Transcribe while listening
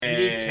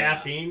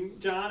caffeine,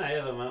 John? I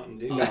have a Mountain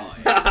Dew. No.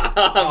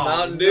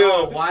 Mountain Dew.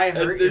 No, why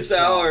hurt at this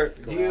yourself? hour?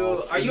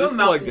 Are you a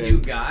Mountain Dew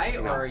guy,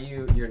 or are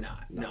you're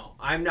not? No,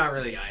 I'm not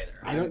really either.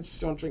 I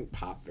don't drink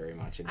pop very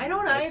much anymore. I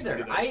don't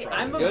either.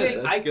 I'm a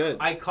good. big. Good.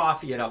 I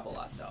coffee it up a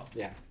lot though.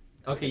 Yeah.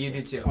 Okay, you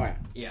do too. Oh yeah.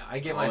 Yeah, I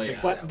get my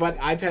fix. But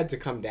I've had to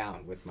come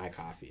down with my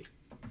coffee.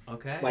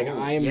 Okay. Like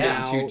I am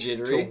now Too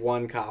jittery? to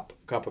 1 cup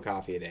of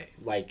coffee a day.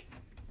 Like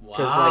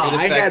because wow.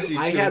 like affects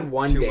I you had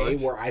one day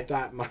much? where I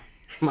thought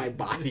my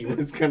body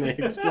was gonna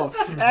explode.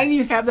 And I didn't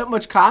even have that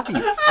much coffee.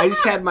 I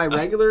just had my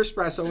regular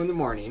espresso in the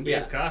morning. We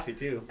have coffee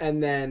too.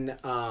 And then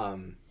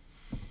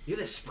You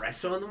have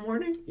espresso in the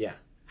morning? yeah,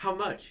 How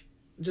much?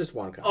 just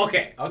 1 cup.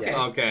 Okay.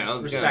 Yeah. Okay, I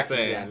was gonna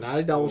say. Yeah, not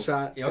a double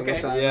shot, single Okay.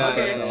 shot. Yeah,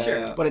 Okay, espresso.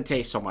 sure. But it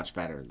tastes so much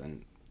better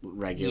than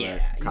regular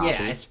coffee.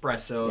 Yeah,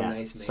 espresso, Yeah.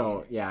 nice man.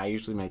 So yeah, I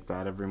usually make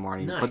that every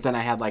morning. Nice. But then I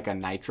had like a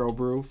nitro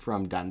brew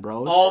from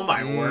Dunbros. Oh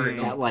my word!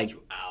 At like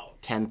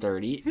out.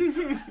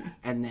 10:30,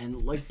 and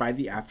then like by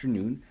the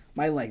afternoon,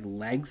 my like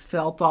legs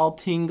felt all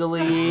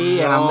tingly,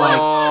 and I'm like,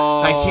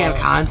 I can't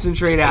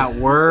concentrate at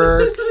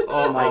work.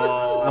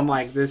 I'm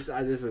like this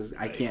is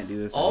I can't do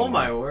this. Oh anymore.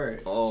 my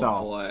word! Oh So,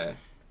 boy.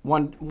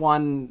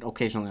 One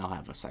occasionally I'll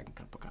have a second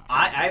cup of coffee.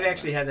 I've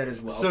actually had that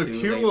as well. So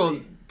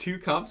too, two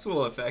cups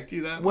will affect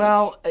you that much?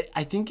 Well,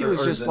 I think it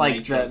was Or just the like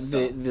nitro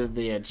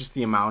the just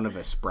the amount of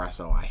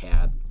espresso I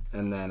had,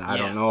 and then I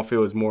don't know if it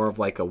was more of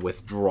like a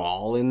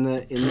withdrawal in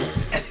the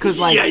because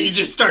like yeah, you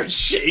just start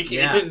shaking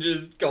Yeah. and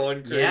just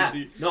going crazy.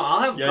 Yeah. No, I'll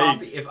have Yikes.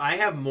 coffee if I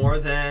have more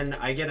than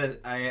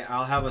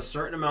I'll have a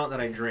certain amount that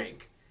I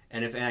drink,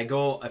 and if I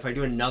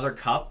do another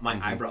cup, my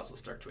eyebrows will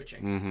start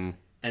twitching,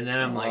 and then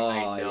I'm like,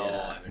 I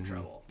know I'm in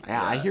trouble.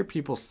 Yeah, I hear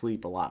people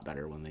sleep a lot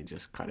better when they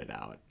just cut it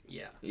out.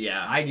 Yeah.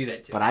 Yeah. I do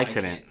that too. But I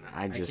couldn't.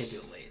 I can't do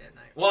it late at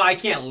night. Well, I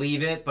can't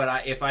leave it,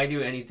 but if I do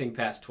anything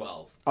past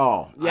 12.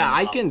 Oh, yeah,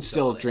 I I'm can up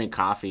still so late. drink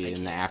coffee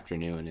in the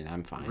afternoon and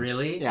I'm fine.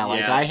 Really? Yeah, like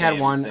Yeah, I had same,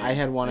 one same. I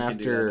had one I can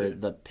do that after too.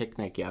 the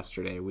picnic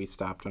yesterday. We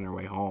stopped on our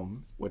way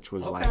home, which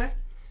was Okay. like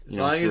As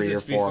long as 3 or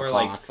it's 4 before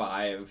like o'clock.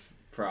 5,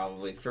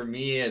 probably. For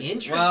me, it's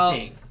Interesting.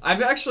 Well,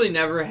 I've actually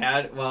never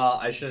had. Well,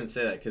 I shouldn't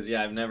say that because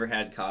I've never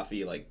had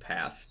coffee like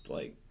past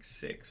like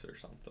 6 or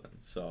something.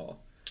 So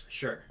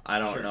Sure. I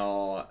don't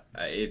know.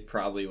 It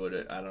probably would.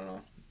 I don't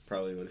know.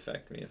 Probably would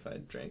affect me if I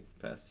drank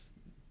past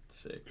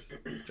 6.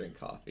 Drink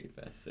coffee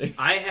past 6.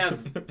 I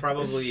have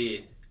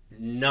probably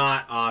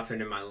not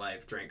often in my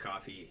life drank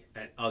coffee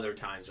at other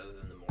times other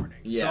than the morning.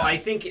 Yeah. So I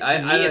think to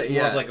me it's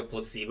more of like a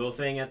placebo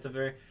thing at the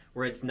very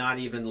where it's not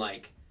even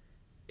like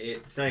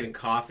it's not even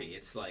coffee.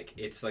 It's like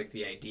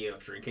the idea of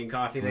drinking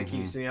coffee that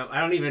keeps me up. I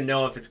don't even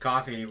know if it's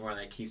coffee anymore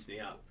that keeps me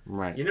up.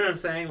 Right. You know what I'm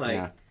saying? Like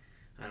Yeah.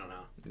 I don't know.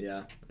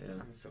 Yeah.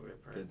 That's so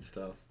good part. Good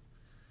stuff.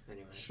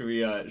 Anyway.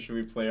 Should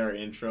we play our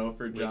intro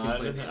for can John?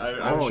 play the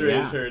intro. I'm Oh, sure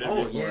yeah. he's heard it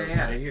Oh before.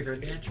 yeah. Have you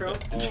heard the intro?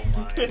 Oh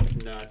my, it's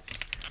nuts.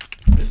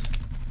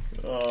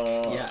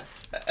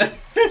 Yes.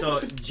 So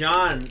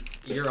John,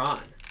 you're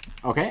on.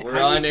 Okay. We're How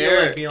do on you feel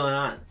air. like being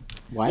on?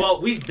 What?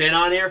 Well, we've been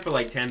on air for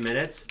like 10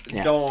 minutes.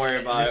 Yeah. Don't worry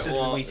about This it. is-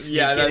 Well, we sneak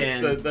yeah, it that's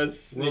in. that's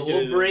sneaking We'll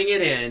it in. bring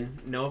it in,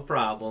 no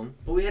problem.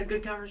 But we had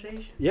good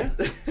conversation. Yeah.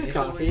 It's always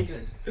Coffee,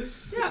 good.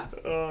 Yeah,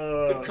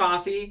 good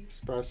coffee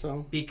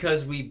espresso.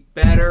 because we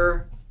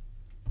better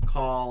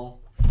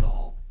call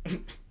Saul.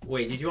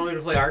 Wait, did you want me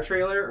to play our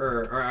trailer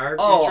or our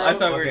Oh, intro? I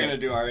thought we were Okay. gonna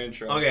do our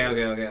intro. Okay,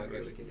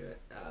 first. we can do it.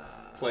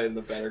 Playing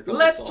the better. Call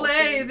Let's Saul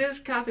play theme. this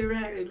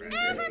copyrighted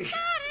music.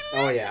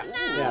 Oh yeah.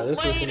 Yeah,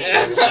 this is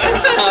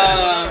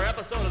Another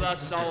episode of the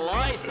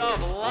Slice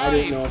of Life. I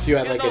didn't know if you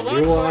had like a In the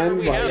new corner one,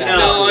 we but have yeah.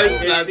 No,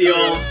 it's it's not the the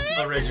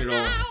old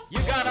original. You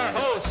got our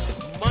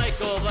host,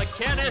 Michael the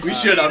Kenneth. We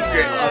should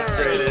upgrade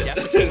it.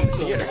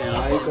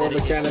 Michael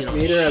the Kenneth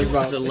Meter has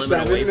about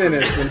 7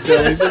 minutes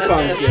until he's a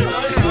pumpkin.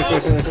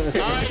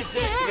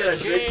 Isaac gotta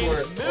drink more.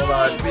 James Hold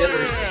on, Miller.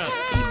 bitters.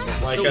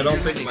 Like I don't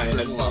think my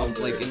headphones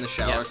like in the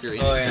shower if you're in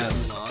Oh yeah.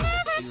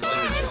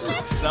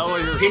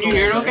 Can you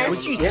hear it okay?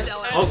 Yeah.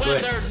 Oh, When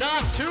good. they're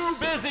not too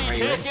busy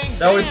taking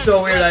That was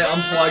so weird. I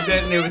dances unplugged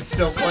it and it was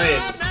still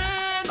playing.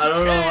 I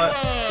don't know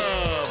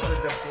what.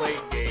 The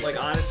deflate gate.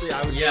 Like honestly,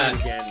 I would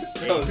Yes. say it again.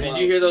 That was Did loud.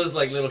 you hear those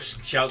like little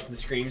shouts and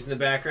screams in the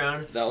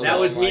background? That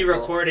was me Michael.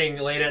 recording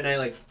late at night,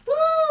 like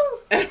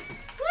woo,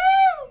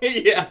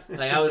 Yeah.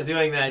 like I was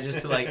doing that just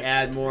to like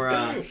add more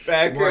more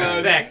Background.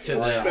 effect to the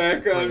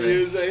Background for the-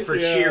 music. for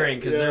yeah, cheering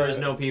because there yeah. was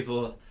no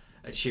people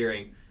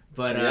cheering.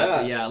 But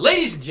Yeah. yeah,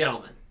 ladies and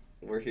gentlemen,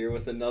 We're here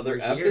with another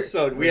We're here.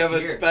 episode. We We're have a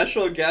here.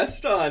 special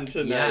guest on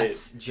tonight.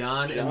 yes,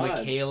 John and John.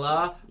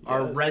 Michaela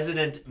are Yes.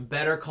 resident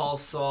Better Call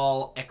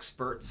Saul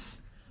experts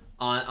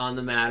on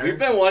the matter. We've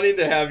been wanting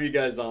to have you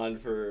guys on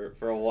for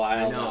a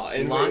while I know. now,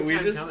 and Long we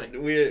time just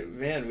coming.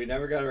 we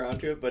never got around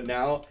to it, but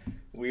now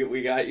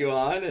we got you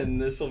on,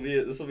 and this will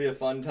be a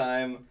fun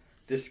time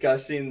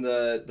discussing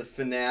the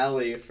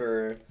finale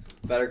for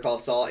Better Call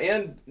Saul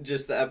and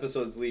just the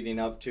episodes leading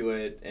up to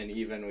it, and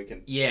even we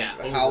can Yeah.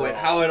 how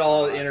it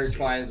all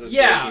intertwines with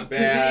Yeah, Breaking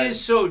because Bad. it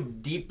is so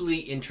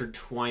deeply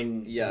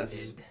intertwined.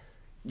 Yes.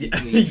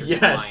 major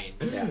Yes.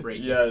 line Yeah.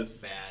 Breaking Yes.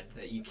 Bad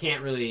that you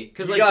can't really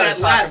because You like gotta that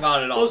talk last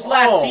about it all. those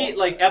last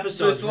Oh,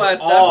 episodes this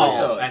last were all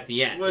episode at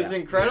the end was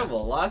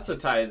incredible. Lots of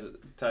ties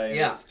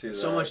yeah, to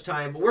so the- much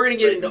time. But we're going to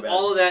get Breaking into Bad.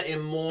 all of that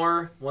and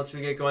more once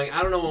we get going.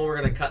 I don't know when we're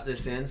going to cut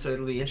this in, so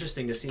it'll be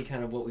interesting to see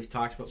kind of what we've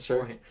talked about Sure.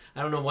 beforehand.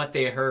 I don't know what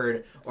they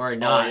heard or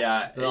not. Oh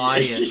yeah, The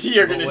audience.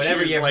 You're but gonna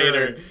whatever choose you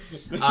later.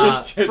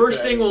 heard.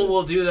 First thing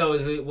we'll do though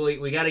is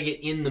we got to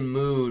get in the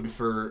mood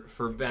for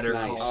Better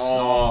Call Nice.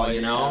 Saul.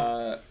 You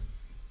know.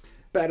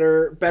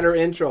 Better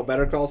intro.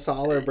 Better Call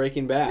Saul or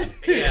Breaking Bad.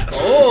 Yeah.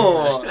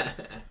 Oh.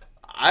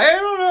 I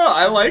don't know.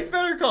 I like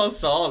Better Call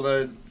Saul.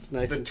 It's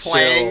nice The and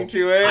twang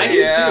chill. to it. I do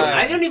yeah. too.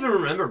 I don't even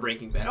remember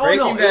Breaking Bad. Breaking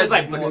oh no, it Bad's was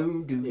like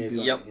more- It's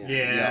like- Yep.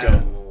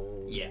 Yeah.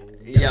 yeah.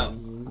 Yeah.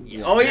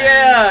 Yeah. Oh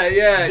yeah,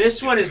 yeah.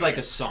 This one is like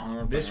a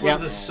song. This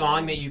one's Yep. a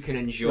song that you can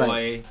enjoy.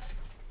 Right.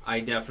 I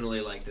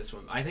definitely like this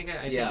one. I think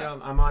Yeah.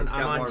 I'm on It's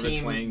got more of a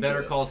twang team to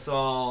Better it. Call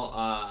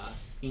Saul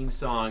theme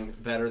song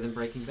better than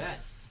Breaking Bad.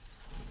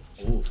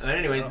 But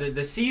anyways,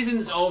 the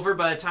season's over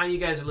by the time you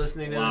guys are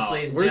listening to this, Wow.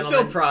 ladies and We're still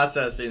gentlemen.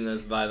 processing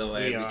this, by the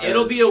way. We are. because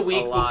It'll be a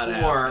week lot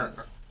before,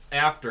 happened.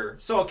 after.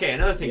 So okay,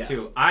 another thing Yeah.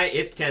 too.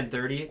 It's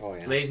 10:30, Oh,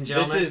 yeah. ladies and This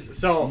gentlemen. is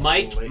so.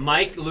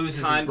 Mike loses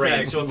his brain.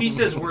 Context. So if he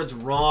says words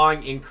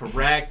wrong,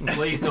 incorrect,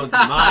 please don't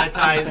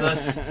demonetize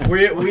us.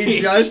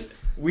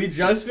 We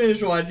just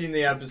finished watching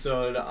the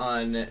episode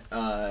on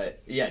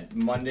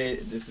Monday.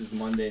 This is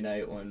Monday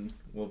night when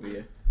we'll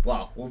be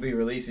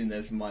releasing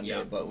this Monday,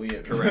 Yeah. but we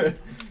Correct.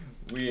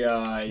 we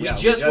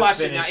just watched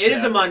it now. finished It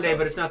is the a Monday, episode.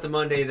 but it's not the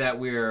Monday that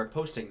we're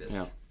posting this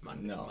Yeah.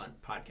 No.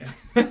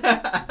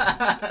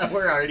 podcast.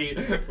 we're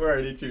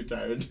already too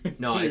tired.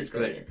 No, it's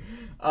good.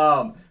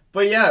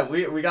 But yeah,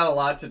 we got a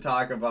lot to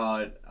talk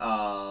about.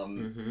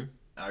 Mm-hmm.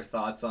 Our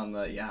thoughts on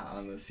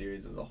the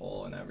series as a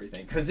whole and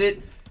everything. Because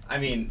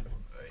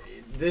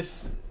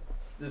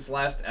this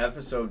last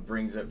episode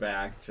brings it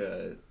back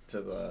to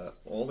the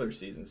older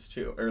seasons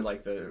too, or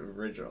like the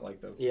original,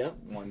 like the Yep.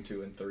 1,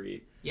 2, and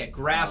 3. Yeah,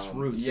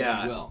 grassroots, if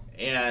you will.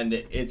 And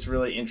it's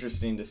really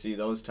interesting to see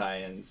those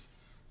tie-ins.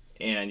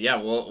 And yeah,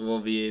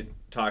 we'll be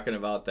talking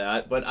about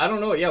that. But I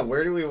don't know. Yeah,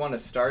 where do we want to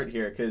start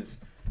here? Because,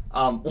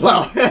 at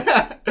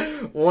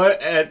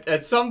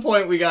some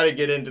point we got to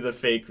get into the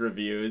fake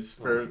reviews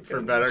for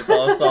Better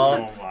Call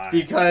Saul. Oh my.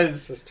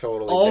 Because This is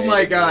totally. oh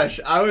my big, gosh,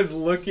 I was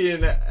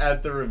looking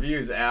at the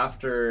reviews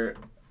after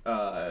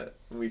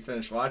we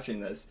finished watching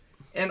this,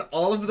 and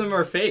all of them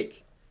are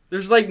fake.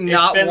 There's like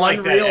not it's been one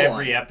like real that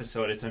one. every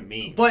episode. It's a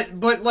meme. But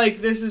like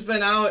this has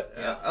been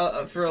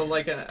out for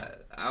like an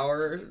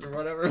hour or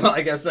whatever. Well,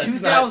 I guess that's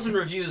 2,000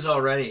 reviews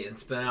already.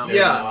 It's been out. not.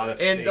 Yeah, a lot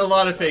of and fake a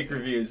lot of ones fake out there.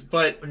 reviews.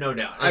 But No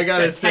doubt. I It's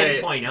gotta a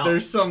say, 10.0.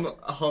 there's some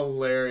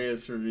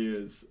hilarious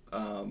reviews.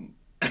 And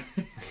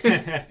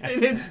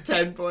it's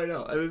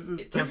 10.0. This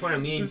is 10.0. I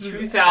mean, this is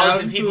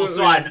 2,000 people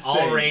saw it and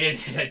absolutely all insane.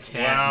 rated it a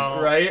 10.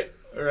 Wow. Right.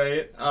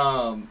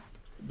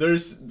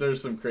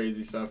 There's some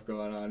crazy stuff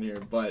going on here,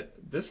 but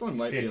this one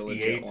might be a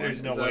legit 58. one. There's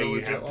Is no that way a you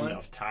legit have one?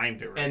 enough time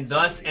to. Write And some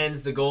of thus these.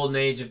 ends the golden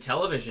age of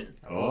television.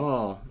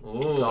 Oh.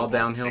 Ooh. It's all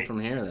downhill mistake. from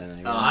here then. I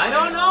guess. I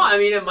don't know. I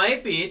mean, it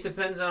might be. It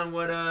depends on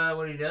what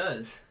he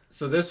does.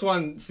 So this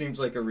one seems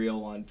like a real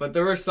one, but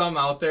there were some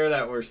out there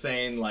that were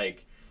saying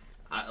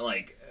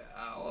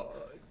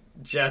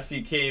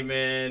Jesse came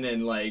in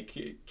and like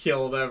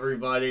killed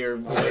everybody or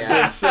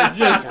yeah. it's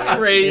just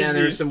crazy Yeah,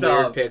 there's some stuff.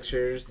 weird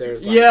pictures.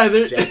 There's like Yeah,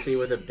 there- Jesse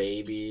with a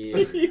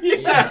baby.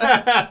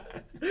 Yeah.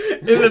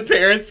 And the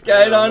parents'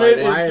 guide on like,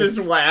 it why is is-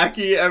 just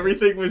wacky.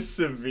 Everything was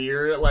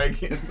severe. Like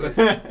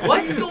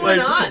What's going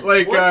on?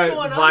 Like What's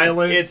going on?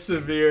 violence, It's-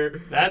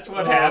 severe. That's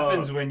what Oh.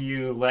 happens when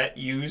you let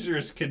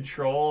users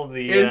control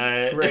the.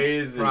 It's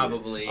crazy.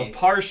 Probably.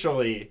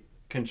 Partially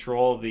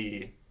control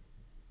the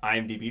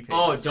IMDb page.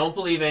 Oh, don't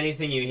believe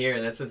anything you hear.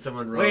 That's what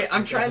someone wrote. Wait,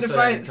 I'm This trying to episode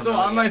find. hasn't come So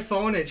out on my yet.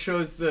 phone, it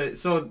shows the.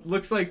 So it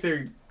looks like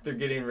they're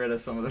getting rid of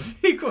some of the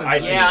fake ones. I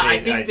Yeah, think I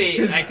think they-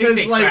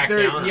 they cracked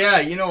they're down on yeah.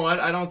 it. You know what?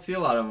 I don't see a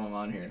lot of them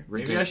on here.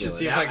 Maybe I should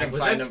see if I can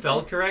was find that them.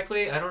 spelled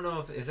correctly? I don't know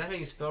if is that how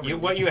you spell.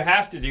 What you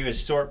have to do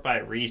is sort by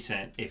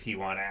recent if you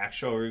want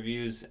actual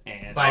reviews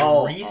and by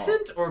Oh,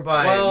 recent or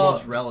by Well,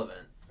 most relevant?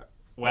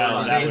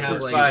 well Or that they was have,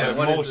 just like, by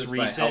what is most this, by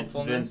recent. Then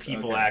helpfulness?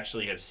 people Okay.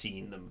 actually have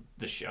seen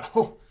the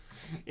show.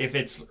 If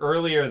it's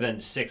earlier than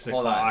 6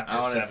 Hold on, o'clock I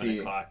or wanna 7 see.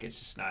 o'clock, it's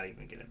just not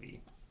even gonna be.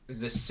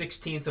 The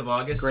 16th of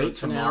August, Great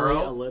so finale, a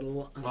tomorrow.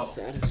 little Oh.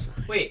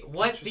 unsatisfying. Wait,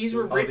 what? These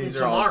were Oh, written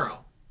these are all- tomorrow.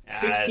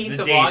 16th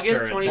the of dates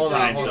August, are- 2020.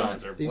 time hold on.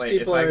 zones are. These Wait,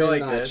 people if I are go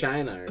in like this-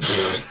 China.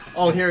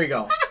 Oh, here we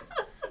go.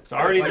 It's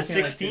already Why the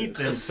can't I see 16th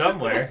this? in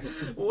somewhere.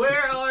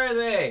 Where are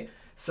they?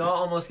 Saul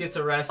almost gets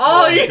arrested.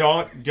 Oh, yeah.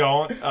 Don't.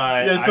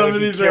 Yeah, some I of would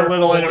be these are a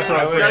little careful.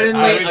 inappropriate. I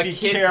Suddenly, would a be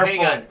kid. careful.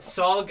 Hang on.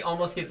 Saul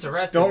almost gets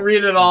arrested. Don't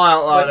read it all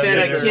out loud. But then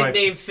I a mean, kid like-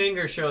 named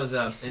Finger shows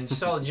up, and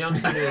Saul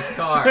jumps into his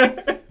car.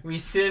 We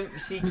see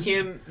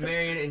Kim,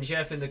 Marion, and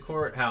Jeff in the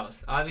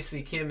courthouse.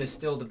 Obviously, Kim is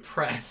still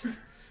depressed.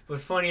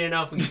 But funny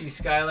enough, we see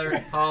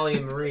Skylar, Holly,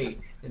 and Marie,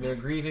 and they're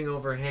grieving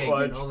over Hank.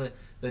 What? And all the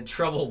the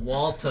trouble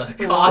Walta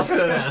cost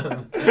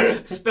them.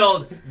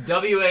 Spelled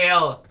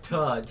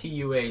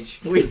W-A-L-T-U-H.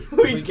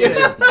 We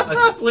get a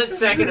split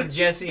second of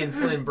Jesse and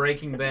Flynn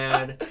Breaking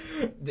Bad.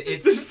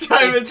 It's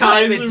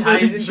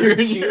Heisenberg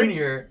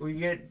Jr. We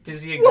get to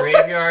see a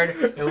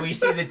graveyard, and we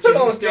see the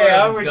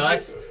tombstone of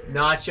Gus,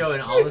 Nacho,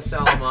 and all the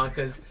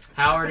Salamancas.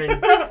 Howard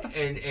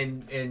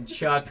and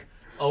Chuck,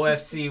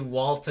 OFC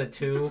Walta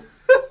 2.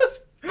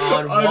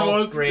 On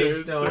Walt's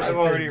gravestone, I've it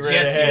already says read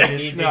Jesse ahead.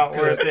 needs It's to not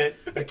cook. worth it.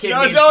 A kid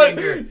named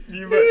Finger.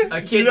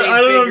 A kid named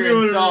I don't know if Finger you and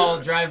wanna- Saul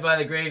drive by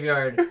the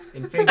graveyard,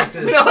 and Finger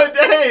says, No,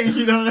 dang!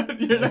 You're not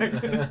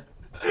gonna...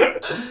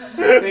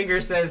 Finger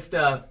says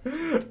stuff.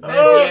 Then at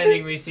the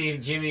ending, we see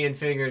Jimmy and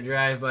Finger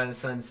drive by the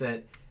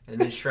sunset, and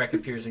then Shrek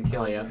appears and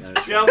kills them.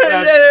 Yep,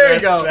 There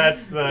you go.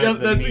 That's the Yep, the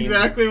that's meme.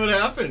 exactly what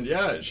happened.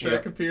 Yeah, Shrek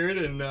Yep. appeared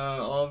and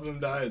all of them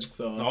died.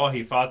 So. Oh,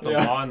 he fought the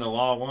law and the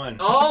law won.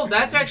 Oh,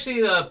 that's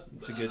actually the.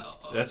 It's a good.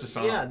 That's a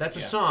song. Yeah, that's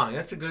a song.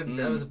 That's a good.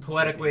 That was a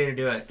poetic way to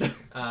do it.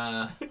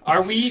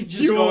 Are we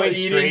just You going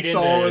eating straight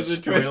Saul into was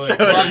a twist spoiler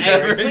out of Well,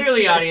 Difference. and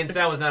clearly, audience,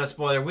 that was not a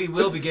spoiler. We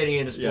will be getting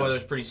into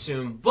spoilers pretty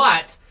soon.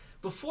 But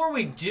before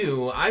we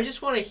do, I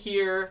just want to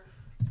hear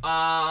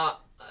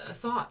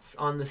thoughts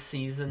on the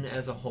season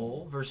as a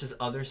whole versus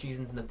other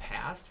seasons in the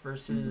past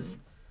versus.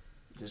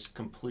 just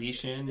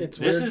completion? It's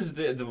this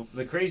weird. is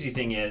the crazy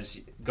thing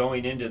is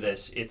going into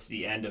this. It's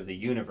the end of the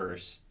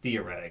universe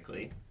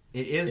theoretically.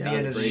 It is Yeah, the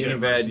end of the Breaking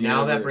universe. Bad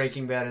Now that universe.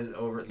 Breaking Bad is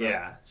over.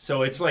 Yeah,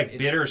 so it's like It's-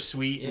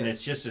 bittersweet, and yes.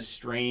 it's just a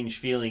strange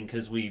feeling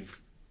because we've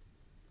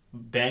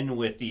been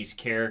with these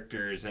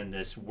characters and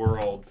this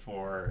world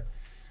for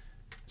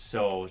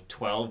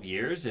 12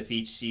 years. If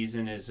each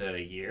season is a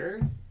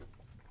year,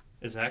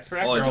 is that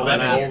correct? Oh, it's Or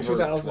been 11 over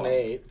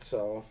 2008,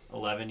 so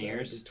 11 that'd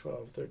years. be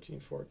 12, 13,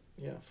 14,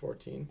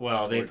 14.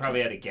 Well, they 14.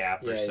 probably had a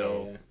gap or Yeah,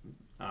 so.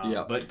 yeah.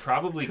 Yeah. But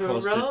probably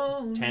close to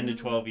Corona. 10 to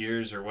 12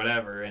 years or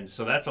whatever, and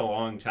so that's a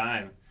long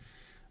time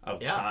of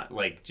Yeah.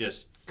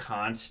 just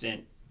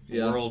constant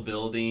Yeah. world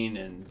building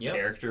and Yep.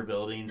 character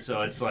building.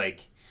 So it's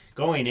like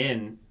going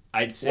in,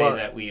 I'd say Well-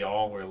 that we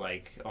all were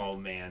like, oh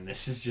man,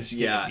 this is just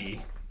gonna Yeah.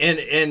 be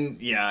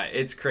And yeah,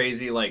 it's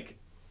crazy. Like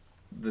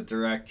the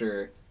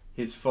director,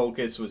 his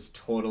focus was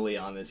totally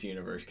on this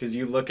universe. Because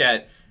you look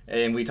at,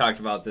 and we talked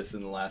about this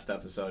in the last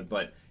episode,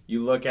 but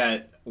you look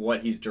at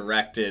what he's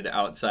directed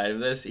outside of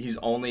this. He's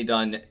only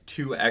done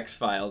 2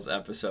 X-Files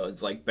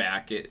episodes, like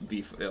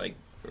like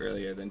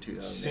earlier than 2008.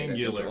 I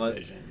singular think it was.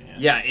 vision.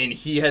 Yeah, and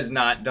he has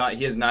not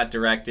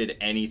directed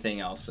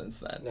anything else since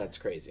then. That's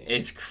crazy.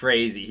 It's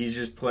crazy. He's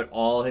just put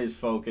all his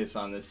focus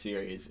on this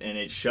series, and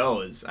it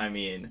shows. I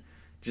mean,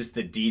 just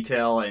the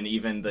detail and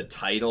even the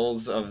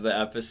titles of the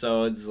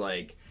episodes,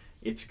 like,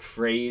 it's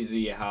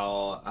crazy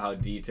how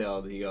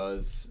detailed he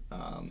goes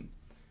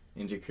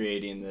into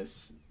creating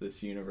this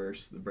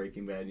universe, the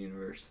Breaking Bad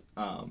universe.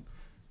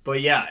 But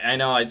yeah, I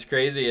know it's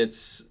crazy.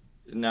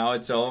 Now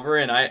it's over,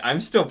 and I'm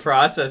still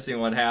processing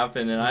what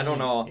happened, and I don't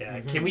know. Yeah,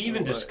 can we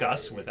even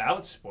discuss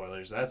without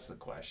spoilers? That's the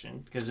question,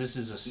 because this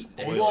is a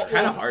spoiler. It's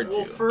kinda hard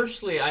Well, to.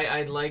 firstly,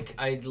 I'd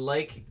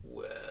like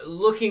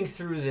looking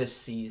through this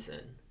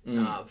season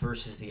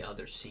versus the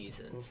other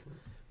seasons.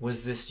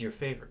 Was this your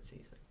favorite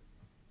season?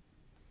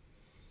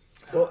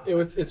 Well,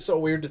 it's so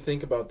weird to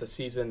think about the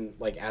season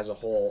like as a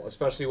whole,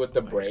 especially with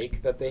the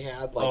break that they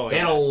had. Like, Oh, They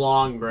had a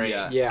long break.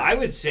 Yeah. yeah, I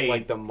would say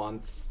like the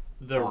month.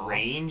 the off.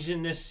 range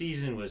in this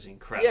season was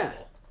incredible. Yeah,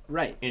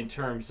 right, In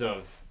terms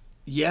of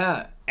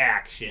Yeah,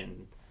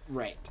 action,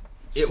 right.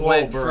 it slow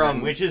went burn,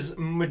 from which is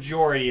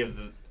majority of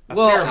the. a fair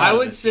Well, amount I of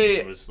would the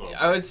season say was slow burn.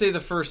 I would say the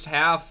first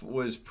half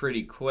was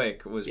pretty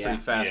quick, was Yeah.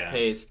 pretty fast Yeah.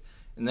 paced,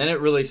 and then it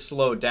really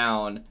slowed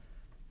down.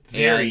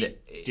 very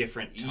and-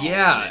 different tone.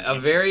 Yeah, and a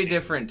very interesting.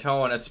 different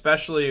tone,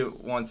 especially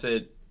once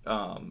it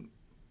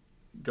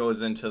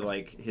goes into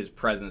like his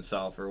present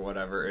self or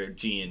whatever, or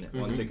Gene.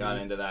 Once it got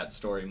into that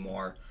story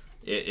more,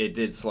 it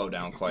did slow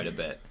down quite a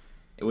bit,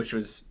 which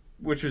was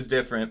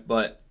different,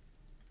 but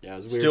Yeah, it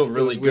was weird. still It was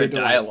really weird good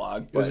to, like-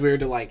 dialogue. It was but- weird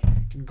to like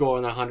go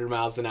 100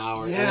 miles an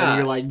hour, and Yeah. then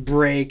you're like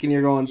break, and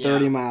you're going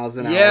 30 miles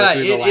an hour. Yeah,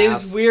 through the it is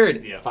last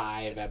weird. Yeah.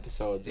 5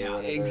 episodes or Yeah,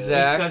 whatever.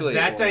 exactly. Because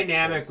that Four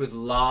dynamic episodes.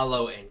 with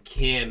Lalo and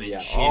Kim and Yeah.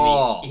 Jimmy,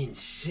 Oh.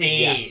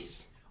 insane.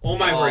 Yes. Oh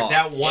my Oh, word,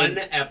 that one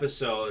and-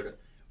 episode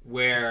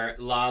where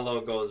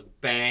Lalo goes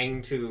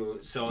bang to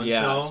so and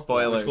Yeah, so,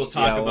 spoilers. which we'll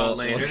talk Yeah, about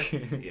we'll- later,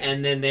 Yeah.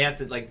 and then they have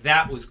to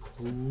that was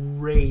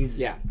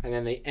crazy. Yeah, and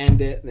then they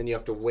end it, and then you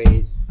have to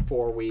wait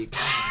 4 weeks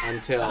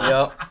until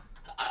Yep.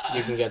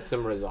 you can get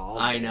some resolve.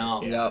 I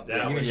know. Yep.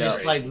 that He was was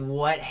just crazy. like,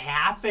 what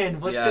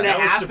happened? What's Yeah. gonna That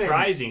was happen?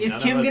 surprising. Is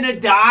None Kim of us- gonna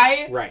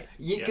die? Right.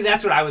 Yeah.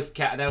 That's what I was.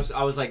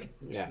 I was like,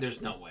 Yeah.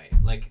 there's no way.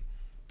 Like,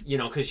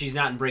 because she's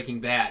not in Breaking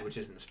Bad, which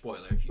isn't a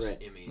spoiler. If you, Right.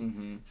 I mean,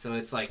 Mm-hmm. so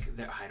it's like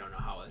I don't know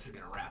how this is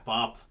gonna wrap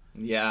up.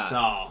 Yeah.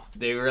 So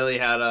They really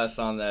had us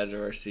on the edge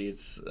of our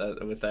seats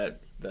with that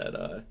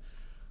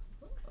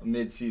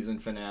mid-season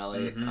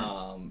finale.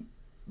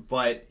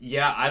 But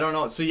yeah, I don't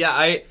know. So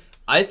yeah,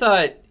 I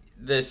thought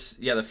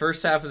the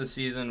first half of the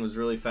season was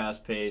really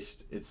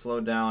fast-paced. It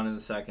slowed down in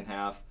the second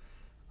half.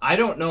 I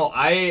don't know.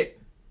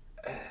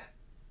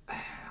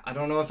 I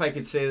don't know if I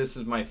could say this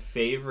is my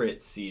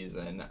favorite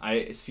season.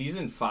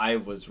 Season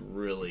 5 was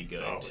really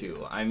good too.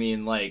 Yeah. I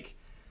mean, like,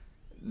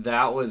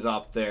 that was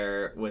up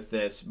there with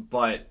this,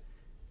 but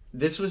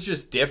this was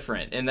just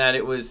different in that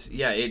it was,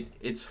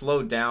 it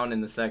slowed down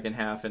in the second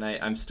half, and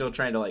I'm still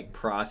trying to, like,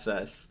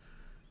 process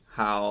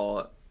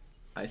how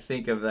I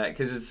think of that,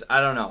 because it's,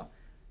 I don't know.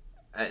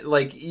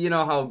 Like, you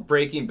know how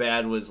Breaking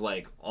Bad was,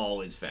 like,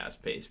 always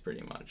fast-paced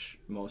pretty much,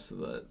 most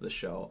of the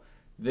show.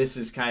 This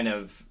is kind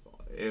of,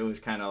 it was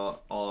kind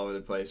of all over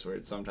the place where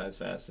it's sometimes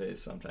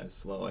fast-paced, sometimes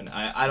slow, and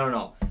I don't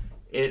know.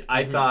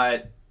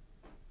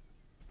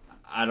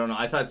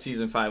 I thought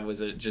season 5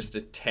 was just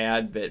a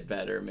tad bit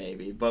better,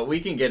 maybe, but we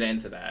can get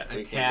into that.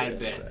 A tad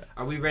bit.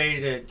 Are we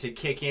ready to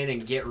kick in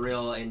and get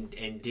real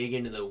and dig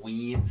into the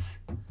weeds?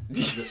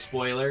 The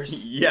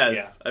spoilers.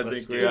 Yes, I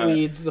think we the are.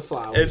 weeds, the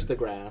flowers, the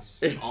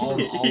grass, all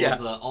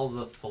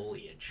the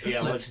foliage.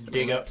 Yeah, let's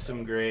dig up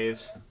some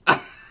graves.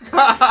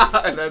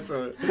 That's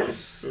what.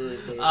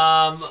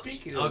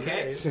 Speaking of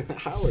graves.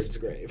 Howard's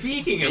grave.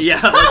 Speaking of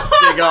let's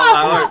dig up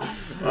Howard.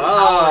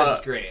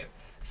 Howard's grave.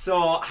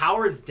 So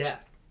Howard's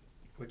death.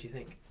 What do you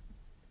think?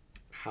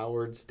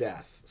 Howard's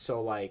death.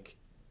 So, like,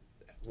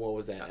 what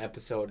was that?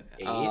 Episode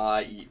 8?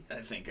 I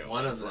think it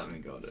one was. of them. Let me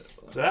go to.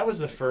 So that was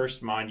the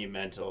first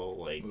monumental,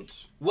 like.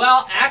 Oops.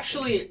 Well,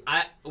 actually,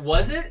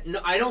 was it?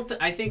 No, I don't.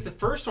 I think the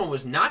first one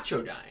was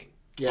Nacho dying.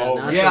 Yeah, Oh,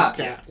 Nacho yeah.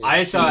 Cat.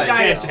 I thought,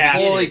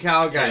 fantastic. holy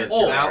cow, guys,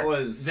 Oh, that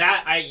was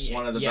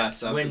one of the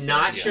best When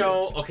episodes.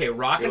 Nacho, okay,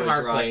 Rock and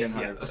Hard Place.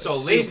 So,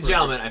 ladies and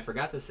gentlemen, I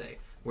forgot to say,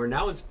 we're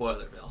now in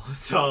Spoilerville.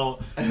 So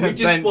we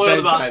just spoiled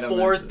about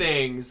 4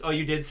 things. Oh,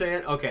 you did say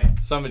it? Okay.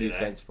 Somebody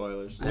said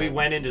spoilers. We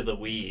went into the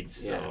weeds,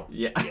 so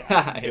yeah.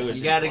 it was.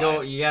 You gotta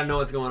go. You gotta know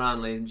what's going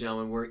on, ladies and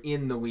gentlemen. We're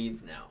in the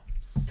weeds now.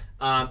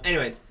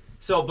 Anyways,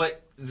 so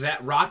but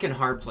that Rock and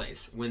Hard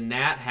Place, when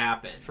that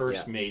happened,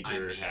 First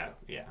major,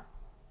 Yeah.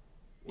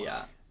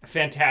 A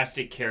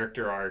fantastic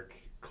character arc,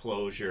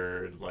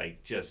 closure,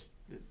 like, just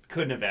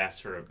couldn't have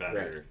asked for a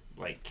better,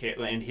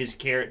 and his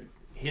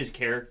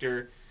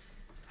character.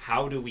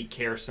 How do we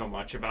care so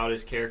much about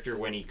his character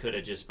when he could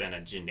have just been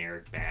a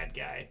generic bad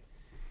guy?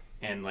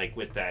 And, like,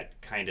 with that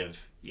kind of,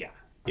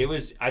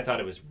 I thought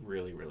it was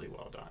really, really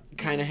well done.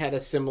 Kind of had a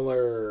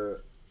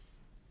similar,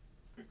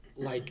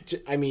 like,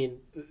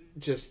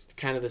 just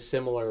kind of the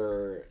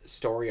similar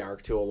story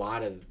arc to a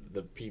lot of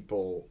the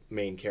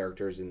main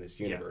characters in this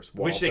universe.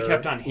 Yeah. Which they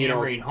kept on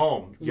hammering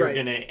home. You're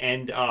going to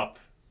end up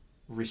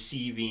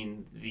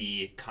receiving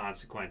the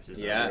consequences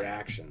of your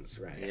actions,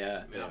 right?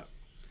 Yeah.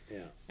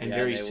 And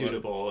very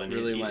suitable, and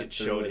really it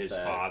showed his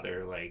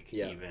father, like,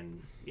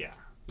 even, Yeah.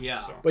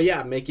 So. But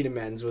making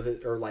amends with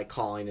it, or like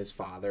calling his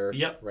father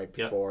right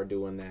before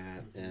doing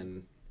that,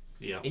 and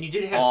and you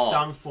did have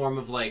some form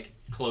of, like,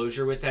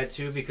 closure with that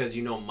too, because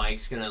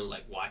Mike's gonna,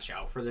 like, watch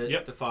out for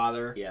the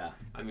father. Yeah.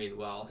 I mean,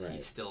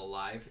 he's still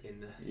alive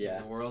in the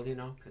world,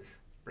 because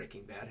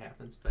Breaking Bad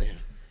happens, but and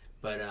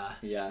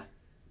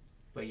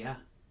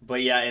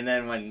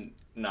then when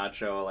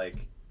Nacho,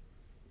 like,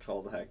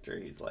 told Hector,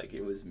 he's like,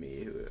 it was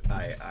me who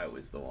I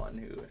was the one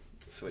who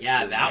switched.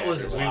 Yeah, that was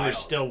because we were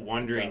still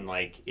wondering,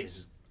 like,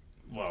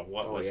 what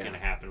was going to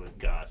happen with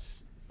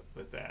Gus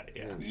with that.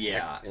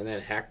 And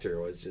then Hector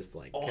was just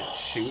like kept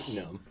shooting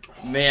him.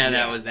 Man,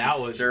 that was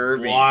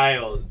disturbing.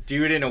 Wild.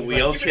 Dude in a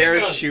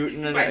wheelchair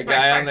shooting a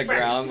guy on the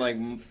ground like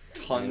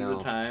tons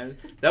of times.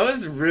 That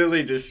was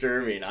really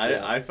disturbing.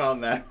 I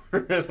found that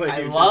really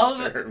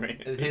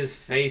disturbing. I love his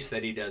face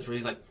that he does where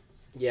he's like,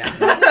 right,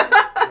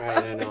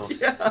 I know.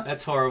 Yeah.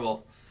 That's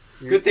horrible.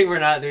 Good thing we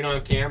don't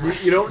have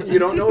cameras. You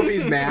don't know if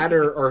he's mad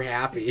or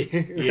happy.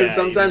 Because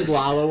sometimes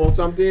Lalo will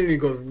something and you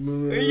go.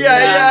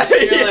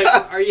 You're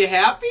like, are you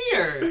happy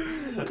or?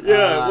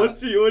 Yeah.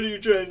 What are you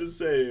trying to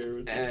say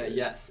here?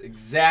 Yes,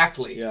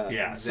 exactly. Yeah.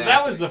 Exactly. So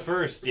that was the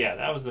first. Yeah,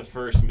 that was the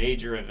first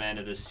major event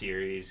of the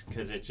series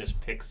because it just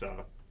picks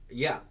up.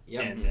 Yeah.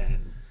 And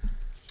then.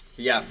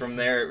 Yeah, from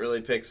there it really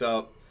picks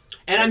up.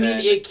 And I mean,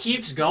 it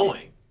keeps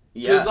going.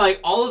 Because, like,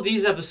 all of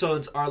these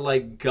episodes are,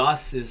 like,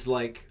 Gus is,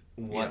 like,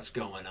 what's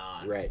going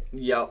on. Right.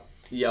 Yep.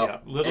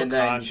 Little and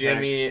then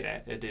Jimmy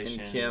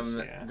and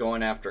Kim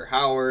going after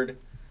Howard,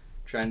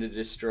 trying to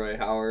destroy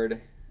Howard.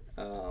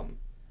 And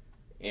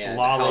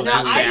Lalo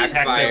how that detective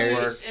backfires.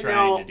 work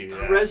trying to do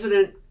that.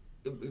 Resident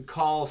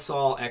Call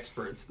Saul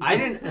experts.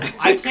 I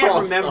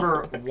can't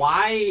remember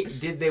why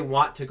did they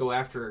want to go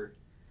after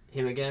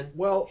him again?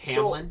 Well,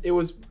 Hamlin?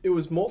 So it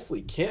was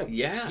mostly Kim.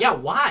 Yeah,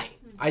 why?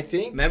 I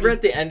think. Remember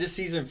at the end of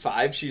season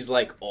 5, she's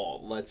like, "Oh,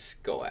 let's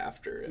go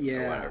after it,"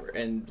 or whatever.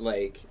 And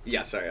like,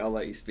 sorry, I'll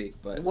let you speak.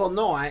 But well,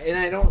 no,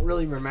 I don't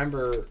really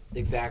remember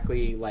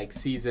exactly like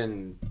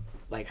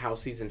how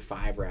season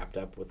 5 wrapped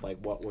up with like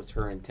what was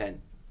her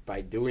intent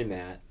by doing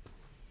that.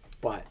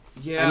 But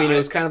I mean, it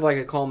was kind of like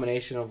a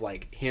culmination of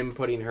like him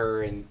putting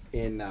her in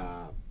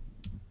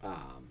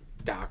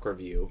doc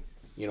review,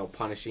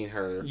 punishing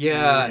her.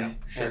 Yeah,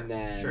 and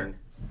then.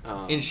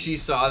 And she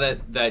saw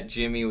that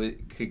Jimmy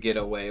could get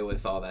away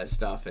with all that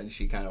stuff, and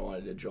she kind of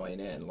wanted to join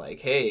in. Like,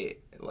 hey,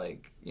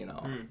 like,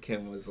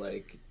 Kim was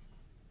like,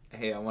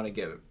 hey, I want to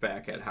get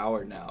back at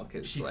Howard now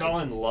because she fell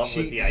in love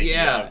with the idea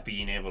yeah. of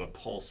being able to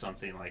pull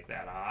something like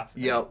that off.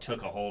 And Yep. it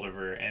took a hold of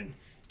her. And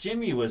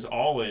Jimmy was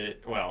always,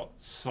 well,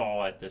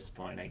 Saul at this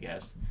point, I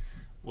guess,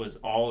 was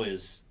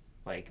always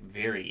like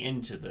very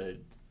into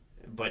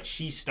but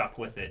she stuck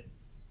with it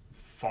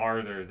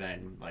farther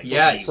than like.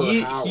 Yeah,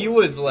 Howard. he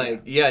was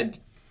like,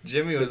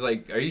 Jimmy was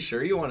like, are you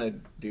sure you want to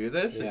do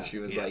this? And she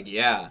was like,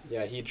 yeah.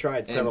 Yeah, he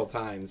tried several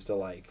times to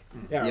like,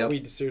 are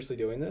we seriously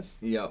doing this?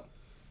 Yep.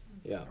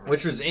 Yeah.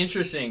 Which was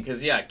interesting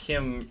because,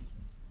 Kim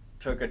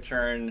took a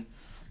turn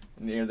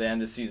near the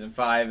end of season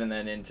 5 and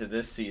then into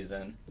this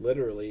season.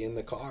 Literally in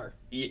the car.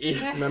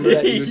 Remember Remember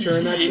that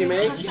U-turn that she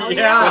makes?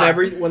 Yeah.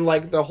 When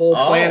like the whole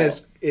plan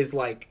is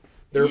like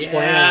their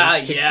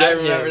plan to get I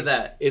remember him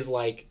that. is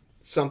like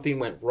something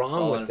went wrong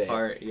Falling with it,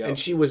 apart, yep. and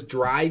she was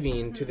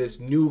driving to this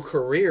new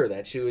career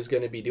that she was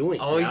going to be doing.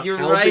 Oh, you're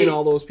helping right.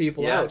 all those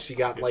people Yeah. out. She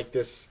got like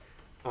this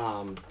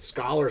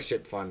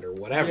scholarship fund or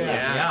whatever.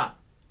 Yeah.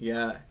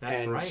 That's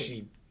and right.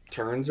 she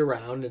turns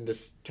around and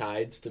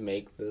decides to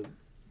make the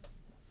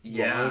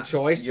Yeah. wrong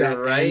choice You're that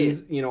right.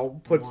 ends,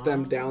 puts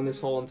them down this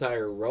whole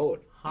entire road.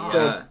 Huh.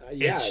 So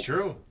It's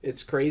true.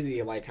 It's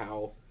crazy, like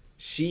how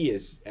she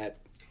is at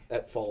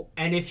fault.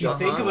 And if you Just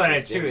think as about much it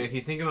as too, Jimmy. if you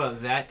think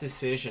about that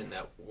decision,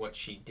 that what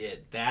she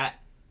did, that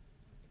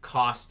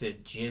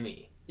costed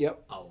Jimmy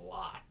Yep. a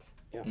lot,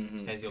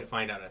 Mhm. as you'll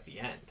find out at the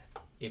end.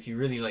 If you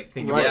really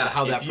think Right. about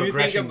how If that you think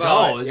progression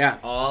about goes,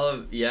 all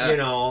of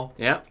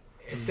Yep.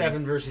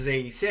 7 versus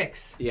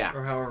 86, Yeah.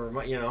 or however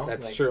much,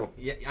 That's true.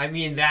 Yeah, I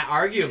mean that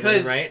arguably,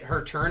 'Cause- right?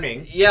 Her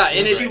turning, Yeah, and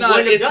If it's she not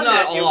wouldn't have done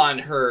that, all on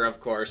her, of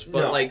course,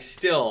 but No. like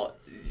still,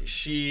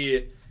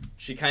 she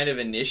kind of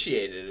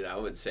initiated it. I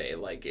would say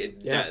like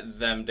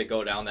them to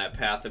go down that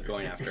path of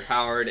going after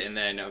Howard, and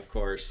then of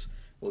course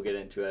we'll get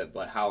into it,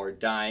 but Howard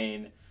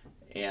dying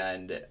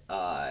and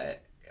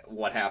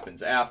what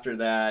happens after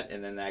that,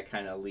 and then that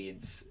kind of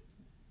leads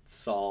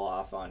Saul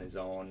off on his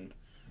own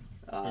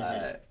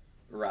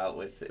route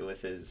with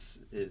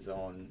his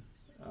own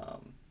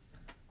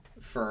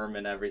firm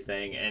and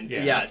everything,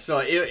 and so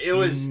it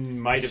was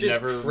might have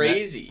just never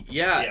crazy.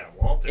 Yeah,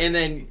 Walter. And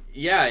then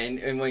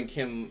and when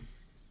Kim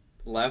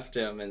left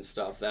him and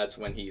stuff, that's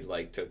when he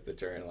like took the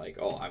turn like,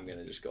 oh, I'm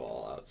gonna just go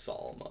all out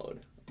Saul mode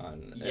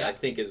on. Yeah. I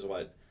think is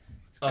what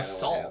kind of what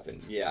Assault.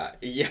 happened. Yeah.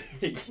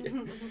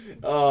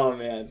 Oh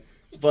man,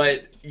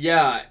 but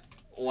yeah,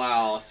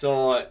 wow.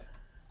 So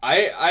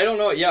I don't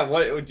know. Yeah,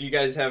 what do you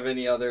guys have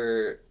any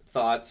other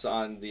thoughts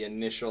on the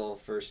initial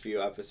first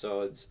few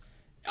episodes?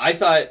 I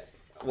thought,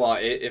 well,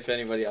 if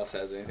anybody else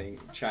has anything,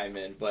 chime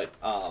in. But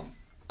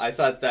I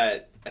thought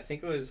that I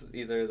think it was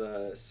either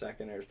the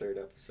second or third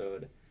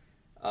episode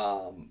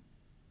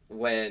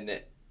when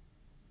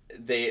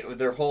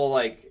their whole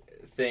like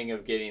thing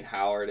of getting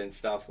Howard and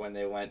stuff when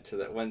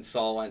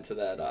Saul went to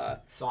that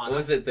sauna. what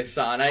was it, the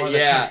sauna? Or the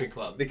yeah, country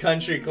club. the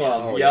country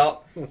club. Oh,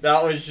 Yep,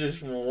 that was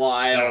just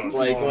wild.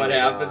 Like oh what my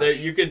happened there,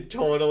 gosh. you could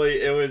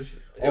totally. It was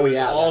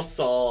all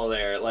Saul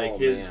there. Like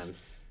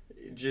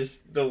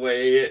just the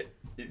way.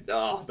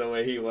 The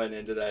way he went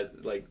into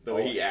that, like the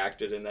way he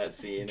acted in that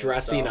scene,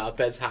 Dressing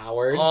up as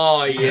Howard.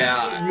 Oh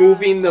yeah,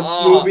 moving the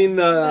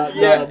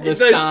the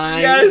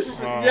sign. Yes,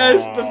 the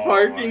Oh,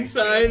 parking my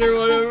sign or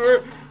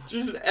whatever.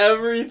 Just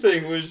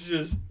everything was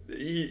just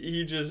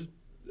he just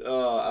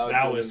outdid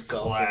That was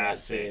himself in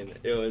classic. scene.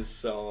 It was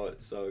so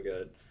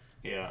good.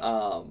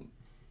 Yeah.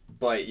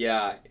 But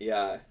yeah,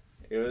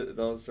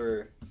 those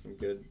were some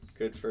good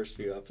first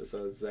few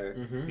episodes there.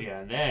 Mm-hmm. Yeah,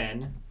 and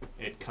then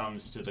it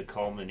comes to the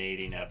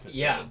culminating episode,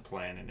 Yeah.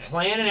 Plan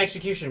and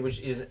Execution, which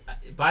is,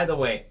 by the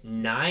way,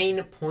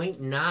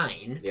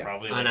 9.9 Yeah.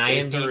 Probably on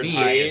like the third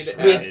highest IMDb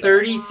rated. with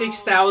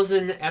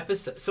 36,000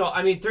 episodes. So,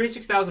 I mean,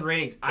 36,000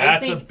 ratings.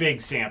 That's a big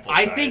sample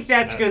I size. think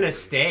that's going to pretty-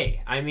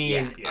 stay. I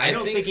mean, Yeah, I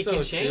don't think it so,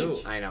 can too.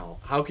 change. I know.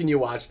 How can you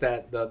watch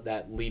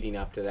that leading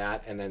up to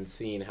that and then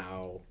seeing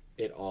how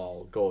it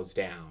all goes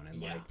down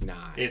and Yeah. like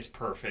not? It's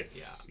perfect.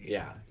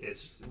 Yeah.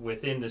 It's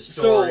within the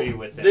story. So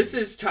within this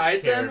is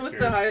tied then with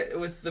character.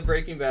 with the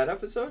Breaking Bad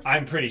episode.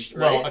 I'm pretty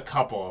sure. Well, Right? a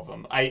couple of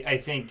them. I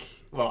think.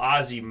 Well,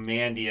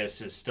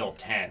 Ozymandias is still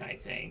 10. I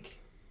think.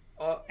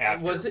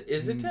 After- Was it?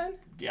 Is it 10?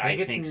 Yeah, I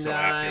it's think so.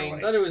 After 9. I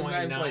thought it was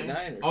 9.9.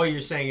 9.9. Oh,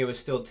 you're saying it was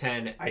still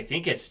 10? I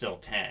think it's still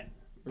 10.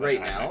 but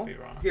Right I now. might be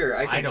wrong. Here,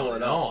 I can I pull don't it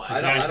know. up.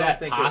 Is I don't that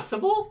think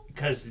possible?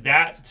 Because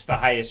that's the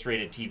highest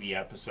rated TV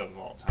episode of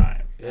all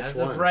time. As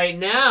one? of right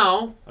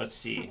now, Let's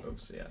see.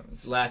 Oops, yeah.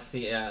 it's last. I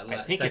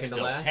think second it's to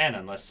still last. 10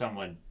 unless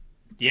someone.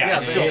 Yeah, Yeah,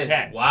 it's but still it is.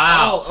 10.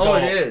 Wow. So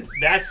it is.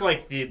 That's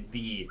like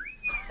the.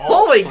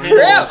 Holy all-time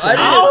crap! most- I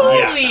didn't,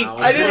 Holy Yeah.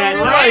 I didn't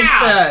realize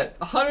crap. that.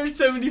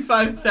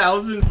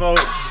 175,000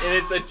 votes, and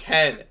it's a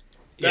 10.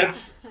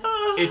 That's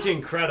It's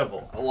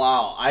incredible.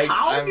 wow.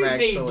 How I'm did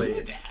actually. they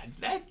do that?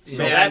 That's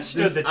So Man, that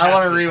stood the test. I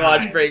want to of rewatch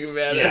time. Breaking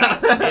Bad. Yeah,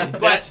 But-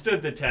 that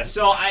stood the test.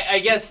 So I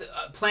guess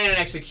Plan and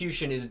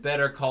Execution is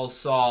Better Call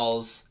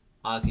Saul's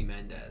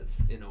Ozymandias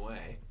in a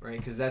way, right?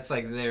 Because that's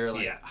like their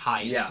Yeah.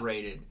 highest Yeah.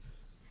 rated.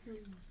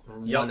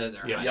 one of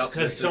their highs.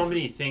 Because so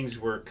many things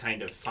were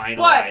kind of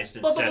finalized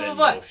and set in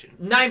motion.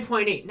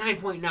 9.8,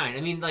 9.9.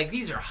 I mean, like,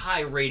 these are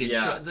high-rated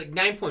shows. Like,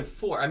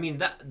 9.4. I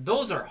mean,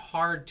 those are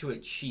hard to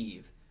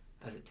achieve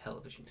as a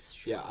television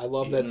show. Yeah, I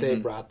love that they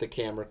brought the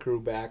camera crew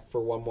back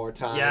for one more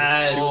time.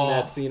 Yes. Shooting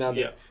that scene on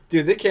the...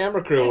 Dude, the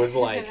camera crew was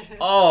like...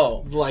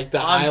 like the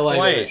highlight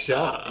point. of the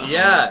show.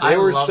 Yeah. They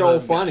were so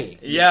funny.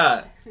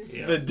 Yeah.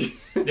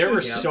 There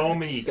were so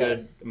many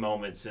good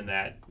moments in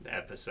that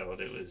episode.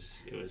 It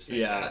was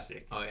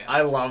fantastic. Oh, yeah.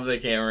 I love the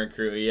camera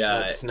crew.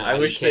 Yeah. That I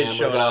wish they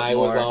showed up I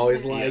more. was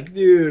always like,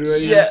 dude, are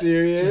you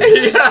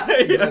serious?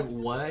 Like,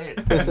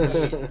 what?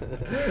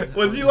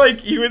 Was he like,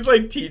 he was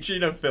like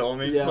teaching a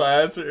filming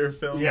class or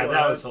film class? Yeah,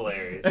 that was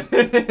hilarious.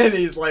 And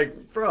he's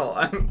like, bro,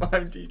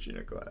 I'm teaching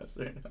a class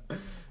right now.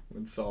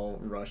 When Saul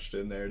rushed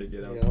in there to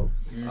get him.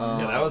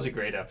 Yeah, that was a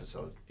great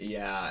episode.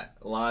 Yeah,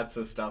 lots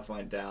of stuff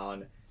went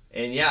down.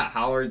 And yeah,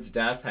 Howard's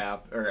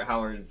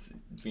Howard's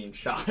being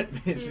shot,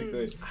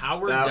 basically.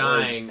 Howard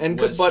dying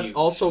but huge.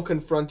 also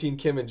confronting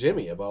Kim and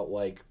Jimmy about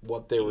like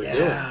what they were doing.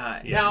 Now,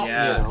 you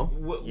know?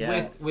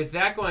 with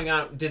that going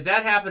on, did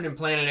that happen in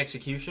Plan and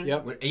Execution?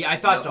 Yep. Yeah, I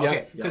thought so. Yep.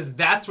 Okay, because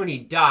that's when he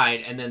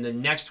died, and then the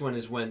next one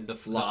is when the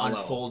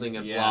unfolding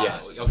of Lalo.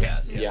 Yes. Okay.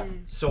 Yeah.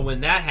 So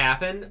when that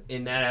happened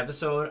in that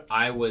episode,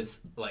 I was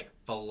like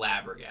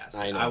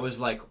flabbergasted. I know. I was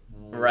like,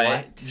 what?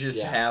 Right?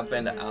 Just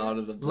happened out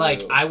of the blue.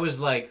 Like, I was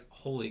like,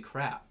 holy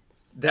crap.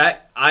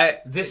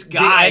 This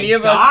guy did any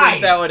of us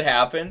think that would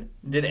happen?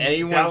 Did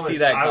anyone see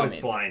that coming? I was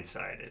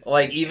blindsided.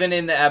 Like, even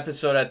in the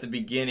episode at the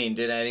beginning,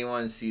 did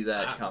anyone see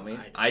that coming?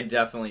 I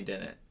definitely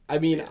didn't. I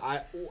mean,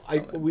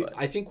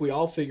 I think we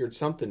all figured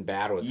something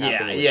bad was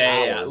happening.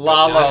 Yeah. Howard,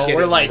 Lalo,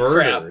 we're like,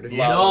 murdered. crap.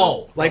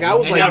 No. Like, I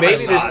was And like, that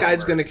maybe was this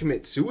guy's going to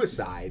commit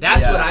suicide.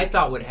 That's what I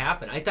thought would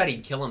happen. I thought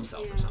he'd kill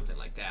himself or something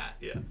like that.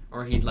 Yeah.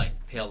 Or he'd, like,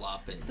 pill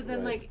up and... But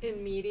then, like,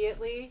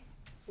 immediately,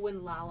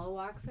 when Lalo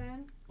walks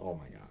in... Oh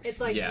my gosh.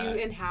 It's like you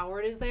and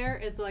Howard is there.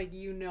 It's like,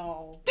 you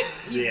know,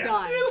 he's Yeah.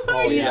 done.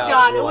 Oh, He's yeah.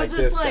 done. We're It was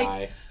like, just this like,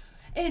 guy.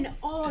 and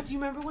do you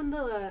remember when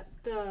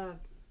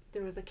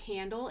there was a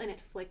candle and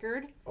it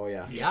flickered? Oh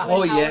yeah. Yeah.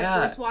 When Howard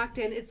first walked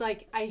in, it's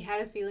like I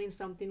had a feeling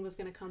something was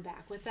gonna come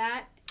back with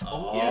that.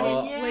 Oh,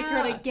 And it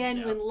flickered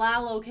again when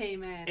Lalo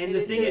came in. And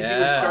the thing is, you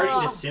were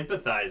starting to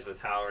sympathize with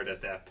Howard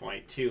at that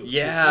point too.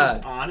 Yeah. He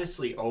was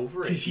honestly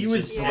over it. Because he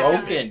was just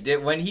broken.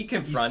 When he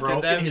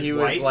confronted them, his he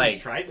was wife like,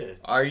 tried to...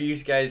 "Are you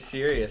guys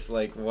serious?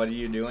 Like, what are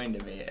you doing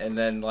to me?" And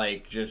then,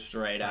 like, just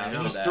right after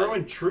He was that,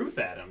 throwing truth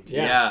at him too.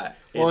 Yeah,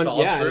 Well, it's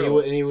all true.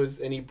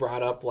 And he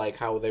brought up like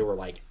how they were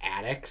like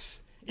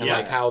addicts and Yeah.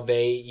 like how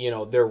they,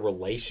 their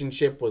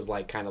relationship was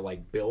like kind of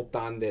like built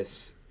on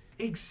this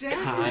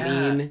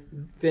conning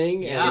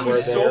thing. Yeah. And It was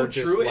where so they're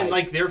just, true, and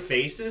like their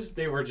faces,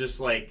 they were just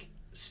like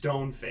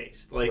stone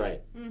faced. Like,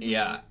 right.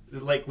 Yeah,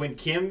 like when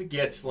Kim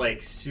gets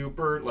like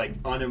super like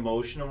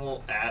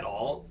unemotional at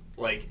all,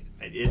 like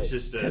it's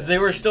just because they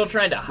were still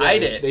trying to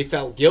hide it. They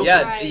felt guilty.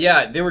 Yeah, Right.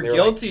 yeah, they were They were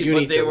guilty, like, "You but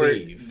need they to were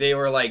leave." they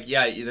were like,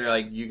 yeah, they're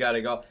like, you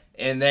gotta go.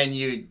 And then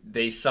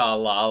they saw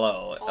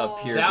Lalo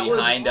appear That was-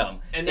 behind them,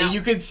 and and now-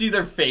 you could see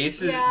their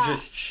faces Yeah.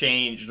 just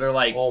change. They're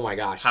like, Oh my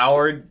gosh.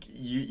 Howard,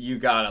 you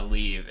gotta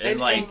leave, and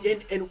like,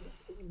 and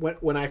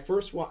when I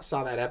first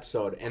saw that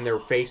episode and their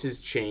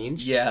faces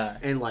changed, yeah.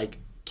 and like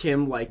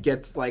Kim like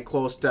gets like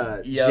close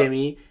to Yep.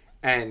 Jimmy,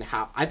 and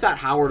how I thought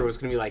Howard was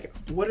gonna be like,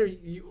 what are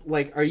you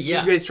like? Are you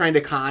Yeah. guys trying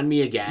to con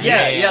me again?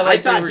 Yeah, I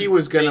like they thought were he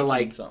was gonna thinking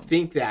like something.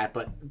 think that,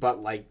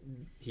 but like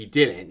he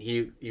didn't.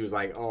 He was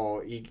like, oh,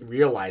 he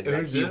realized that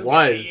Who's he this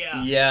was.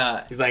 guy?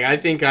 Yeah. He's like, I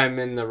think I'm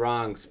in the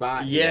wrong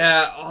spot. here."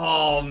 Yeah.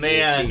 Oh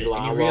man. see And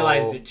Lalo you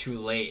realized it too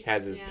late.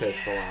 has his Yeah.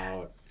 pistol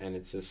out, and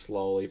it's just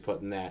slowly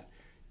putting that.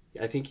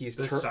 I think he's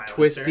The silencer.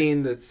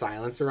 twisting the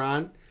silencer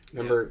on.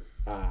 Remember,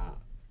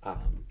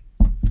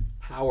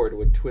 Howard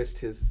would twist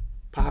his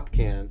pop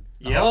can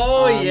Yep.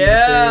 Oh On the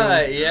yeah,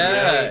 thing.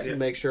 yeah. to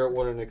make sure it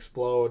wouldn't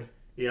explode.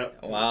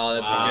 Yep. Wow,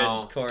 that's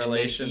a good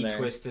correlation and then he there.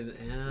 Twisted.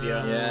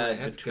 Yeah,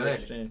 that's the good.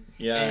 twisting.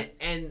 Yeah.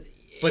 And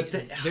But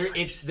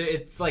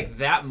it's like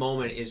that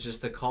moment is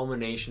just the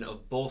culmination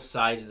of both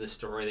sides of the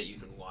story that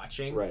you've been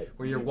watching. Right.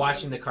 Where you're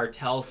watching the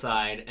cartel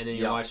side and then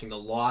you're Yeah. watching the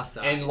law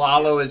side. And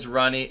Lalo is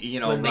running,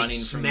 when they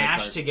running from the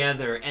smash car-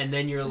 together, and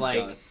then you're like,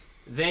 Yes.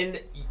 then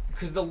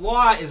because the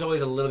law is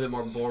always a little bit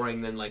more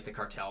boring than like the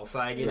cartel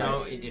side, you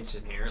know, Right. it's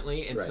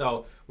inherently. And Right.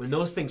 so when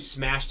those things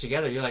smash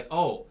together, you're like,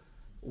 oh,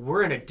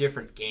 we're in a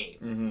different game.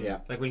 Mm-hmm. Yeah.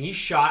 Like when he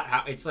shot,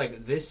 how it's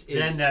like this is.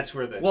 Then that's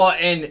where the Well,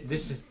 and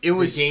this is it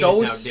was the game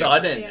so is now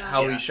sudden different. Yeah.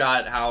 how Yeah. he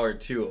shot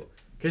Howard too.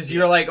 Because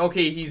you're like,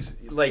 okay, he's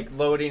like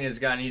loading his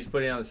gun, he's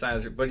putting on the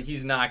silencer, but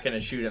he's not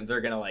gonna shoot him.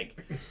 They're gonna like,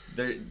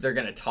 they're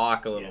gonna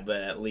talk a little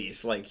bit at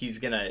least. Like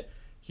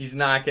he's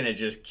not gonna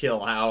just kill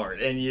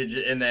Howard, and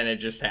and then it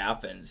just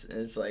happens. And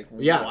it's like,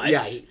 Yeah, what?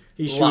 yeah.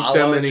 He shoots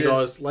Lalo him and he just-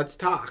 goes, "Let's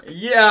talk."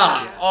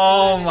 Yeah.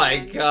 Oh my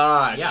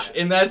gosh. Yeah.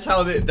 And that's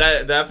how the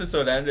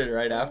episode ended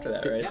right after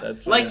that, right? Yeah.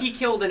 That's Like he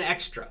killed an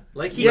extra.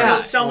 Like he Yeah.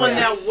 killed someone Oh, yeah.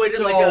 that would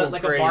So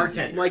like a crazy.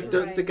 bartender. Like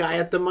the guy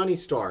at the money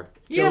store.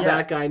 Killed Yeah.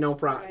 that guy, no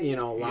problem.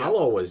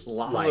 Lalo was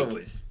Lalo like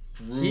was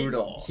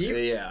brutal.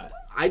 Yeah.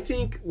 I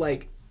think,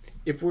 like,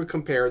 if we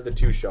compare the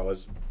two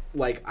shows,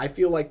 like, I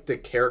feel like the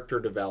character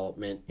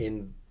development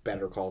in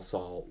Better Call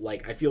Saul,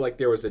 like, I feel like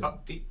there was a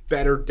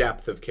better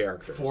depth of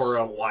characters. For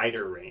a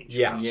wider range.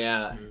 Yes.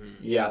 Yeah. Mm-hmm.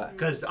 Yeah.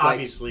 Because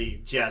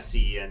obviously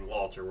Jesse and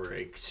Walter were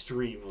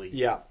extremely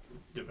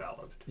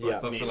developed.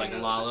 But for like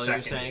Lalo,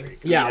 you're saying?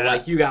 Yeah,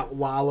 like you got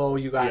Lalo,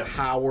 you got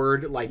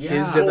Howard, like his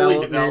Fully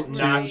development,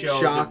 developed, Chuck's,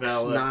 developed,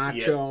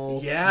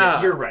 Nacho.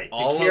 Yeah. You're right.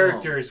 All The of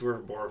characters were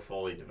more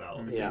fully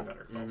developed in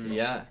Better Call Saul.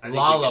 Yeah. I think we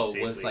Lalo can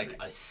safely was like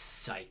agree. a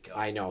psycho.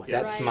 I know,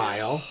 that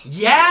smile.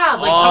 Yeah,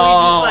 like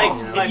how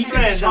he's just like, And he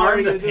could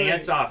charm the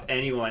pants off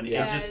anyone.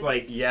 Yeah. And just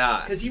like,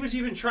 Yeah. because he was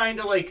even trying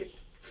to like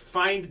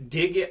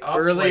dig it up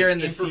Earlier like, in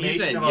the information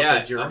season,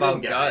 about the German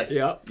about guys. Gus.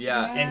 Yep.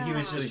 Yeah. And he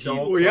was just So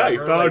so he-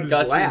 clever, found like,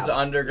 Gus's Gus's lab.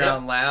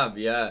 underground lab.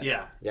 Yeah.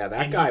 Yeah. Yeah,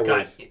 that And guy he got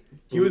was.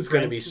 He was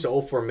going to be blueprints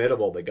so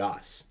formidable to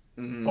Gus.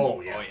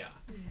 Oh yeah.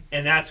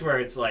 And that's where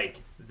it's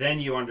like, then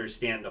you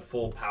understand the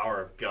full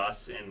power of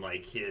Gus and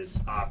like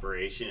his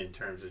operation in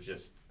terms of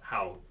just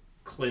how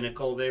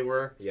clinical they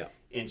were. Yeah.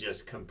 And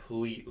just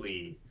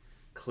completely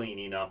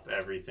cleaning up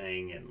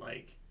everything and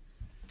like,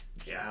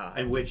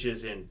 and which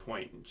is in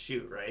point and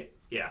shoot, right?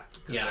 Yeah.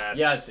 'Cause that's,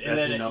 Yes, and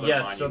that's then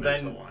another so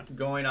then one.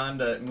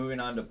 moving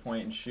on to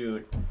point and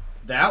shoot.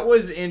 That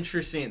was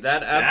interesting.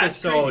 That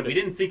That's crazy. episode, We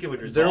didn't think it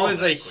would resolve. there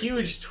was a that quickly.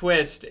 huge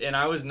twist, and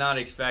I was not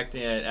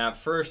expecting it. At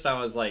first, I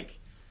was like,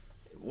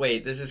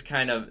 "Wait, this is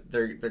kind of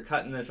they're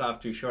cutting this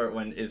off too short."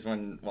 When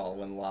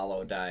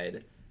Lalo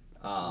died.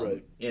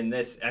 Right. In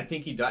this, I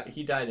think he died.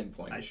 He died in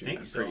point and shoot. think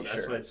I'm so. pretty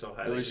That's sure. why it's so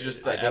highly It was rated.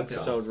 just I the think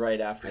so. episode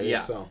right after. I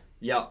think so.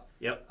 Yep.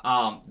 Yep.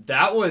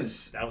 That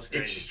was crazy.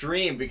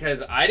 extreme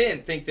because I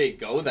didn't think they'd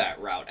go that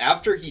route.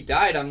 After he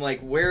died, I'm like,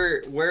 what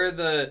are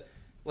the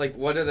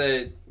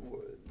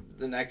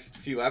next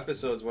few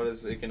episodes? What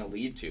is it going to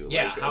lead to?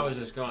 Yeah, like, how is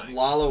this going?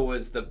 Lalo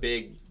was the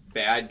big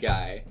bad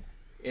guy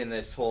in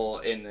this whole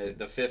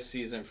the fifth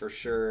season for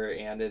sure,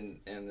 and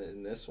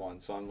in this one.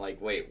 So I'm like,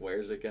 wait,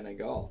 where's it going to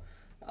go?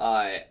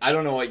 I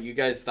don't know what you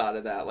guys thought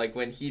of that. Like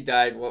when he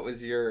died, what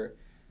was your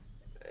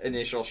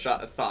initial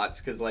thoughts?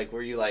 Because like,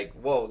 were you like,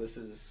 whoa, this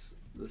is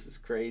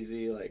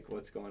crazy, like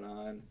what's going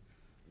on?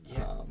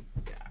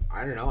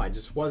 I don't know. I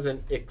just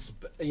wasn't, it was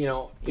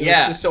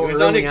just so it was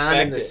early unexpected.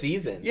 on in the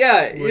season.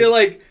 Yeah, you're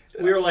like,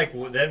 we were like,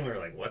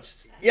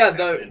 what's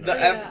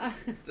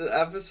the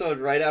episode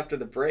right after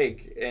the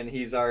break, and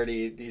he's gone.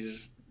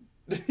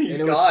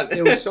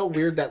 It was so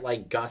weird that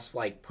like Gus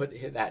like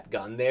put that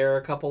gun there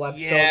a couple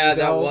episodes ago. Yeah,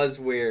 that was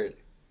weird.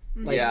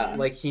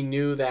 Like he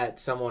knew that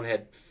someone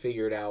had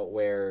figured out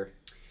where.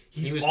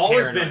 He's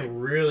always paranoid. been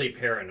really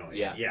paranoid.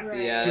 Right.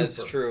 Yeah,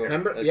 that's true.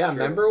 Remember? That's yeah, true.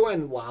 remember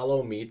when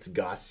Lalo meets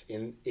Gus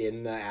in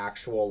the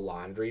actual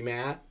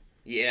laundromat?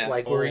 Yeah,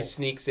 Like where he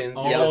sneaks into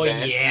Oh, the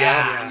vent,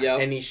 yeah. Yep.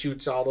 and he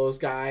shoots all those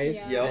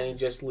guys, Yeah. and he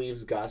just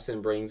leaves Gus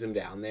and brings him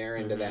down there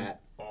into that.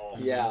 Oh,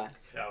 Yeah.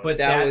 But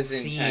That that was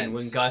scene intense.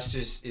 when Gus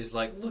just is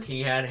like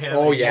looking at him,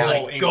 Oh, and he, yeah.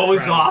 like, goes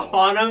Incredible. off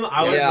on him.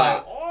 I was Yeah.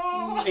 like,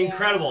 oh,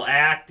 incredible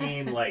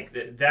acting.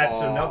 Like that's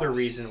Oh. another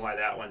reason why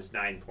that one's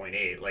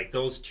 9.8. Like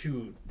those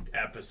two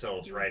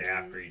episodes right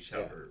after each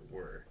other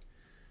were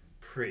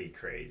pretty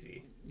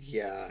crazy.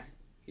 Yeah.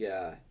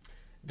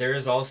 There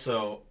is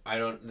also,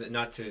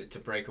 not to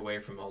break away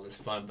from all this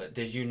fun, but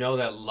did you know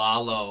that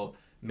Lalo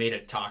made a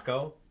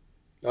taco?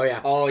 Oh yeah,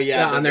 Oh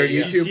yeah. on their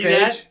Did you YouTube see page,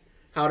 that?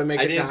 how to make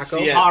I a didn't taco.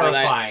 see it. Yeah, but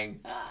Horrifying.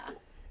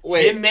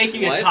 Wait, Him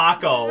making what? a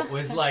taco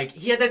was like,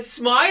 he had that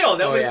smile.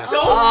 That Oh, was yeah. so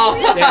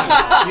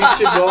Oh. You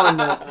should go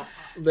on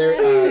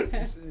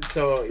their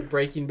so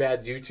Breaking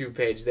Bad's YouTube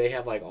page. They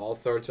have like all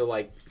sorts of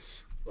like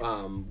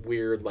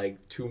weird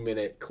like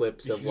 2-minute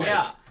clips of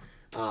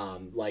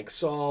like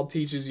Saul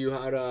teaches you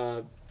how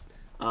to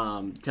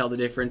tell the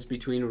difference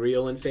between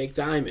real and fake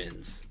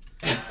diamonds.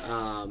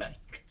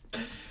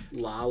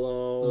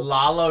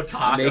 Lalo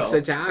taco. makes a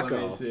Let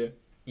taco. me see.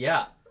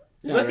 Yeah.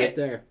 Yeah, Look right at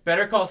there.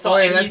 Better Call Saul. Oh,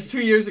 yeah, and that's he's,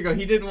 2 years ago.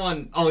 He did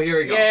one. Oh, here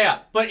we go. yeah.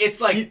 But it's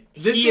like,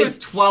 This he was is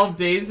 12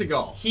 days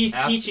ago. He's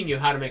teaching you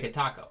how to make a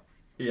taco.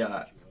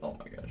 Yeah. Oh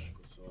my gosh.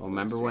 Oh,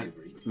 remember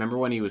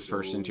when he was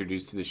first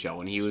introduced to the show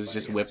and he was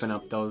just whipping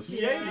up those.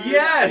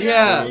 Yes.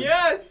 Yeah.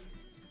 Yes.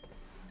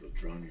 You'll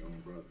drown your own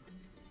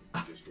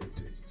brother. Just for a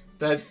taste.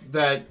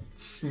 That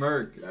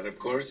smirk. That, of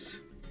course,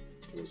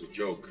 was a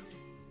joke.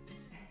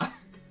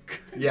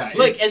 Yeah.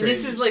 Look, it's and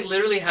this crazy. is like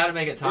literally how to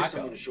make a First, I'm taco.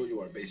 going to show you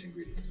our base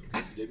ingredients.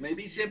 Okay? They may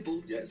be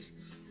simple, yes,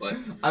 but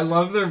I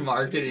love their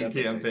marketing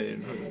Example,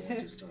 campaign.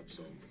 to stop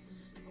some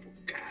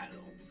avocado,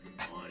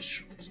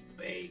 mushrooms,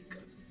 bacon.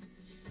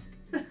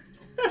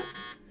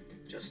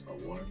 Just a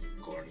warm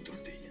corn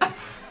tortilla,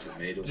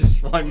 tomatoes,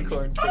 Just one onions,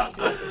 corn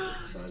tortilla.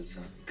 salsa,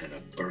 and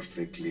a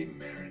perfectly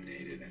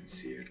marinated and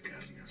seared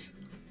carne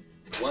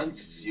asada.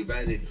 Once you've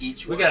added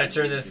each We one gotta of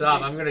turn these this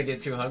off. I'm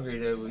ingredients, gonna get too hungry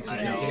to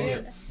I know. continue.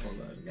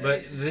 Hold on.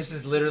 But this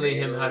is literally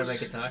him how to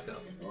make a taco.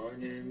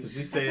 onions, Did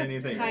you say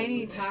anything?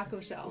 Tiny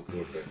taco shell.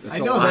 I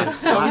know that's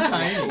so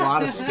tiny. A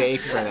lot of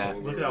steak for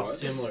that. Look at how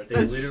similar they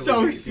That's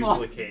literally so small.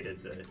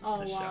 duplicated the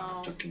Oh shot.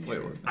 wow. tucking Wait,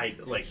 in what? I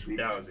like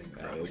that was That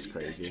incredible. was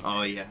crazy.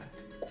 Oh yeah.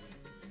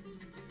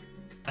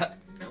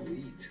 Now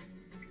eat.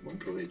 Buen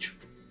provecho.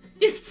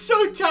 It's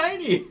so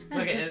tiny.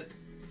 Okay,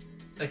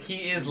 like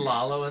he is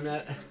Lalo in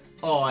that.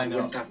 Oh, I know.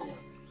 Buen taco.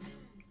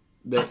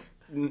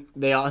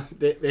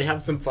 They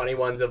have some funny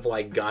ones of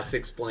like Gus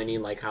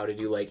explaining like how to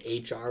do like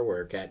HR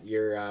work at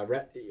your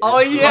Oh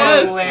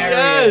yes,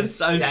 Hilarious.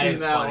 yes, I've That seen is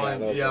that funny.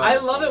 one. Yeah, Yeah. I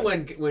love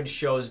it when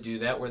shows do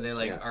that, where they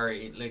like Yeah. are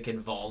like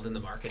involved in the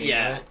marketing.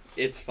 Yeah, of it.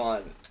 it's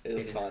fun. It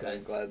It's is fun. good.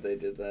 I'm glad they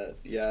did that.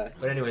 Yeah.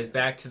 But anyways,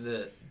 back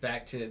to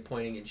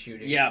pointing and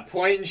shooting. Yeah,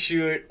 point and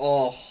shoot.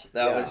 Oh,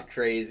 that Yeah. was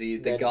crazy.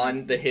 The Then-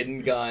 gun, the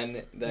hidden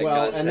gun that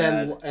Well, Gus and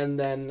had.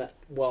 then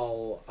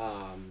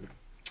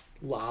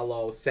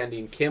Lalo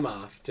sending Kim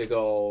off to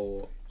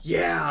go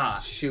Yeah.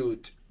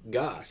 shoot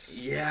Gus.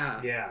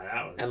 Yeah. Yeah,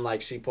 that was. And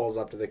like she pulls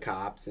up to the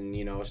cops and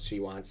she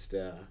wants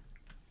to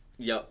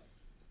Yep.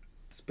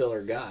 spill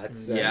her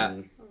guts. Yeah.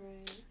 And,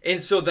 Right.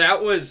 And so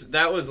that was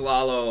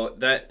Lalo.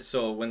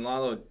 So when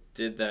Lalo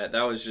did that,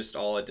 that was just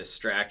all a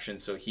distraction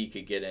so he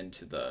could get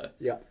into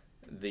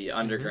the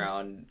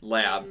underground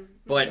lab.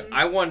 But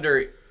I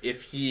wonder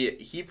if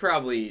he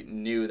probably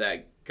knew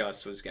that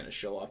Gus was going to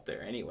show up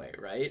there anyway,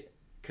 right?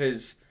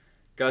 Because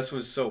Gus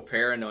was so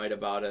paranoid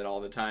about it all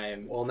the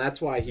time. well, and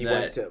that's why he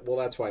went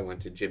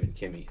to Jim and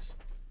Kimmy's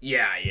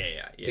Yeah.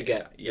 to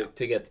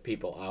get the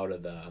people out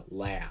of the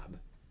lab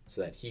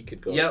so that he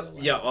could go to the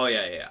lab. Yep. Oh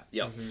yeah.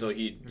 Yep. So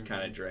he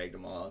kind of dragged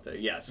them all out there.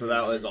 Yeah. So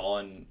that was all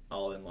in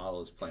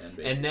Lalo's plan,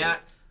 basically. And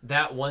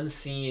that one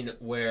scene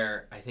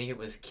where I think it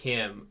was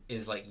Kim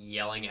is like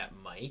yelling at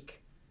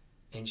Mike,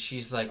 and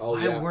she's like, Oh,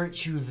 "Why yeah.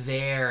 weren't you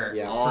there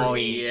Yeah. for Oh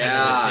me?" yeah,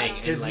 kind of a thing.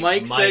 And, because like,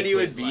 Mike said he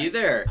would was be like,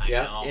 there. I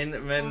Yeah. know.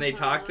 And when they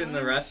talked in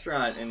the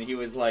restaurant, and he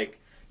was like,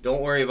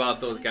 "Don't worry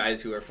about those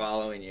guys who are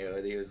following you."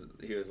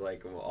 He was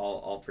like,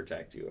 well, "I'll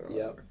protect you," or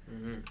Yep.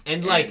 whatever.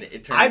 And like,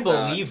 it I turns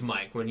out- believe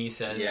Mike when he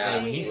says Yeah.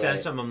 when he Right.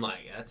 says something. I'm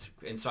like, that's.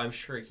 And so I'm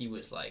sure he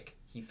was like,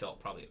 he felt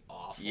probably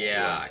awful.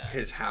 Yeah, about that.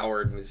 because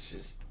Howard was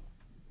just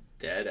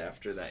dead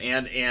after that,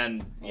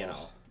 and you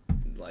know,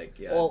 like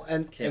Well,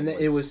 and Kim then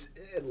it was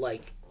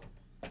like,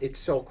 it's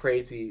so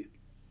crazy,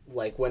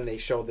 like when they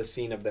showed the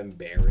scene of them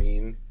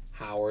burying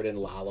Howard and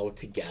Lalo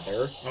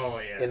together Oh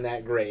yeah. in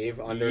that grave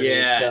underneath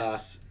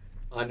yes.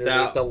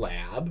 the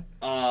lab.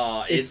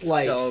 Oh, It's it's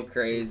like- so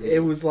crazy. It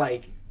was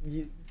like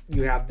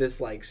you have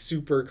this like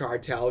super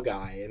cartel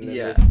guy and then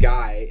Yeah. this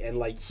guy, and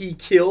like he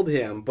killed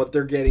him, but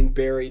they're getting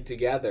buried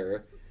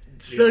together.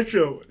 such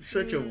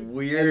a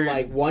weird. And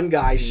like one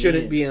guy scene.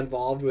 shouldn't be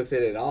involved with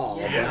it at all.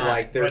 Yeah. But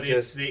like they're but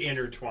just it's the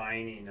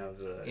intertwining of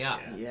the. Yeah.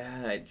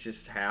 Yeah, it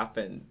just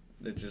happened.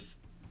 It just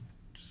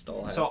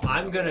all happened. So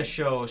I'm gonna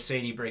show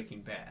Sadie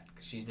Breaking Bad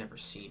because she's never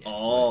seen it.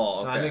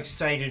 Oh, So I'm okay.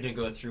 excited to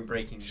go through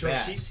Breaking So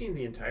Bad. she's seen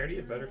the entirety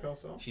of Better Call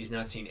Saul. She's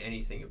not seen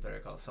anything of Better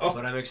Call Saul, Oh.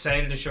 but I'm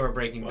excited to show her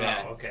Breaking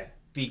Bad Wow. Okay.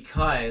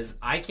 because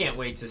I can't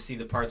wait to see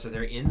the parts where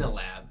they're in the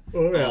lab.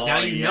 Oh, Now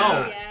you yeah.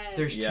 know Yes.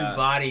 there's Yeah. two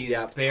bodies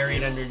Yep.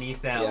 buried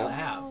underneath that Yep.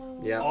 lab.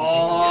 yeah.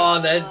 Oh,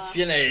 that's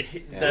gonna It's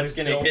hit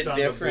built on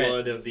different. The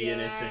blood of the Yeah.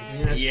 innocent.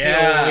 You're gonna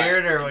Yeah. feel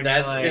weirder when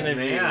That's you're like, gonna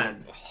be-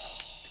 man.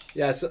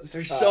 Yeah, so,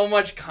 There's so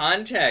much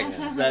context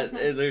that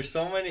there's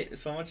so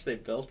much they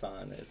built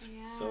on. It's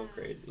so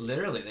crazy.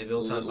 Literally, they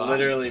built on bodies.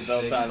 Literally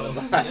built They on built-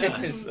 the yeah.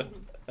 bodies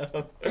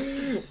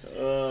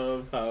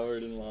of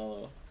Howard and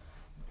Lalo.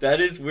 That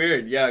is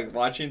weird. Yeah,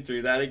 watching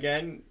through that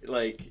again,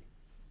 like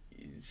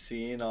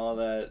seeing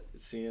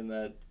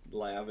that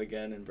lab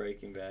again in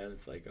Breaking Bad,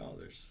 it's like, oh,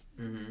 there's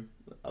Mhm.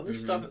 other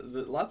stuff.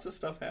 Lots of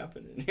stuff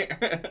happened in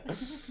here.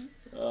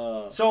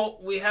 So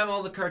we have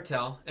all the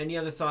cartel. Any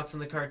other thoughts on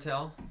the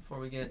cartel before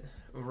we get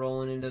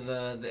rolling into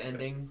the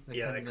ending?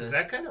 Yeah, because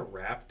that kind of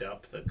wrapped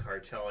up the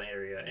cartel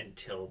area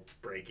until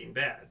Breaking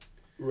Bad.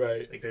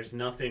 right. Like, there's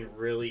nothing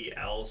really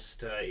else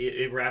to.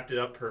 It wrapped it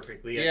up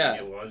perfectly. I Yeah.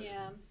 think it was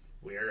Yeah.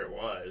 where it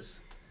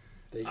was.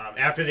 They-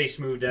 After they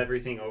smoothed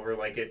everything over,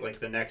 like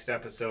the next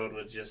episode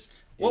was just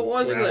What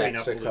was it? wrapping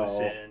up Mexico. loose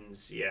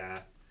ends. Yeah.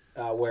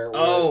 Where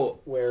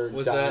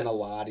Was Don that-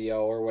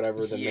 Eladio or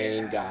whatever the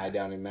main Yeah. guy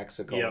down in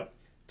Mexico Yep.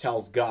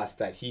 tells Gus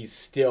that he's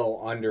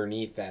still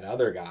underneath that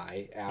other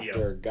guy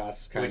after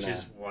Gus kind Which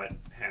is of what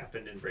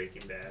happened in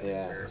Breaking Bad. where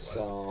yeah. it was.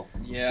 So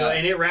Yeah. So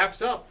and it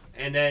wraps up,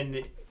 and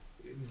then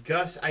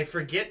Gus, I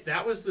forget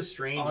that was the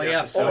strange Oh, yeah.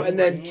 episode. and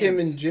then names. Kim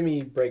and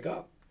Jimmy break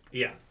up.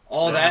 Yeah.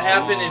 Oh, that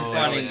happened in Oh, Fun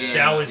That and was, Games.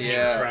 that was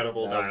yeah.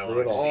 incredible That was dialogue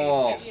brutal. scene,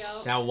 Oh. too.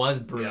 Yep. That was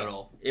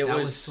brutal. It That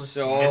was so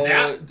so And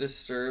that-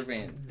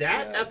 disturbing.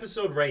 That Yeah.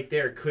 episode right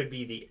there could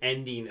be the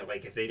ending.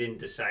 Like, if they didn't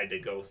decide to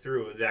go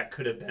through, that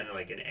could have been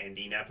like an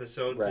ending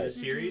episode to the Right.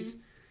 series.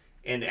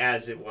 And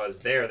as it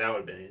was there, that would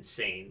have been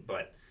insane.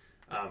 But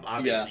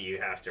obviously, you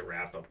have to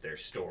wrap up their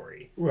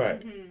story.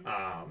 Right.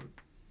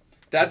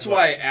 That's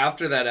why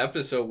after that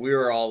episode, we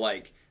were all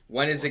like,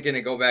 when is it going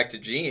to go back to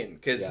Gene?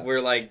 Because Yeah. we're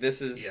like, this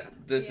has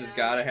Yeah.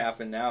 got to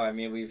happen now. I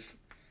mean,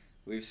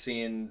 we've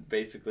seen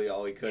basically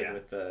all we could Yeah.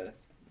 with the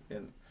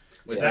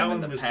That them one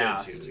in the was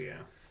past. good too, yeah.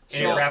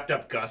 And So- it wrapped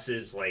up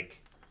Gus's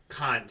like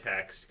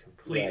context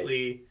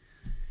completely,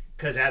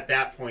 because at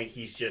that point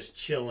he's just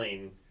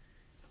chilling,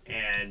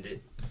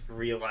 and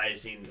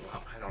realizing,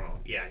 well, I don't know.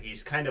 Yeah,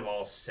 he's kind of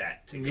all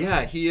set to go.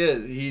 Yeah, he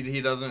is.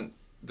 He doesn't.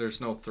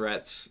 There's no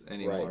threats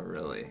anymore, Right.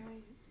 really.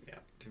 Yeah.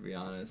 To be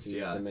honest,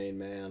 He's the main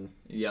man.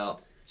 Yeah.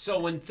 So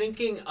when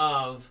thinking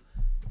of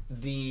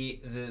the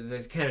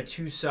kind of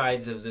two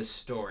sides of this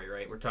story,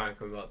 right? We're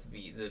talking about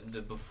the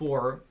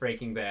before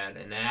Breaking Bad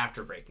and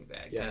after Breaking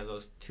Bad, Yeah. kind of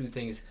those two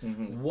things.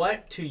 Mm-hmm.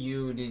 What to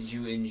you did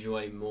you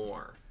enjoy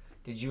more?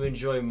 Did you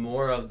enjoy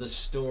more of the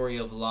story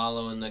of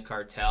Lalo and the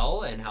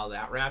cartel and how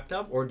that wrapped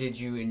up, or did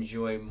you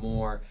enjoy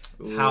more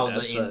how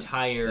the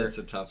entire that's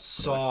a tough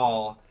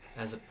Saul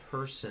as a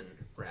person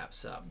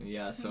wraps up?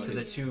 Yeah. So To the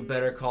it's two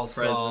Better Call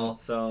President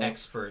Saul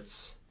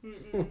experts.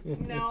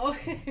 No.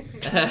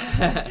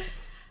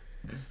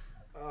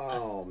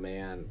 Oh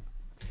man,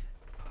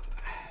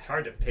 It's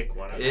hard to pick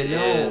one of them. It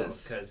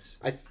is. Because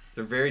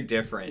they're very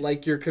different.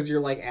 like you're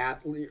like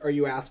are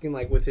you asking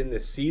like within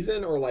the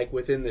season or like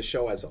within the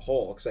show as a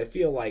whole? Because I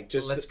feel like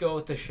just Let's go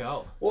with the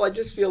show. well, I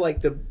just feel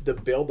like the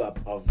buildup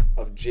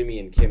of Jimmy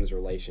and Kim's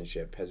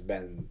relationship has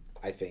been,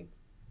 I think,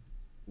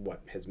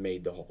 what has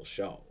made the whole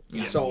show.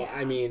 Yeah. So Yeah.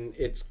 I mean,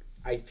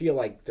 I feel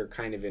like they're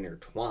kind of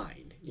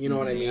intertwined. You know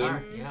what I They mean?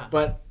 are, yeah.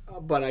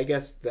 But I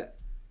guess that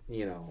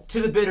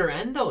To the bitter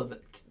end, though,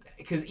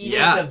 because even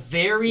Yeah. at the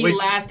very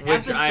last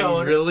which episode,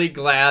 I'm really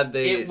glad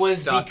they it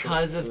was stuck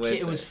because of with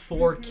Kim, it was it.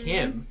 for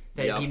Kim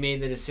that Yep. he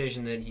made the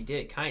decision that he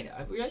did. Kind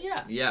of,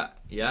 yeah. Yeah.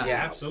 Yeah.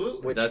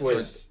 absolutely. which That's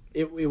was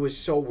it was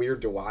so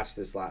weird to watch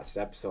this last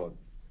episode.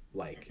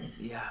 Like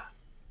Yeah.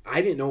 I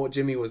didn't know what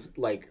Jimmy was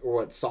like or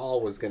what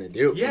Saul was gonna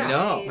do. Yeah.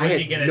 No. I Was had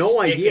he gonna no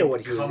stick idea and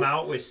what he was come gonna-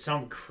 out with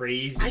some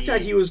crazy. I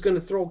thought he was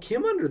gonna throw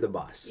Kim under the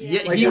bus.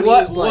 Yeah. Yeah, Like, he when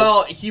was. like-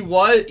 Well, he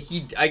was.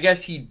 He. I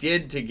guess he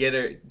did to get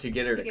her to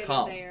get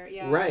come. there,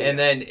 yeah. Right. And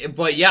then,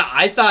 but yeah,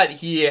 I thought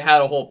he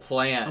had a whole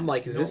plan. I'm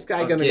like, is this guy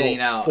of gonna getting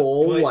go out.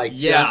 full But- like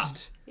yeah.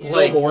 just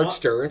Like-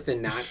 scorched earth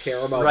and not care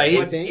about Right.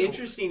 What's anything?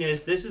 interesting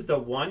is this is the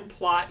one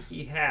plot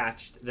he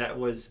hatched that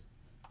was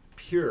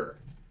pure,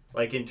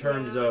 like in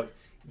terms Yeah. of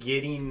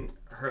getting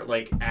her,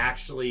 like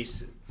actually,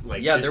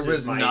 like Yeah, this there is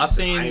was my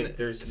nothing side.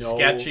 There's no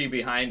sketchy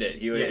behind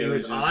it. Yeah, it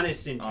was just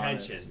honest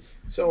intentions.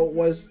 So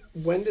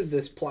when did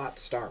this plot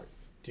start?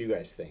 Do you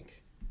guys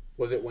think?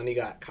 Was it when he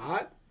got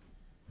caught,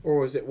 or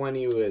was it when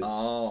he was?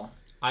 Oh,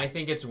 I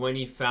think it's when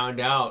he found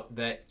out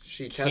that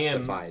She Kim-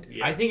 testified.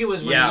 Yeah. I think it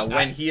was when yeah. he,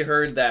 when he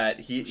heard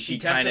that, she he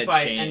kind of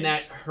testified, changed.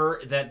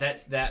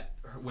 and that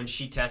when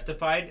she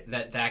testified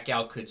that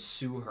gal could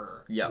sue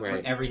her Yeah. for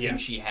Right. everything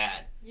Yes. she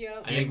had.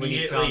 Yep. I think when he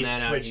Immediately found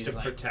that out, switched he's to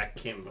like, protect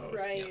Kim mode,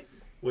 Right.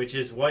 which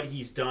is what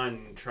he's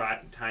done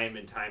time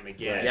and time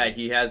again. yeah,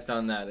 he has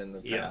done that in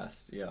the Yeah.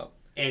 past. Yeah.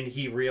 And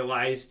he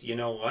realized, you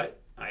know what?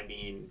 I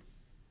mean,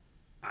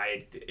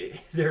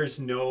 there's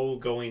no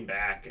going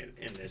back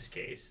in this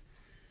case.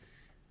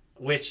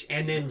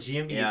 And then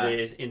Jimmy Yeah.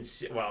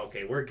 is well,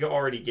 okay, we're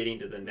already getting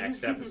to the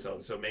next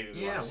episode, so maybe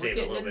we Yeah, want to we're save it a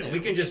getting little in bit. there. We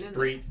can We're just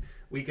getting in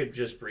we could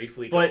just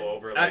briefly But go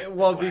over. Like,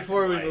 well, the black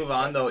before and we white, move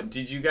on, but- though,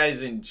 did you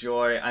guys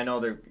enjoy? I know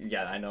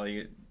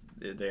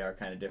they are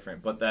kind of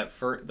different, but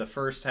the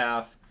first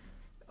half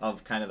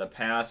of kind of the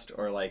past,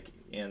 or like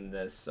in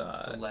this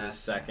The the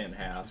last second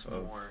half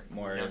of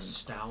more in-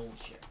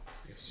 nostalgic.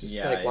 It's just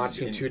Yeah, like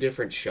watching in- two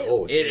different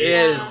shows. It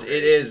Yeah.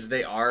 is.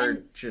 They are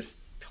And just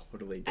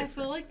totally I different.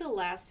 feel like the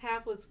last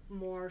half was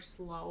more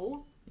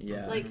slow.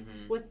 yeah. Like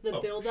with the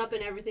Oh, build up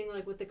and everything,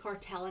 like with the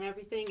cartel and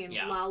everything, and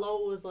Yeah.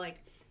 Lalo was like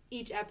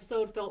each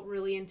episode felt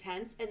really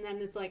intense, and then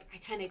it's like I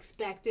kind of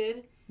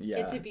expected yeah.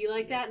 it to be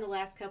like that in the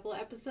last couple of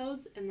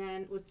episodes, and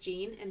then with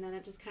Gene, and then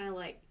it just kind of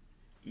like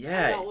I don't know,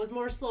 Yeah. it was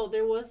more slow.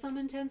 There was some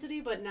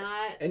intensity, but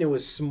not. And it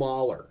was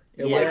smaller.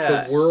 Like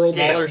Yeah. the world,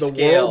 Smaller the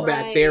scale. world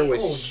back there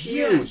was Right. huge.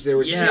 yes, There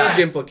was yes.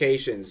 huge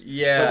implications.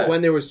 Yeah. But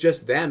when there was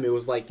just them, it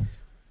was like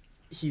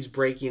he's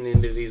breaking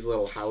into these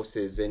little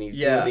houses and he's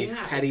Yeah. doing these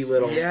Yeah, petty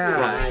little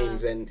exactly.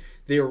 crimes, and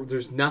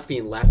there's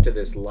nothing left to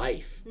this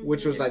life,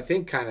 which was, I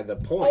think, kind of the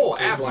point. Oh,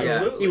 It was like,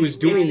 absolutely. he was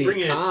doing It's these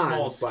bringing it cons,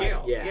 small but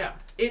scale. yeah.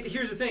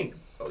 Here's the thing: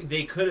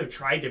 they could have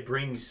tried to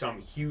bring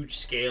some huge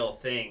scale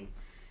thing,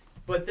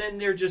 but then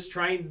they're just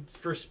trying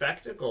for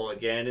spectacle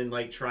again, and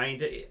like trying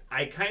to.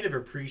 I kind of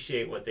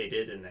appreciate what they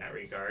did in that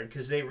regard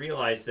because they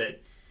realized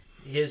that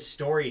his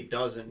story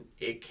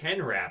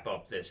can wrap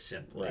up this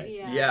simply, Right.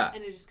 Yeah.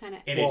 And it just kind of.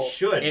 and Well, it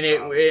should, and it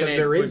probably. and But it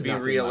there would is be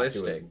nothing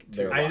realistic. left to too.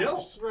 their I know.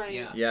 lives. Right.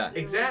 Yeah. Yeah. There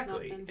was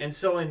Exactly. nothing. And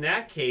so in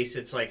that case,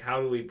 it's like,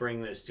 how do we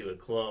bring this to a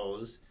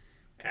close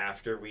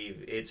after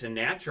it's a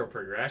natural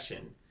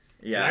progression.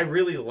 Yeah.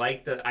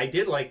 And I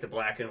did like the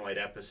black and white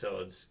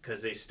episodes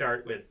because they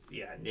start with,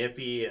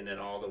 Nippy and then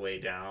all the way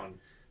down.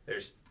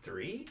 There's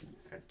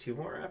 2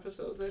 more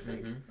episodes, I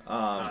think.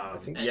 I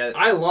think- yeah.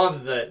 I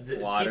love the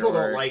people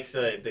don't like Waterworks.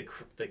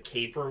 the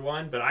caper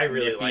one, but I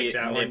really like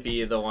that one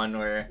Nippy, the one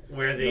where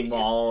they the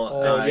mall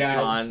Oh, yeah,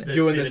 icon. the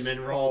doing cinnamon this.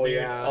 roll. Oh, dude.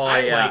 yeah. Oh, I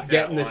yeah. like that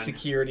Getting the one.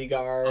 security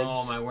guards.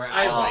 Oh my word!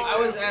 I like I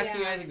was that.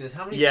 asking Yeah. Isaac this.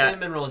 How many Yeah.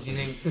 cinnamon rolls do you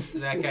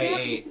think that guy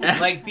ate?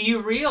 Like, be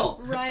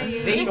real.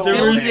 Right. They So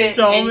filmed many- it,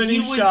 so and many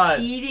he was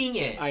shots. eating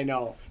it. I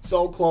know.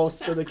 So close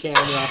to the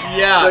camera.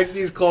 Yeah. Like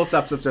these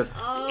close-ups of just.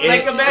 Oh,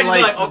 Like, imagine,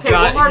 like, okay,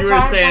 John, one more you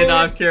time, were saying please.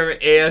 off camera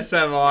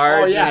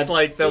ASMR, Oh, yeah, just it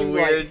like the seemed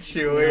weird like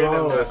chewing. And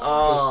the, gross.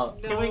 oh.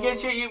 Can we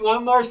get you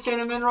one more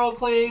cinnamon roll,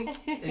 please?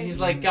 And he's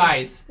like,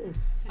 guys,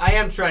 I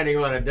am trying to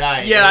go on a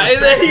diet. Yeah,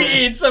 and then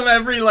he eats them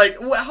every, like,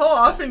 how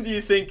often do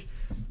you think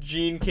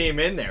Gene came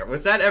in there?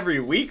 Was that every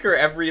week or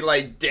every,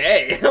 like,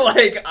 day?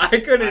 Like, I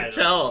couldn't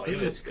tell.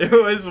 It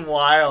was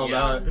wild.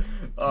 Yeah.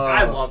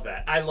 I love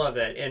that. I love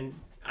that. And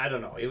I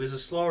don't know. It was a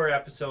slower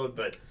episode,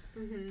 but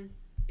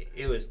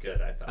it was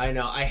good, I thought. I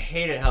know. I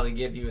hated how they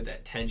give you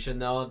that tension,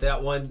 though.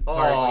 That one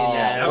part Oh, in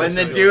that when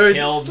the episode dude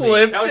killed me.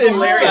 slipped That was and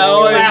hilarious.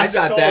 fell You and- laughed I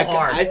thought so that.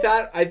 hard.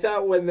 I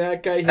thought when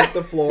that guy hit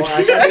the floor,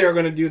 I thought they were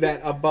gonna do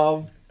that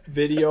above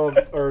video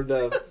or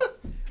the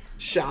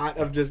shot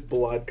of just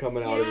blood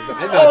coming out of his.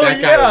 I thought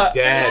that guy was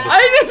dead.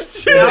 I did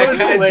too. that was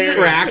guy's hilarious.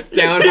 cracked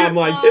down. I'm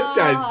like, this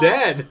guy's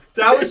dead.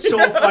 That was so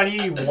funny.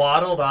 He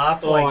waddled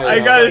off. Like, I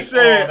just gotta like,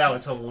 say, oh, that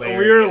was hilarious.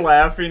 We were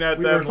laughing at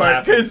We that were part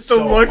laughing because the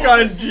so look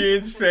hard. on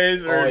Gene's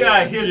face or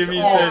Yeah, his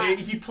Jimmy's oh,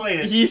 face. he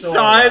played it. He so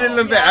saw it well. in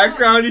the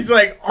background. He's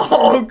like,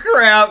 "Oh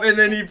crap!" And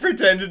then he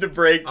pretended to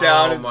break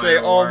down Oh, and my say,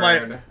 "Oh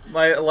word.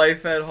 my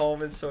life at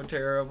home is so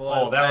terrible.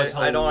 Oh, that was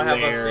I don't have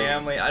a hilarious.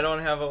 family. I don't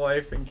have a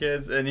wife and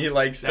kids." And he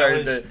like That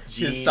started was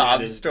Gene his at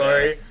sob his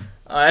story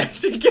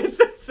best. to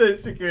get the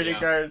security Yeah.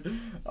 guard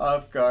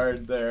off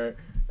guard there.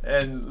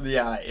 And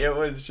yeah, it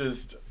was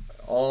just.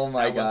 Oh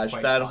my That was gosh,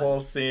 quite that fun. whole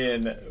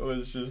scene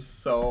was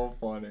just so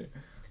funny.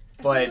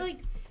 I But feel like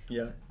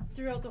yeah.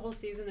 throughout the whole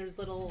season, there's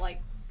little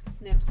like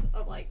snips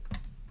of like,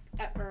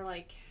 or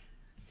like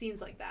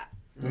scenes like that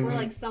where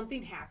like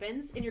something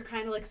happens and you're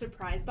kind of like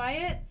surprised by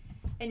it,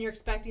 and you're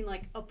expecting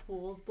like a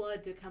pool of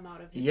blood to come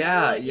out of his Yeah,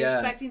 head. Or, like, yeah. You're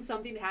expecting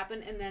something to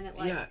happen, and then it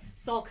like Yeah.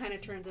 Saul kind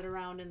of turns it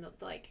around and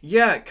like.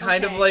 Yeah,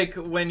 kind of Okay. like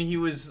when he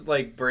was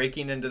like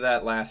breaking into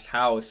that last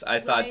house. I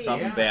thought Right,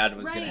 something yeah. bad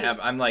was gonna Right.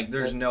 happen. I'm like,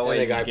 there's no And way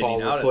the he's guy getting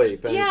falls out asleep.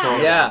 of this. And his Yeah.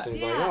 phone Yeah. rings, and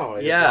he's like, Yeah. oh, he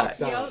just Yeah,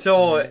 walks out.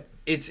 so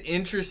it's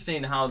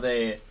interesting how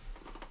they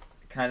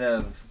kind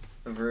of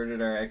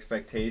averted our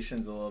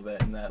expectations a little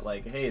bit, in that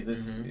like, hey,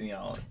 this you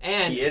know,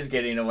 And he is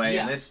getting away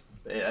yeah. in this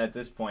at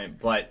this point,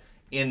 but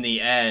in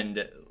the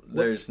end,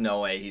 there's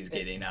no way he's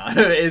getting out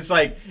of it. It's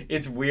like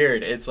it's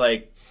weird. It's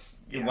like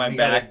it Yeah, went we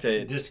gotta back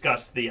to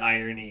discuss the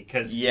irony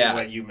because Yeah.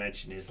 what you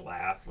mentioned, his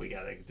laugh. We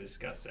gotta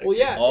discuss that. Well,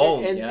 yeah,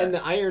 Oh, and, yeah. and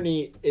the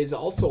irony is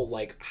also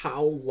like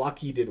how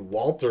lucky did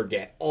Walter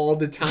get all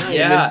the time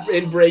Yeah.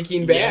 in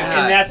Breaking Bad?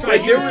 Yeah. And that's why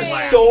Like he there was were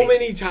laughing. so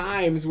many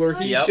times where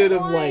he Yep. should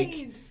have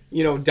like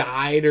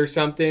died or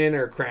something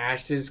or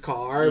crashed his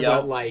car, Yep.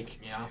 but like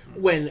yeah.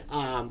 when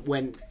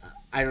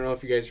I don't know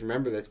if you guys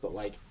remember this, but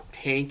like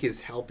Hank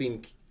is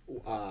helping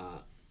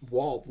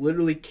Walt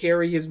literally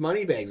carry his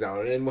money bags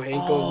out, and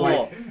Hank goes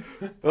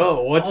like,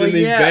 "Oh, what's Oh, in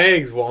these yeah.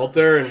 bags,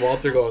 Walter?" And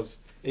Walter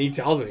goes, and he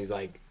tells him, he's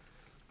like,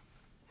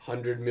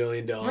 $100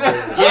 million. So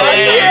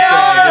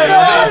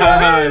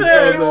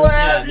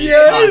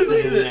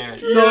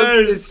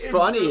it's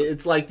funny.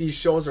 It's like these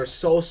shows are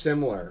so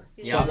similar,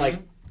 Yeah. but like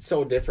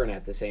so different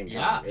at the same time.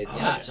 Yeah.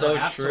 It's Yeah. It's so No,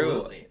 true.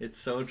 absolutely. It's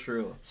so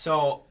true.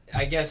 So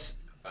I guess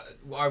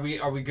are we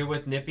good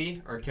with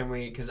Nippy, or can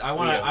we? Because I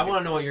want Yeah, to we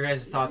know what your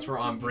guys' thoughts were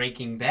on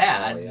Breaking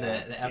Bad, Oh,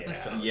 yeah. the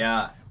episode.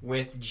 Yeah.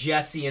 With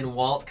Jesse and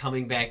Walt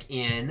coming back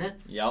in.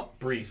 Yep.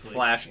 briefly.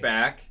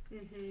 Flashback.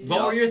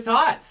 What were your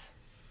thoughts?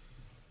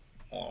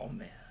 Oh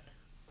man.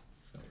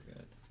 So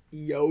good.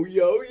 yo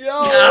yo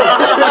yo.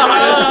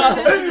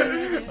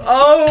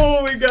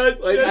 Oh, we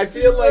got Like I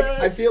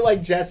Jesse feel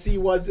like Jesse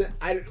wasn't.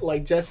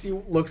 Jesse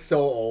looked so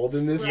old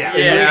in this. Yeah. in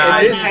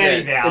Yeah, this, I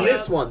in did. this, in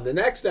this one, the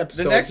next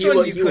episode, next he one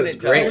looked, you he was couldn't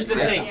tell. great. Here's the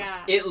thing.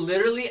 Yeah. It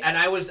literally, and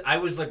I was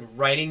like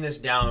writing this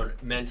down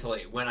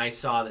mentally when I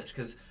saw this,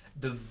 because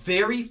the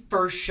very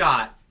first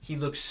shot, he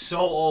looks so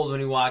old when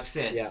he walks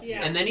in. Yeah.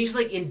 Yeah. And then he's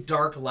like in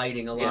dark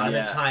lighting a lot of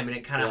Yeah. the time, and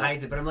it kind of Yeah.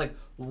 hides it. But I'm like,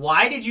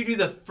 why did you do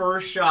the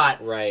first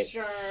shot Right.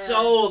 Sure.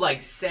 so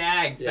like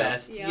sag Yeah.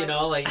 fest? Yeah. You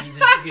know, like you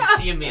could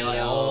see him being I like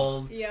know.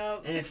 old,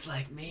 Yep. and it's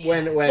like, man.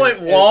 When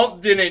But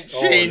Walt didn't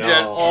change no.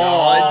 at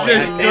all. Oh,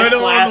 Just and good this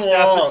old last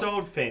Walt.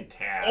 episode,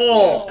 fantastic.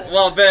 Oh,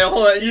 well, Ben,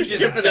 hold on. You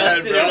just skipping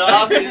dusted ahead, it bro.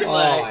 off, and he's I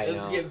like, know.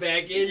 let's get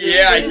back in.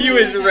 Yeah, this. he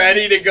was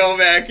ready to go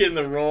back in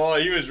the role.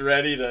 He was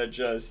ready to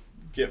just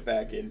get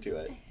back into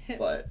it.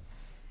 But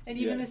And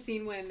even Yeah. the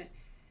scene when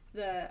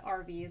the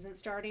RV isn't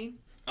starting.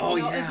 Oh,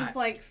 you know, yeah. It's just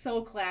like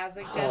so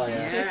classic. Oh,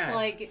 Jesse's yeah. just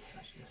like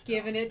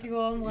giving it to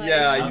him. Like,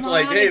 Yeah, he's "Come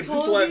like, on, "Hey, I just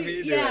told let you." me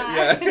do it."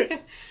 Yeah. Yeah.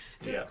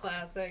 Just Yeah.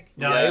 classic.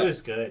 No, Yeah. it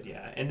was good,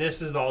 yeah. And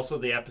this is also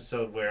the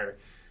episode where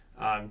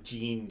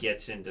Gene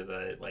gets into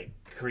the, like,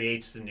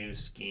 creates the new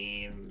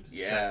scheme,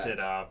 sets Yeah. it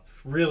up.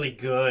 Really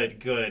good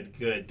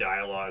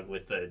dialogue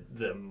with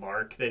the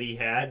Mark that he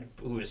had,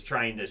 who was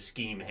trying to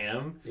scheme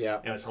him. Yeah.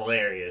 It was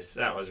hilarious.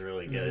 That was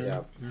really good.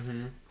 Yeah.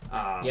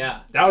 Yeah.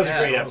 That was a Yeah,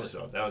 great totally.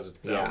 episode. That was a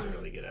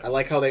really good I episode.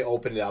 like how they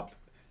opened it up.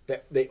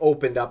 they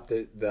opened up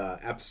the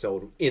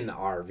episode in the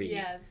RV.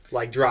 Yes.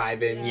 Like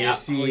driving, Yeah. you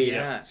see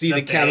The the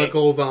bag.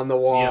 chemicals on the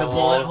wall. The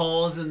bullet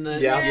holes in the.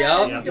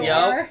 Yep.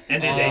 Door.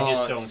 And then they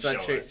just don't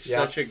such show a, us.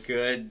 Such a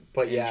good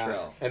But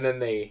intro. and then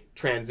they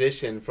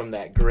transition from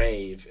that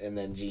grave, and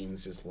then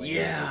Gene's just laying in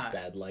Yeah. his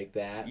bed like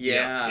that.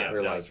 Yeah.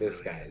 We're that like, was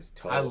this really guy's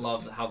toast. I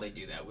love how they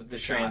do that with the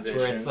The shots where it's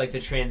transitions. like the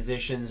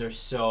transitions are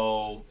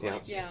so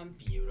like Yeah. just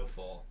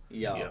beautiful.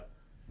 Yep.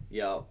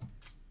 Yep.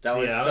 That So,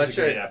 was that was such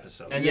a great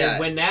episode. And Yeah. then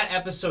when that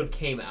episode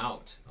came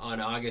out on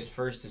August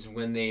 1st is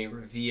when they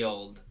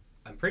revealed.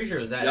 I'm pretty sure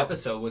it was that Yep.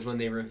 episode was when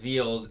they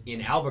revealed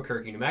in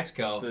Albuquerque, New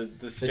Mexico, the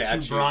the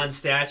statues. two bronze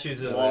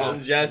statues of Walt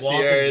and Jesse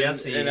Walt are and in-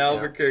 Jesse in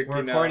Albuquerque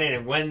were now.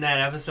 coordinated when that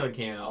episode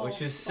came out, which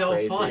was so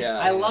Crazy. fun. Yeah.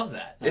 I love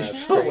that. It's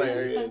That's crazy.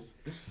 hilarious.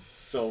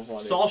 So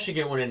funny. Saul should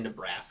get one in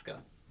Nebraska.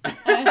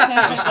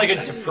 Just like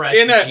a depressed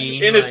in a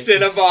Gene. in like, a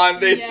Cinnabon,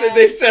 they Yeah.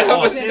 they set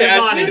up Oh, a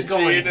Cinnabon statue is of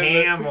going Gene.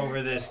 ham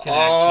over this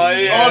connection. Oh,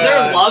 yeah. Oh,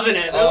 they're loving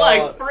it. They're Oh,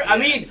 like, I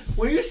yeah. mean,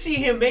 when you see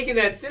him making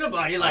that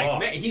Cinnabon, you're like, Oh,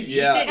 man, he's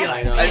yeah. eating it. You're like,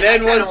 I know. man, And then I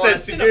kinda once want a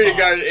that security Cinnabon.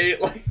 guard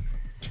ate like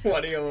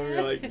 20 of them,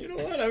 you're like, you know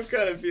what? I'm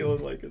kind of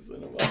feeling like a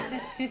Cinnabon.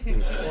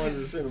 I want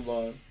a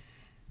Cinnabon.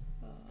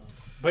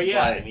 But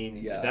yeah, But, I mean,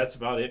 yeah. that's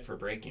about it for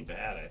Breaking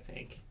Bad, I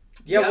think.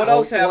 Yeah, what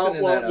else happened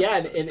in well, that yeah,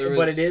 episode? There but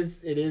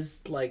was- it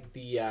is like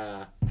the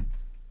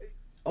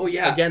Oh,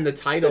 yeah. again the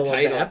title The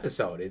title. of the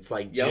episode. It's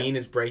like Yep. Gene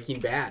is Breaking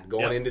Bad,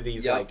 going Yep. into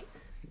these Yep. like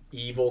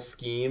evil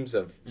schemes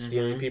of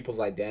stealing Mhm. people's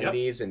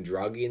identities and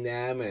drugging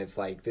them, and it's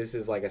like this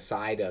is like a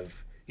side of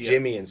Yep.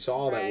 Jimmy and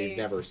Saul that we've Right.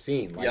 never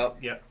seen. Like, Yep.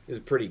 Yep. is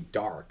pretty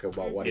dark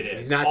about what It he's is.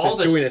 he's not All just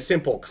the doing a s-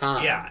 simple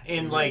con. Yeah,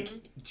 and like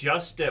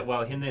just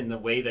and then the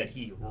way that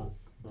he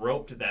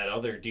roped that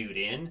other dude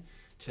in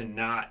to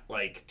not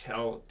like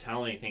tell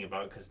anything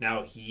about it, because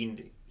now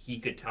he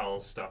could tell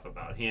stuff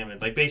about him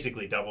and like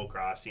basically double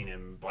crossing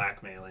him,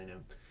 blackmailing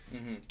him,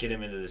 get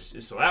him into this.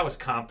 So that was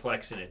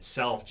complex in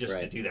itself just to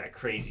Right. do that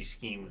crazy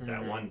scheme with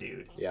that one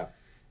dude. Yeah.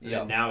 And Yep.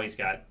 then now he's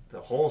got the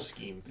whole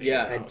scheme figured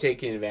Yeah. out. And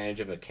taking advantage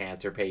of a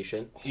cancer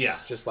patient, Yeah.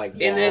 just like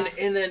And then Walt.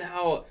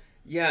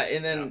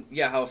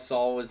 how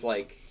Saul was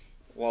like,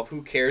 well,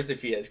 who cares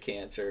if he has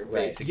cancer,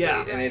 Right. basically.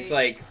 Yeah. And it's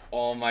Right. like,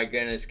 oh my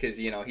goodness, because,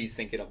 he's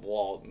thinking of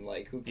Walt, and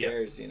like, who Yeah.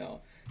 cares,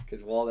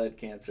 because Walt had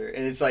cancer.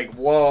 And it's like,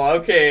 whoa,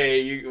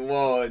 okay,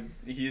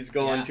 he's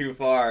going Yeah. too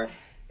far.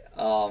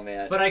 Oh,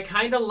 man. But I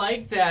kind of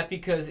like that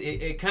because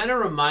it kind of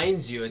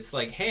reminds you, it's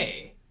like,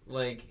 hey,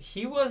 like,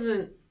 he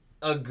wasn't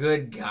a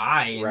good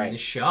guy in Right. the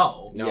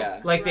show. No.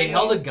 Yeah. Like, they Right.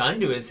 held a gun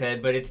to his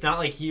head, but it's not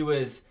like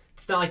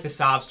it's not like the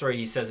sob story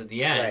he says at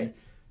the end. Right.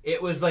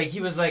 It was like,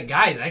 he was like,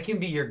 guys, I can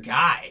be your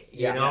guy,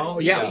 you Yeah. know?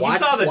 Yeah, You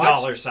saw the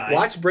dollar signs.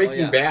 Watch Breaking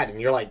Oh, yeah. Bad,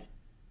 and you're like,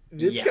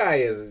 this Yeah. guy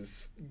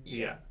is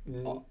Yeah.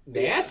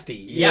 nasty.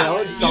 Yeah.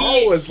 You know?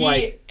 Saul was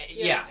like,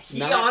 he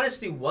not-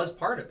 honestly was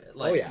part of it.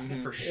 Like, Oh,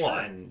 yeah. for sure. Well,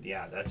 and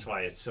yeah, that's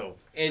why it's so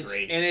It's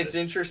great. and it's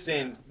this-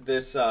 interesting.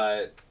 This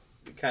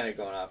kind of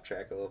going off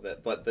track a little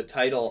bit, but the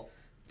title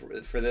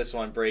for this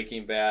one,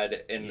 Breaking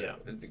Bad, and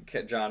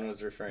Yeah. John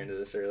was referring to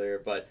this earlier,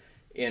 but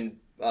in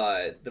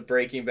the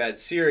Breaking Bad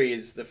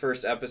series, the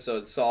first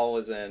episode Saul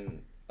was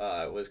in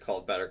was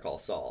called Better Call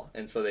Saul,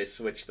 and so they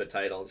switched the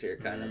titles here,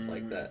 kind of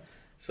like that.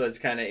 So it's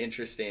kind of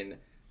interesting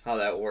how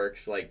that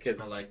works, like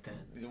because I like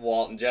that.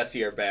 Walt and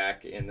Jesse are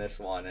back in this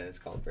one, and it's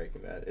called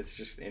Breaking Bad. It's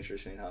just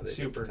interesting how they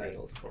super do the good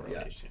titles.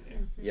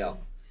 correlation. Yeah.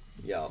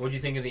 What do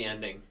you think of the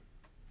ending?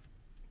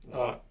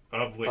 Yeah.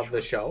 Of which of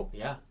the show.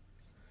 Yeah.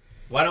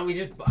 Why don't we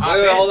just Wait, hop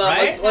in, hold on.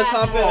 right? Let's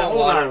hop in Oh, on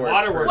hold on. Waterworks.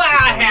 Waterworks. What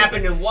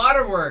happened in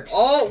Waterworks?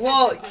 Oh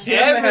well,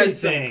 Kim had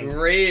some Everything.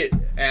 great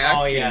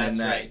acting Oh, yeah, in that's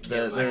that. right.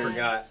 Kim, I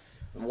forgot.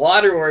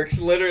 Waterworks,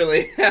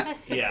 literally. Yeah.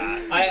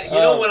 You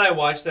know when I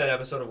watched that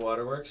episode of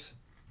Waterworks?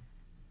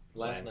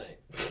 Last When?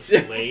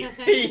 night. Late.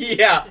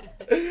 Yeah.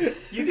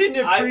 You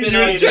didn't I've been She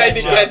appreciate was on trying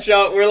it to much. catch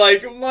up. We're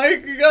like,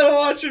 Mike, you gotta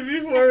watch it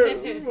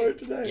before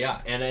tonight.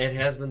 Yeah, and it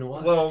has been a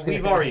while. Well,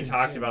 we've already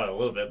talked about it a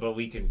little bit, but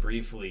we can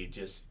briefly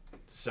just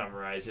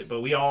summarize it.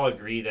 But we all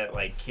agree that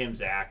like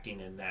Kim's acting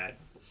in that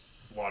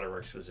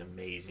Waterworks was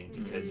amazing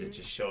because it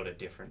just showed a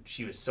different.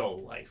 She was so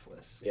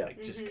lifeless, Yeah.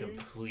 like just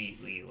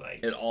completely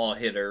like. It all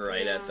hit her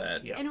right Yeah. at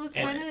that. Yeah. And it was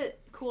And- kind of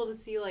cool to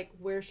see like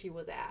where she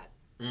was at,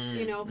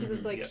 Mm, because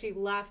it's like yeah. she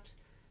left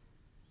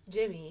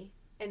Jimmy,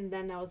 and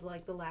then that was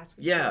like the last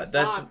we Yeah, saw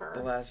that's of her.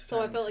 the last So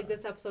I time felt I like saw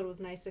this episode was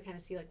nice to kind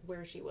of see like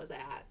where she was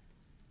at,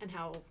 and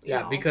how.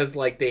 Yeah, because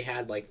like they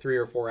had like 3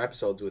 or 4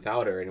 episodes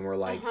without her, and we're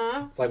like,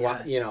 it's like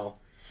Yeah.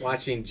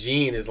 watching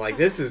Gene is like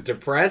this is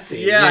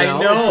depressing. Yeah, I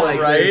know, it's like,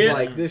 right? there's,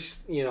 like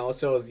this,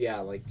 so it's,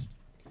 like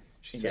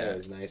she said, Yeah. it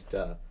was nice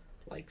to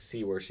like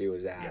see where she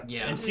was at.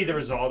 Yeah. And see the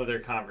result of their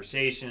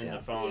conversation in the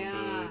phone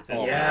Yeah. booth.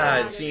 And Yeah,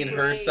 that's seeing her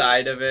great.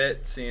 side of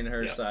it, seeing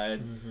her Yeah.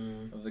 side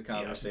of the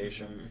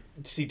conversation.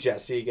 See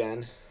Jesse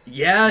again.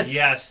 Yes.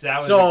 Yes, that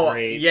was so, a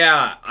great.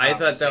 Yeah, I thought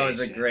that was a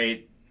conversation.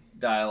 great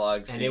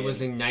dialogue scene. and it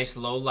was in nice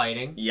low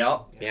lighting.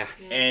 Yep. Yeah.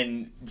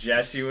 And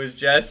Jesse was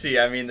Jesse.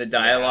 I mean, the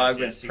dialogue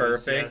was Jesse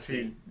was perfect.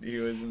 Jesse. He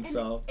was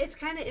himself. It's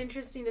kind of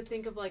interesting to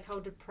think of like how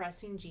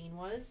depressing Gene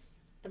was,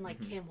 and like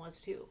Kim was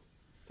too.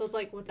 It's So it's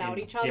like without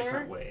in each other.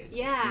 different ways.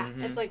 Yeah,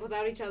 it's like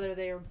without each other,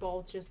 they are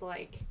both just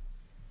like.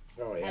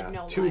 Oh yeah, Had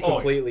no two life.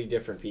 completely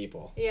different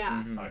people.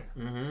 Yeah.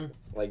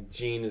 Like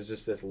Gene is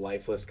just this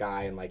lifeless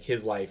guy, and like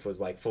his life was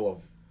like full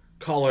of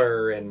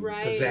color and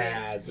Right.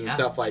 pizzazz and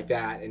stuff like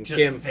that. And Just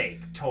Kim,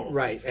 fake, totally.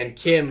 right? Fake. And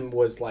Kim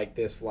was like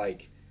this,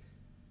 like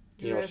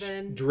you know,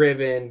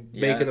 driven,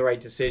 making the right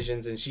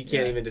decisions, and she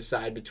can't even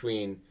decide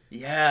between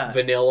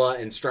vanilla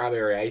and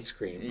strawberry ice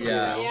cream. Yeah. you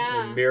know,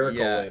 Yeah. and Miracle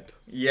Yeah. Whip.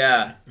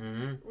 Yeah.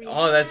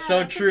 Oh, that's so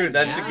that's a true. good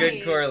That's a good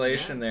point.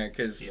 correlation there,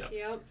 because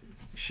Yep.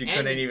 she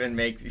And-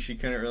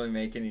 couldn't really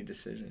make any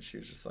decisions. She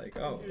was just like,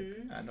 oh,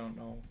 I don't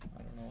know what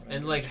I'm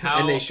And doing. like how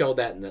And they showed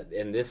that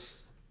in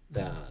this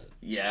the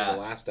Yeah.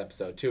 last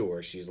episode too,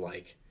 where she's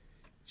like,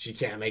 she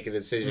can't make a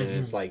decision, and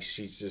it's like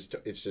it's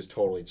just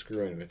totally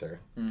screwing with her.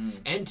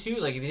 and too,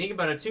 like if you think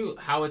about it too,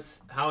 how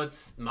it's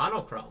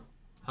monochrome,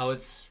 how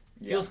it's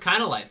feels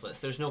kind of lifeless.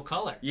 There's no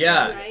color.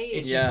 Yeah. Right.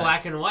 It's Yeah. just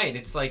black and white.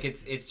 It's like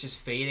it's just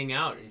fading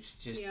out.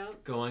 It's just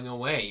Yep. going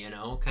away. You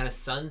know, kind of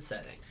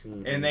sunsetting.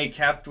 And they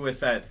kept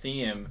with that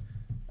theme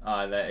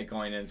that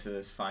going into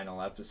this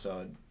final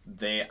episode.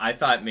 I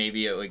thought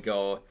maybe it would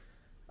go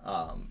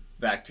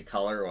back to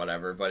color or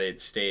whatever, but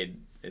it stayed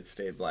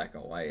black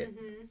and white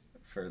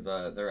for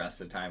the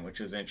rest of the time, which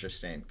was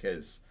interesting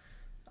because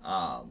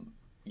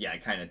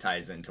it kind of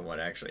ties into what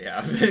actually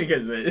happened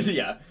because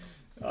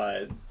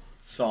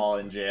Saul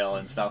in jail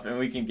and stuff, and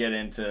we can get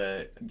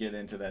into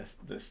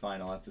this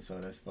final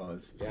episode, I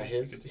suppose. Yeah,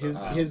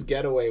 his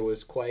getaway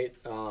was quite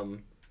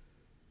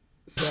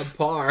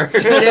subpar.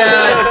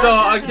 Yeah,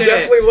 so okay.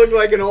 Definitely looked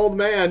like an old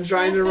man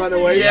trying to run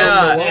away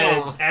Yeah, from the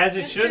law. And as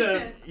it should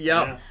have. Yep.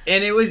 Yeah.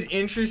 And it was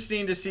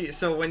interesting to see.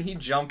 So when he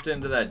jumped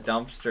into that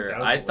dumpster, That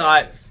was I hilarious.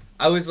 thought,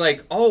 I was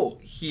like, oh,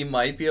 he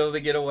might be able to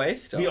get away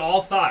still. We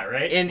all thought,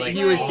 right? And Like,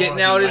 he was Right.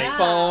 getting out his Yeah.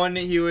 phone.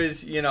 He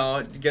was,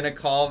 gonna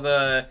call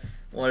the,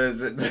 what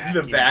is it, the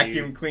Vacuum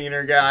vacuum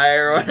cleaner guy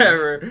or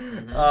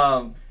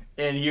whatever.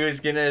 And he was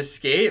gonna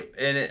escape.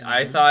 And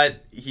I thought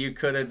he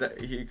could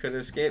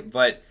escape.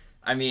 But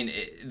I mean,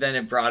 then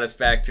it brought us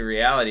back to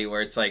reality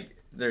where it's like,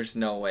 there's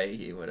no way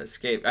he would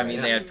escape. I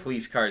mean, they had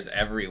police cars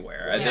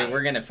everywhere. Yeah. They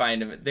were gonna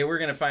find him. They were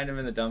gonna find him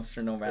in the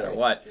dumpster no matter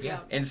what. Yeah.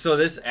 And so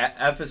this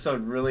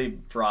episode really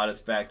brought us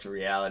back to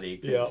reality.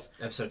 'Cause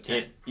Episode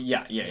 10.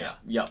 Yep. The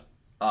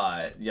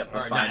Or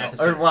not final.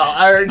 episode Or, well,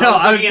 10.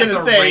 I was looking at gonna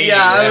the say, rating.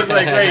 yeah, I was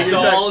like, wait, you're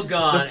Saul talking-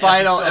 gone. the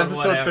final episode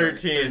whatever,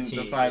 13,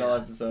 the final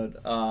yeah. episode.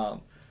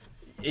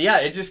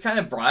 It just kind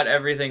of brought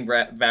everything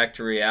back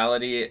to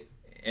reality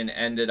and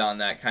ended on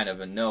that kind of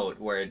a note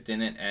where it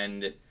didn't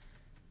end,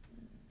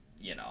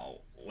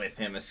 with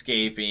him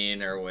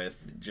escaping or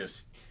with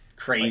just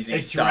crazy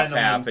Like stuff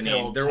happening.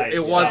 adrenaline-filled type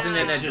It wasn't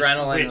an stuff.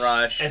 adrenaline Which,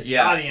 rush. As the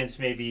audience,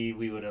 maybe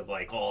we would have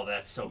like, oh,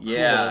 that's so cool.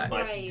 Yeah.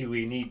 But Right. do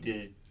we need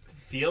to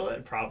feel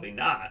it? Probably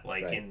not.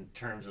 Like Right. in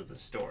terms of the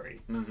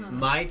story.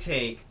 My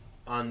take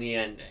on the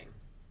ending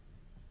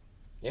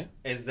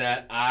is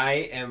that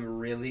I am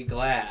really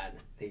glad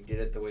they did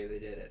it the way they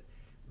did it.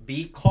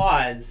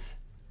 Because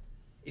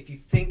if you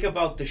think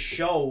about the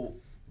show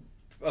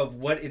of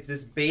what it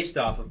is based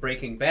off of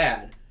Breaking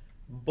Bad,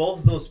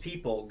 both those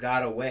people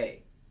got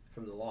away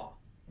from the law.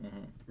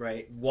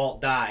 Right?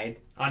 Walt died,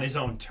 On his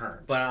own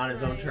terms. but on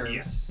his own Right. terms.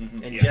 Yes.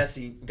 And Yeah.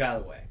 Jesse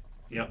got away.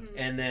 Yep.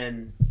 And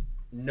then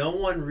no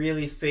one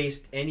really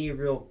faced any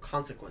real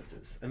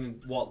consequences. I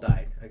mean, Walt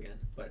died again,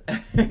 but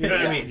you know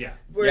what I mean? Yeah.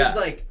 Whereas Yeah.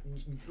 like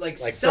Like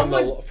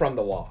someone, from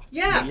the law.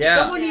 yeah, Yeah.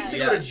 someone needs to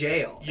go Yeah. to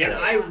jail. Yeah. And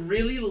I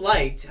really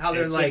liked how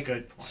they're It's a like,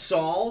 good point.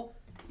 Saul,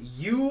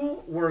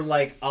 you were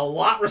like a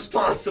lot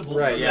responsible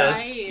Right. for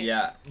Yes. this. Right.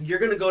 Yeah. You're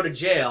gonna go to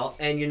jail,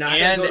 and you're not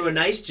And- gonna go to a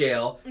nice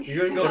jail.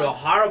 You're gonna go to a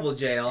horrible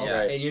jail,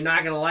 Yeah. and you're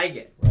not gonna like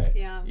it. Right.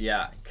 Yeah.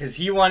 Yeah, because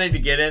he wanted to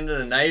get into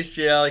the nice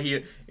jail.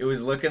 It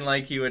was looking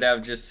like he would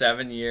have just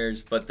 7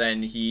 years, but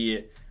then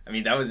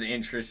that was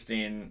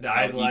interesting. I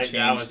how he like that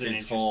changed was an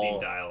his interesting whole-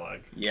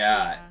 dialogue.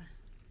 Yeah,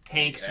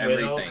 Hank's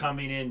Everything. widow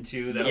coming in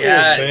too. That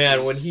Yes. was,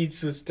 Man, when he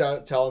was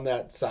telling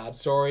that sob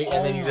story,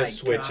 and then he Oh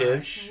just my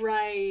switches.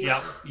 Right.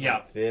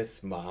 Yep.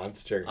 This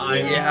monster. I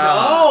here.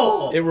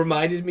 know. It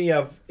reminded me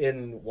of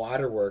in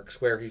Waterworks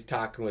where he's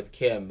talking with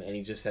Kim and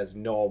he just has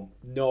no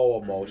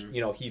emotion.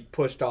 He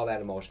pushed all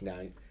that emotion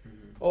down.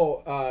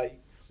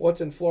 What's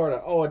in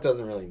Florida? Oh, it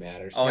doesn't really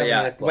matter. Just Oh have a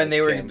yeah, nice when life,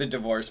 they were Kim. the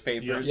divorce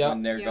papers Yeah.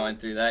 when they're Yeah. going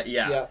through that.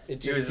 Yeah, Yeah, it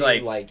He just was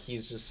seemed like-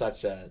 he's just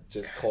such a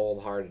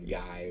cold-hearted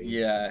guy. He's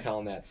Yeah.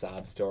 telling that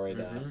sob story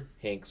to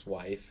Hank's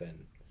wife,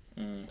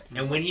 and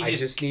And when he I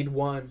just just need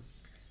one.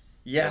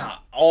 yeah.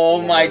 Oh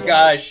my Yeah.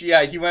 gosh,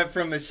 yeah. He went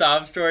from a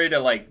sob story to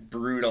like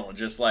brutal,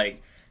 just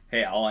like,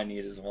 hey, all I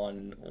need is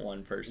one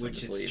person. which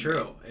to is believe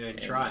true me. in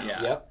trial.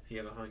 Yeah. Yep. If you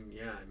have a hung,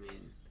 yeah, I mean,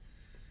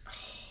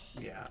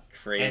 Yeah.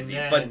 Crazy.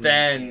 And But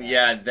then,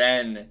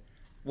 then.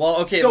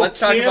 Well, okay, So let's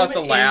talk Kim about the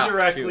laugh.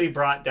 indirectly too.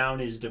 brought down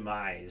his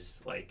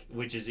demise,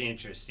 which is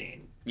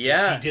interesting.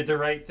 Yeah. She did the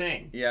right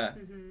thing, Yeah.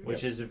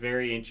 which is a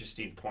very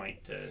interesting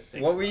point to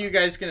think What were about. you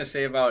guys gonna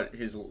say about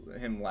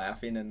him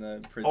laughing in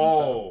the prison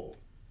cell? Oh,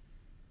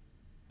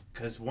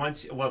 because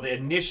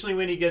initially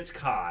when he gets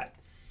caught,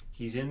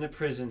 He's in the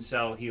prison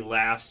cell. He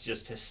laughs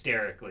just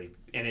hysterically.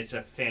 And it's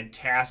a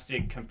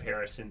fantastic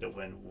comparison to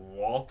when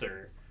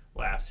Walter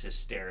laughs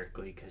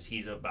hysterically because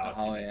he's about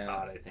to be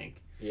caught, I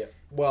think. Yeah.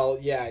 Well,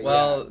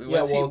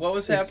 What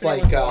was happening? It's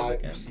like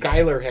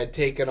Skyler had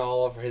taken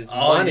all of his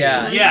money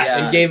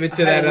and gave it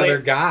to that other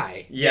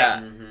guy.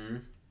 Yeah.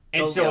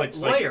 And so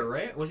it's lawyer,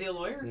 right? Was he a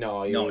lawyer?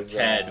 No, he was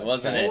Ted,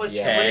 wasn't it? What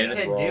did Ted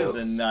Ted do?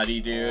 The nutty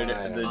dude,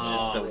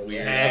 the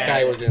weird. That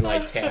guy was in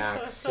like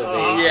tax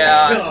evasion.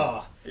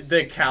 Yeah.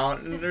 The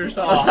accountant or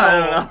something. I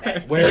don't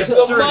know. Where's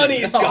the money,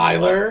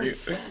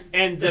 Skyler?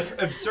 And the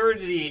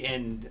absurdity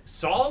in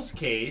Saul's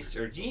case,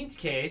 or Gene's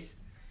case,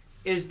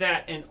 is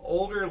that an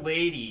older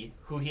lady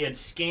who he had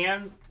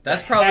scammed.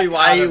 That's probably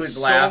why he was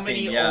laughing.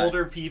 So many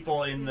older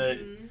people in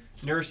the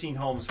nursing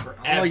homes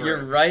forever. Oh,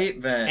 you're right,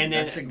 Ben. And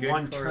then that's a good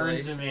one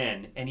turns him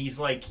in, and he's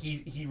like,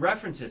 he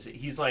references it.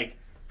 He's like,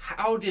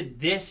 how did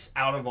this,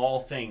 out of all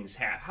things,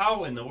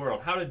 how in the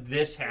world, how did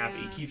this happen?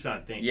 Yeah. He keeps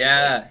on thinking.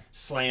 Yeah.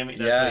 Slamming.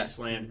 That's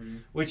why he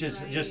slammed. Which is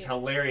just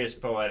hilarious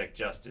poetic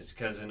justice,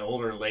 because an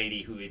older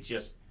lady who had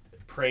just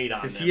preyed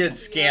on them. Because he had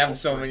scammed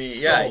so many.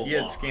 so He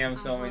had long. scammed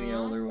so many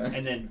older women.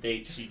 And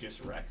then she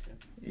just wrecks him.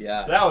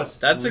 Yeah. So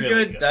that's really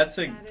good. That's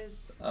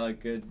a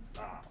good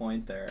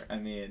point there. I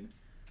mean,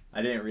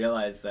 I didn't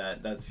realize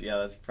that. That's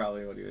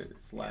probably what he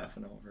was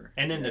laughing over.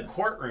 And then the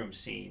courtroom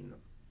scene,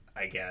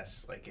 I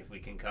guess, like if we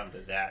can come to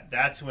that,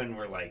 that's when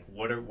we're like,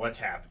 what's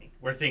happening?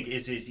 We're thinking,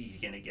 is he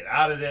going to get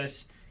out of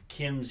this?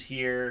 Kim's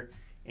here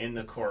in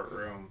the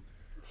courtroom.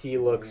 He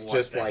looks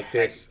just like heck?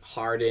 this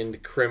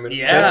hardened criminal.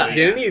 Yeah.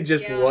 Didn't he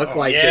just look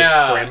like this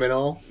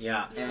criminal?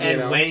 Yeah. Yeah.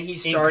 And when he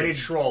started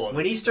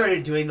when he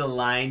started doing the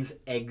lines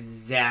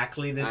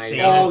exactly the same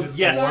know. as before.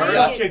 Yes,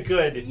 such a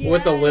good.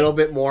 With a little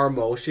bit more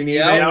emotion,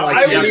 even. Yeah,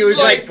 Like, I he was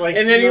like,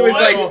 and then he was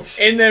Walt. like,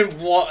 and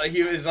then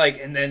he was like,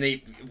 and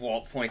then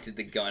Walt pointed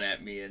the gun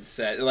at me and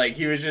said, like,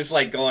 he was just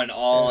like going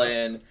all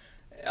in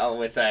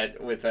with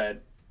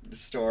that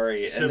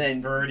story,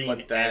 Subverting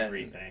and then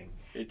everything.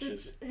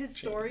 His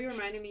story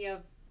reminded me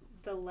of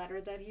the letter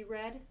that he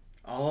read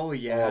Oh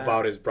yeah.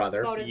 about his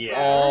brother. about his Yeah.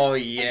 brother. Oh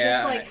yeah. And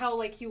just like how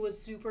like he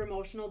was super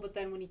emotional, but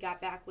then when he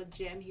got back with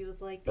Jim, he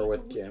was like, Or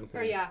with Kim.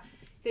 or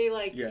they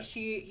like Yeah.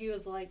 he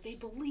was like they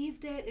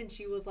believed it, and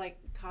she was like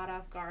caught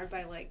off guard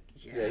by like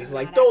Yeah, he's not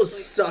like, those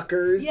actually-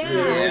 suckers. Yeah, you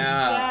know?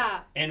 yeah.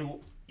 And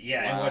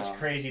and what's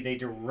crazy, they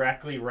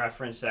directly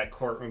reference that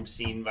courtroom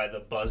scene by the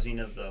buzzing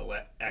of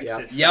the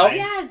exit Yep. sign.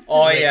 Yes.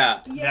 Oh Which- yeah.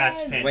 That's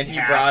Yes. fantastic. When he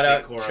brought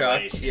up Chuck.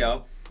 correlation.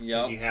 Yep.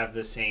 Because you have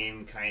the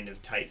same kind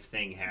of type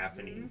thing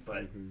happening,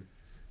 but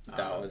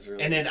That was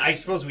really. and then I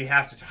suppose we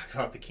have to talk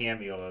about the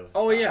cameo of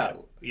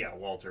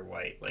Walter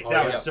White. Like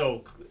that was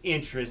so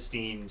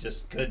interesting,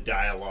 just good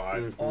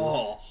dialogue.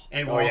 Oh.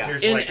 And Oh, yeah.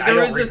 Walter's And like, there I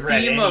don't was a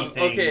regret theme of-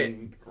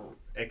 anything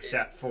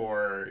except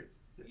for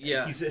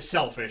Yeah. he's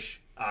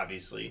selfish,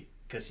 obviously,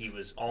 because he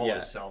was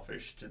always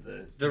selfish to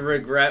the. The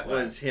regret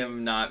was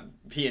him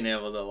not being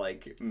able to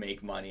like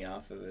make money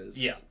off of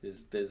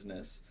his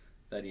business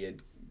that he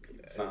had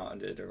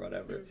founded or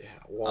whatever. Yeah,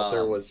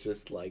 Walter was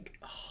just like,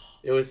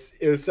 it was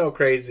so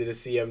crazy to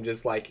see him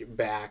just like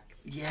back.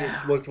 Yeah.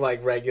 Just looked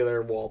like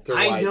regular Walter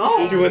I White.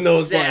 know. Doing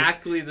those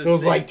exactly like the those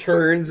same. like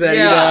turns that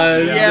Yeah,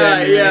 he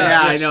does.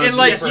 yeah, I know. And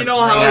like you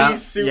know how Yeah.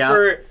 he's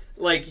super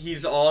like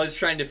he's always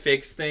trying to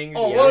fix things.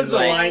 Oh, He's what was the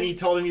like, line he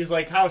told him? He's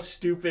like, how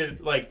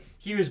stupid, like,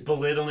 he was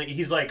belittling.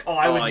 He's like,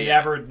 I would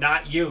never,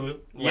 not you.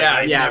 Like,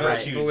 I'd never right.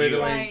 choose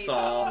Belittling Right,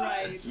 Saul.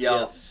 right.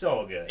 Yeah. It's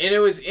so good. And it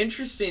was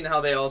interesting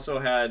how they also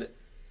had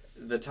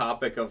the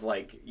topic of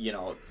like, you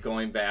know,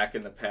 going back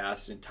in the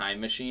past and time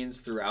machines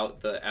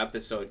throughout the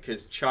episode,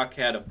 because Chuck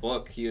had a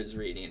book he was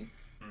reading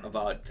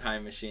about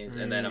time machines,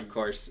 and then of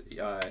course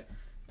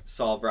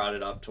Saul brought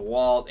it up to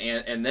Walt,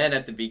 and then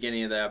at the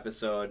beginning of the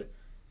episode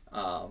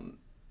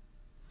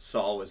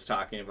Saul was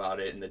talking about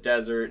it in the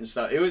desert and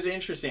stuff. It was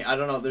interesting. I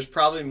don't know. There's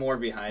probably more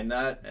behind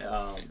that.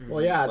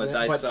 Well, yeah,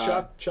 I but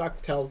saw-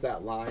 Chuck tells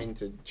that line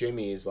to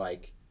Jimmy. He's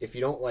like, if you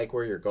don't like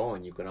where you're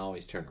going, you can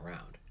always turn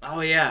around.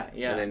 Oh yeah,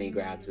 yeah. And then he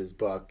grabs his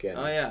book and.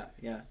 Oh yeah,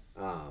 yeah.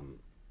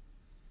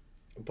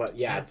 But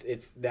yeah,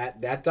 it's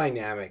that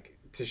dynamic,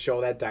 to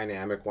show that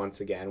dynamic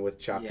once again with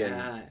Chuck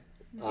and.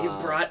 He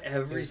brought He's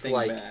everything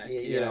like, back.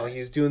 you know, he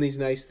was doing these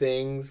nice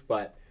things,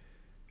 but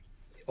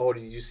oh,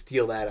 did you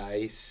steal that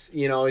ice?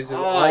 You know, he's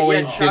just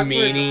always Chuck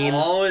demeaning. was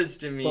always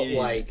demeaning.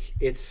 But like,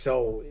 it's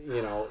so,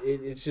 you know,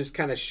 it's just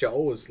kind of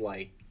shows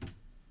like,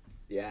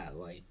 yeah,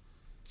 like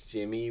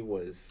Jimmy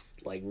was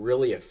like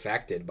really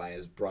affected by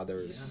his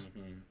brother's.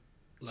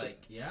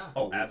 Like, yeah.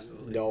 Oh,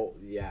 absolutely. No,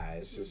 yeah,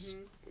 it's just.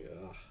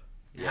 Ugh.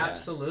 Yeah.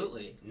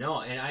 Absolutely.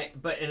 No,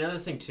 but another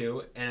thing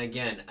too, and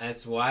again,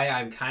 that's why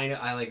I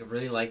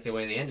really like the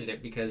way they ended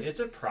it, because It's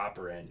a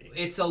proper ending.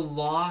 it's a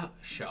law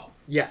show.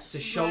 Yes. to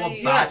show Right.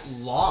 about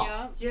Yes. law.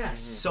 Yeah.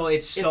 Yes. So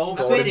it's so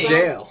Go to fitting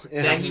jail.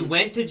 that he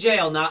went to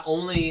jail not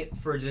only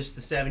for just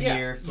the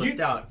 7-year flipped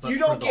out, but you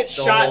for don't the get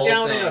whole shot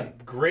down thing. in a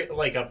great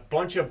like a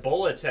bunch of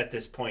bullets at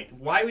this point.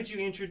 Why would you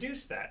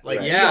introduce that? Like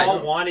Right. we Yeah. all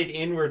wanted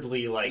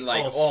inwardly like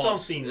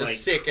something a like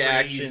sick crazy.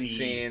 action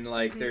scene.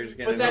 Like there's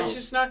gonna But that's be...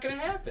 just not going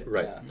to happen.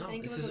 Right. Yeah. No, I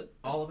think this it was is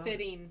all about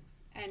fitting.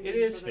 Ending It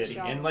is for the fitting,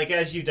 show. and like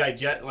as you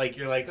digest, like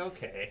you're like,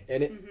 okay,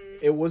 And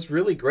it was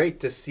really great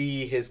to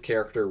see his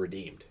character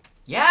redeemed.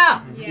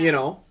 Yeah. Yeah. You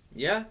know,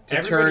 Yeah. to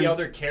everybody turn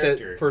other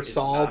character for is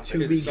Saul not to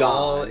fitting. be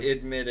Saul gone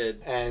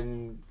admitted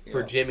and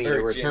for Yeah. Jimmy Or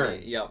to return.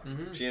 Jimmy, yep.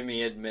 Mhm.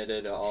 Jimmy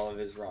admitted all of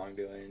his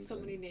wrongdoings. So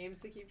and- many names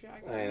to keep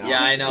track of. I know.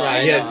 Yeah, I know. Yeah,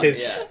 I he has know,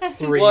 his yeah.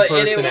 3 Well, and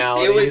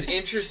personalities. it was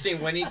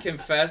interesting when he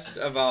confessed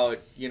about,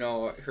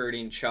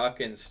 hurting Chuck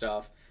and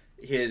stuff.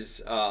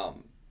 His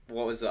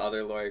what was the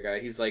other lawyer guy?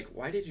 He was like,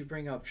 "Why did you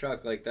bring up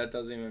Chuck? Like that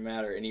doesn't even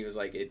matter." And he was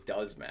like, "It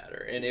does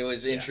matter." And it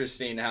was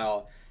interesting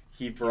how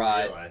he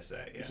brought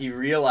he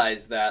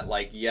realized that,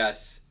 like,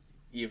 yes,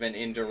 even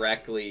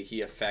indirectly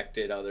he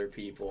affected other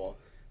people,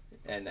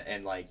 and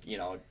like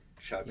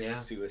Chuck's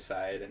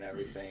suicide and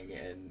everything,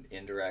 and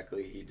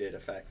indirectly he did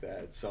affect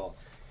that. So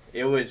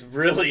it was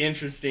really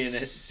interesting to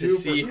Super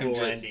see him cool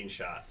just ending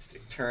shots.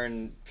 Dude.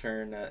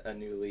 turn a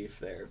new leaf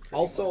there. pretty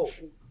Also, much.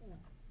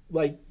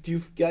 like, do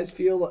you guys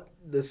feel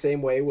the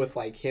same way with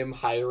like him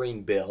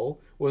hiring Bill?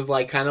 Was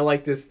like kind of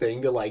like this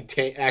thing to like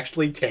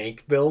actually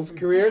tank Bill's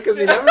career because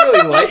he never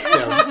really liked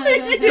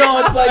him. So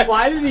it's like,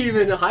 why did he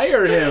even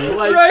hire him?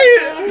 Like,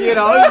 Right.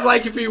 it's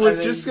like if he was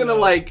just gonna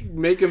like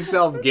make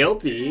himself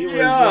guilty. It was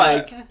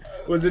like,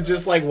 was it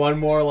just like one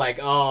more like,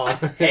 oh,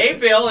 Hey,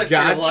 Bill, it's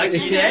Gotcha. your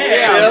lucky day.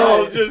 Yeah.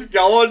 Bill just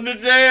going to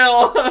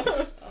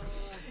jail.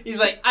 He's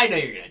like, I know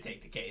you're gonna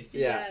take the case.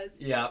 Yeah.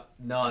 Yes. Yep.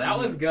 No, that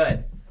was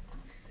good.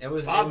 It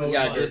was. Bob it was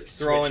Yeah, fun. just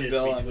throwing switches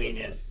Bill between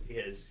under the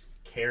his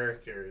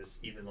characters,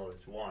 even though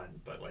it's one,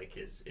 but like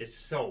it's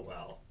so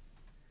well.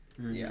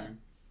 Mhm. Yeah.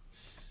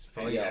 It's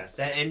Oh yeah, fantastic.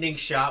 that ending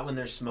shot when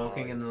they're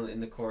smoking in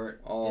the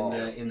court Oh.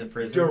 in the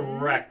prison.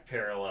 Direct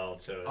parallel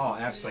to Oh,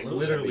 absolutely.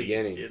 literally.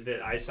 beginning.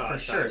 I saw For it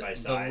sure, side by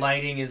side. the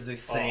lighting is the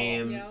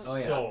same. Yeah. Oh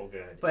yeah. So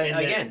good. But And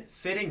then- again,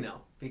 fitting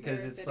though, because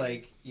Very it's fitting.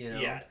 like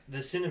yeah, the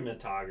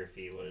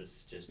cinematography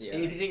was just Yeah.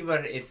 And if you think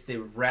about it, it's the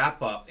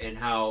wrap up and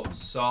how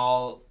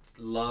Saul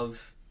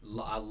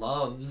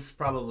loves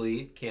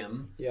probably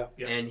Kim. Yeah.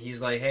 Yeah. And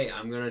he's like, hey,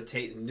 I'm gonna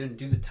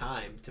do the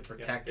time to Yeah,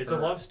 protect it's her.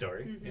 a love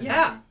story. Mhm.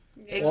 Yeah,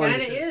 it Well, kind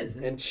of it's just-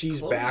 is. and she's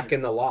Closure. back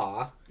in the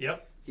law.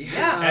 Yep.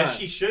 Yeah. As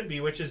she should be,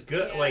 which is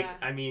good. Yeah. Like,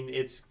 I mean,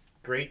 it's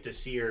great to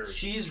see her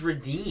She's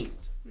redeemed.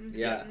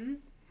 Yeah.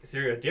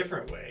 through a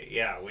different way.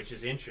 Yeah, which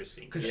is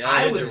interesting. Because Yeah,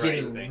 I did was the right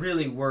getting thing.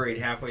 really worried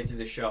halfway through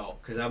the show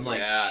because I'm like,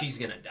 Yeah. she's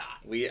gonna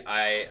die.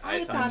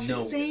 I thought she the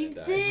was same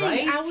gonna die. thing.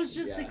 Right? I was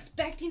just Yeah.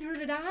 expecting her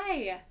to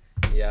die.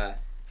 Yeah.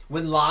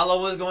 When Lala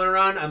was going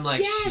around, I'm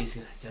like, Yes.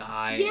 she's gonna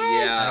die.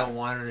 Yes. I don't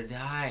want her to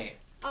die.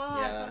 Oh,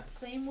 Yeah. I felt the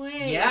same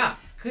way. Yeah,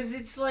 because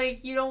it's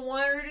like you don't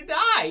want her to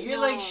die. You're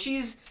like No.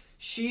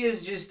 she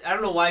is just I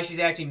don't know why she's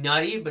acting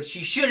nutty, but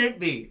she shouldn't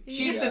be.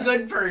 She's the Yeah.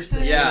 good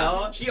person. Yeah.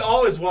 You know? She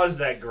always was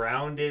that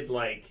grounded,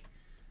 like,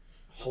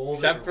 hold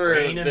Except it, for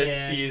rein 'em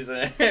this in.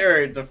 season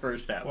or the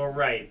first half. Well,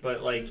 right,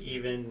 but like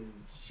even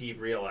she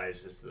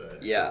realizes the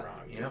Yeah.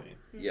 wrong. Yep.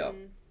 Yep.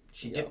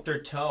 She Yeah. dipped her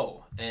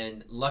toe,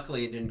 and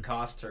luckily it didn't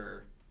cost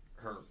her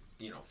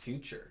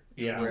future.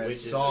 Yeah, Whereas which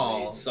is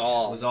Saul amazing.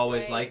 Saul. was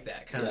always Right. like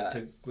that kind Yeah.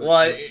 of.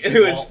 Well, it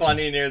was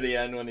funny near the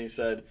end when he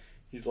said,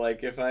 he's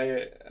like, if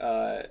I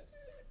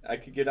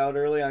could get out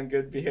early on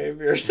good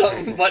behavior or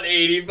something, but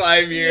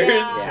 85 years,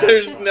 Yeah.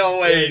 there's no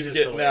It way was he's just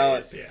getting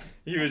hilarious, out. Yeah.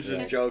 He was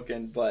just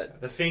joking,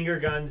 but The finger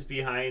guns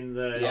behind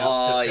the, Yeah. the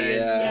Oh,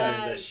 fence, yeah.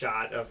 and the Yes.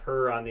 shot of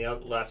her on the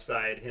left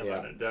side, him Yeah.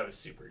 on it. That was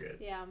super good.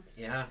 Yeah.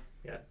 Yeah.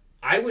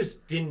 I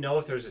didn't know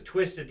if there was a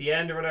twist at the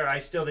end or whatever. I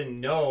still didn't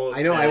know.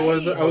 I know. I Right.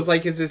 was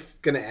like, is this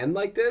gonna end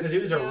like this? Because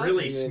it was Yeah. a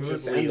really And it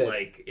just smoothly, ended.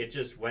 like, it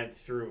just went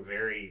through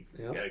very,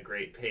 Yep. at a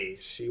great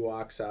pace. She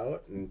walks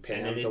out and And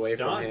then pans it's away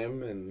done. from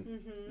him, and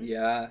Mm-hmm.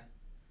 yeah.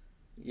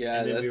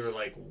 Yeah, And then we that's, were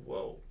like,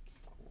 whoa.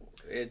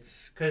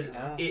 it's Because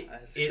yeah,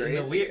 that's in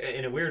crazy.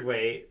 a weird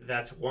way,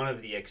 that's one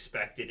of the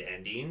expected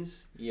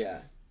endings.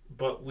 Yeah.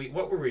 But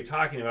what were we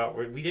talking about?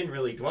 We didn't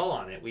really dwell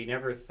on it. We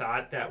never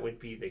thought that would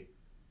be the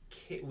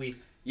case.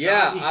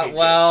 Yeah, he could get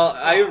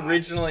I caught.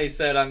 originally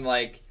said I'm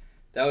like,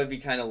 that would be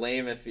kind of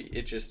lame if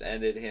it just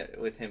ended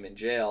with him in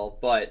jail.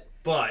 But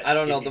But I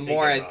don't know. if The you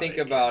more I think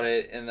yeah. about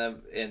it,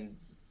 and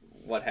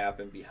what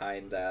happened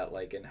behind that,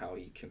 like, and how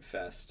he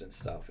confessed and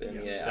stuff. I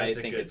mean, Yeah, I that's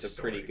a think good it's a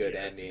story. pretty good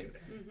Yeah, it's a ending.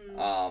 good ending.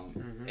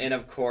 Mm-hmm. And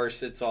of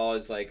course, it's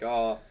always like,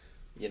 oh,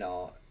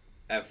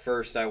 at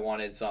first I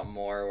wanted something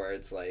more where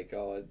it's like,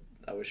 oh,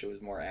 I wish it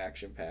was more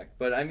action packed.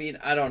 But I mean,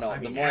 I don't know. I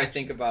The mean, more I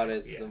think about it,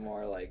 it's yeah. the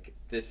more like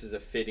this is a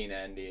fitting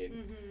ending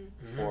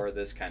Mm-hmm. for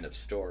this kind of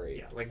story.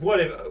 Yeah, like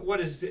what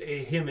is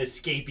him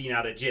escaping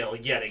out of jail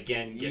yet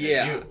again gonna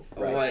do?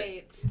 Right.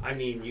 Right. I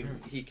mean,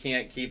 He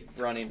can't keep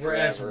running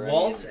Whereas forever.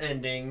 Walt's I mean,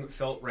 ending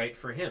felt right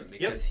for him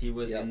because he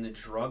was Yep. in the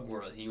drug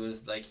world. He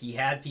was like he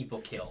had people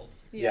killed.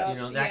 Yes.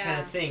 You know, that kind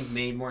of thing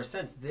made more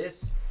sense.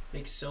 This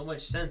makes so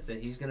much sense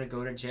that he's going to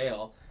go to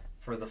jail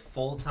for the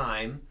full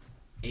time,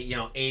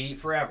 80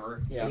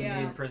 forever. Yeah. So he'll be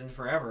in prison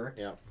forever.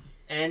 Yeah.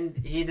 And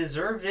he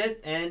deserved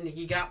it, and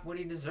he got what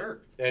he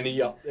deserved. And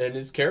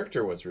his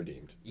character was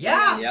redeemed.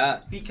 Yeah. Yeah.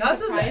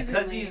 Because of that. Because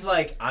Surprisingly. he's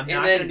like, I'm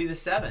not going to do the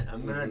 7.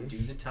 I'm going to do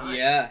the time.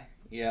 Yeah.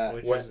 Yeah.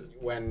 Which When, is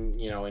when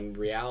in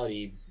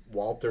reality,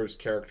 Walter's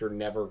character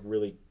never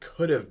really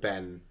could have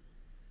been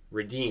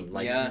redeemed.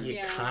 Like, Yeah. it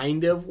Yeah.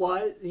 kind of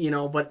was,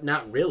 but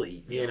not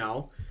really,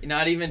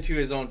 Not even to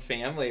his own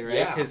family, right?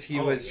 Yeah. Because he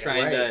Oh, was yeah.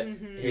 trying Right. to.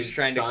 Mm-hmm. He was His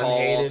trying to son call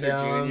hated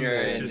Walter him, Jr.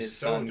 and and just his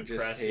so son just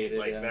depressing. hated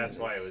Like him. that's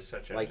why it was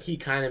such a Like, he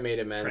kind of made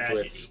amends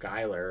Tragedy. with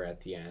Skylar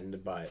at the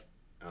end, but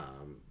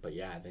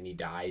yeah, then he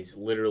dies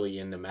literally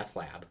in the meth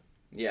lab.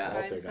 Yeah. By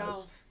Walter himself.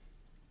 does.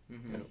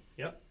 Mhm.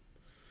 Yep.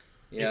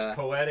 Yeah. It's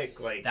poetic.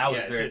 Like That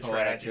was yeah, very it's a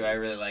poetic, tragedy. too. I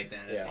really like that.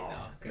 Yeah. ending, though,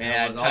 'cause that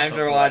Man, was time also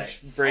to poetic.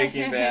 watch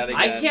Breaking Bad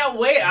again. I can't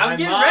wait. I'm My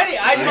getting mom- ready.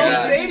 I told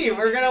Yeah. Sadie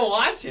we're going to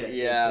watch it. It's a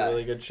Yeah.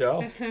 really good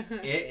show.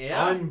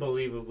 Yeah.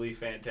 Unbelievably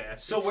fantastic.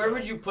 So where show.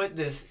 would you put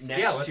this Yeah,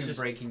 next let's to just-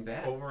 Breaking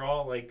Bad?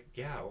 overall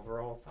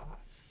overall thoughts?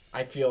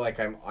 I feel like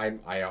I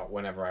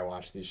whenever I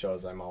watch these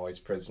shows, I'm always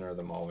prisoner of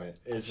the moment.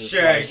 It's just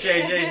Sure.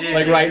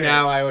 like right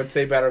now, I would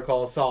say Better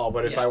Call Saul,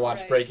 but if Yeah. I watch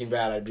Right. Breaking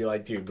Bad, I'd be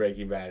like, dude,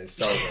 Breaking Bad is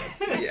so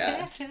good.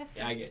 Yeah.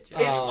 Yeah, I get you.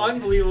 It's Um,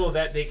 unbelievable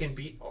that they can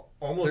be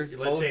almost They're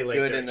let's both say like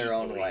good they're in their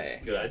own equally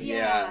way. good,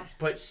 Yeah.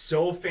 but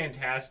so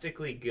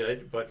fantastically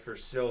good, but for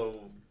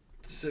so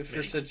So for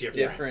Many such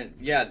different-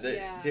 Yeah.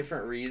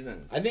 different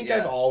reasons. I think yeah.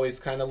 I've always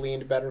kind of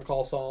leaned Better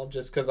Call Saul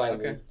just because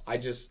Okay. I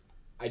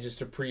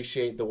just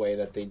appreciate the way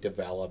that they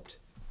developed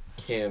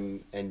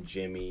Kim and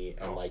Jimmy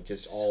and like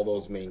just all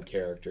those main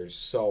characters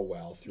so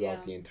well throughout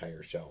Yeah. the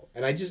entire show.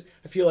 And I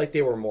feel like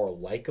they were more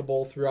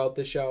likable throughout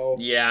the show.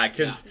 Yeah,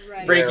 because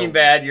Right. Breaking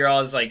Bad, you're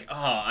always like, oh,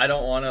 I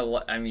don't want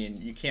to. I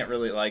mean, you can't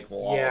really like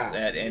Walt Yeah.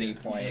 at any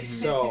point,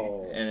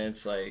 So and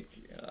it's like,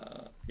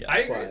 yeah. I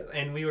agree. But-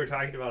 And we were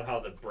talking about how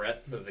the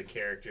breadth of the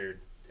character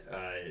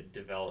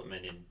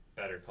development in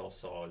Better Call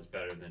Saul is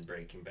better than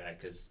Breaking Bad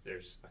because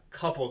there's a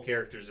couple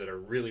characters that are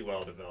really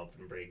well developed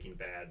in Breaking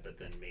Bad, but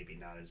then maybe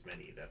not as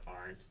many that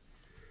aren't.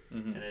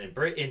 Mhm. And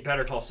then in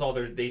Better Call Saul,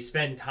 they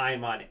spend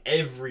time on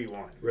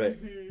everyone, right.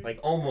 like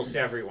almost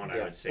everyone, I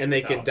Yeah. would say, And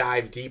they can without-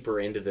 dive deeper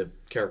into the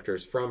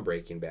characters from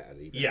Breaking Bad.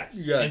 Even. Yes.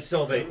 Yes. And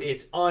so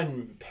it's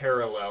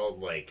unparalleled,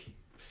 like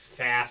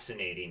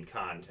fascinating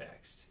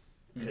context.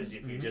 Because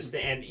if you just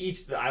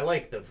I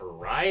like the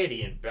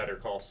variety in Better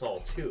Call Saul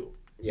too.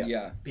 Yeah.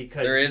 Yeah.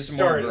 Because There you is more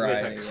start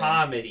variety, with a yeah.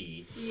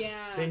 comedy,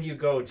 Yeah. then you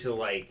go to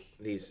like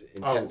These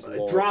intense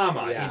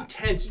drama, Yeah.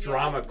 intense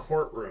drama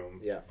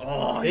courtroom. Yeah.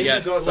 Oh, Then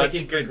yes, you go like such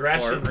in good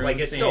progression, courtroom like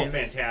it's so scenes.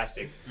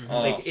 fantastic.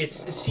 Oh. Like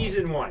it's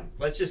season 1.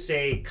 Let's just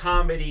say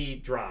comedy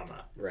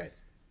drama. Right.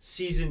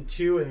 Season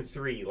 2 and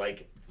 3,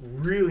 like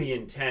really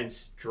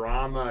intense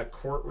drama,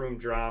 courtroom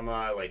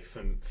drama, like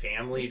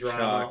family drama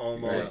Shock,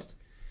 almost.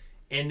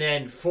 And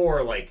then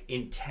 4, like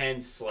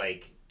intense,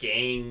 like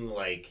gang,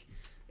 like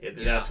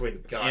that's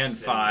what Gus And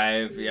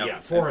 5, yeah.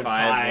 4 and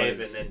 5,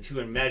 was- and then 2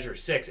 and measure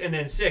 6, and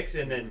then 6,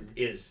 and then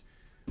is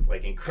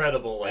like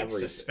incredible, like Everything.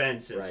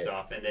 suspense and Right.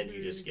 stuff, and then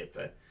you just get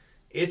the.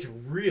 It's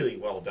really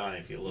well done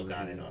if you look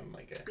on it on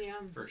like a. Yeah.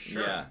 For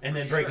sure. Yeah. And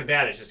then Breaking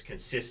Bad is just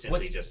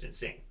consistently just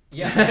insane.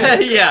 Yeah.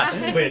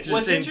 yeah. Which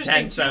What's Just interesting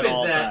intense too at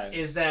all times.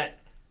 is that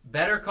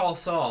Better Call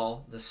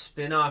Saul, the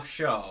spin-off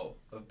show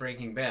of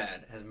Breaking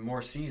Bad, has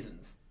more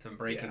seasons than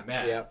Breaking Yeah.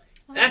 Bad. Yep.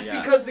 That's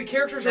Yeah. because the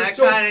characters are That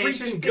so kinda freaking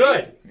interesting.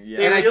 good.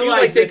 Yeah. And I feel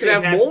realize like they that could they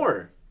have had-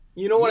 more.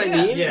 You know what I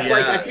Yeah. mean? Yeah. It's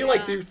like I Yeah. feel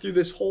like through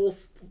this whole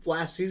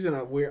last season,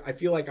 I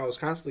feel like I was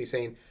constantly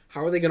saying,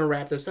 "How are they going to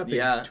wrap this up? in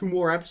Yeah. 2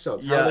 more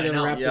episodes. How Yeah, are they I going to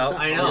know. wrap Yep. this up?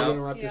 I How know. are they going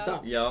to wrap this Yep.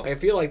 up?" Yep. I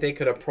feel like they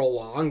could have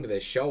prolonged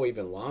this show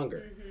even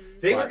longer.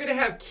 They were But- gonna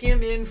have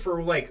Kim in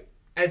for like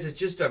as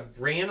just a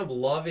random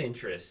love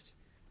interest,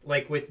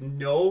 like with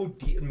no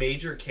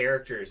major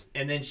characters,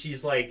 and then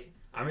she's like,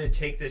 "I'm gonna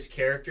take this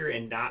character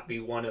and not be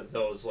one of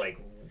those like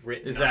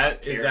written." Is off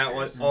that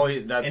characters. what? Oh,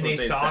 that's And what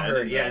they saw said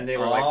her, in yeah, the- and they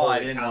were oh, like, I "Holy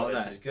didn't cow, know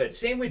this that. is good."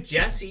 Same with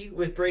Jesse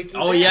with Breaking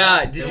Oh Bad.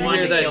 yeah, did They you wanted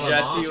hear to that kill him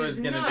Jesse off. was She's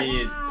gonna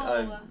be nuts.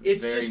 a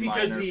It's very just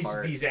because minor these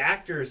part. these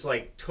actors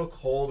like took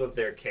hold of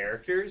their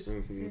characters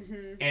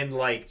and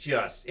like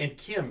and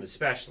Kim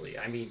especially.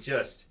 I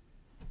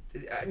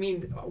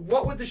mean,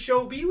 what would the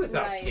show be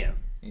without Right. Kim?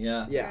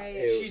 Yeah. Yeah,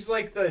 Right. She's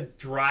like the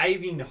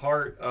driving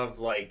heart of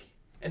like,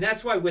 and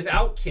that's why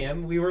without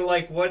Kim, we were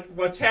like,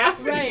 what's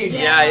happening? Right,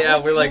 Yeah,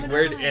 what's we're like, going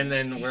where? on? And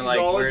then She's we're like,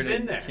 always where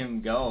been did there.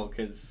 Kim go?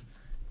 Because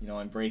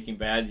in Breaking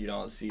Bad, you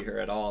don't see her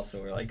at all. So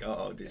we're like,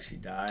 oh, did she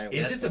die?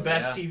 Is What it the the-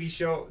 best TV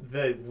show,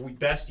 the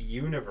best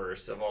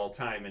universe of all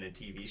time in a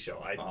TV show?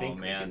 I Oh, think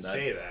man, we can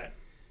say that's- that.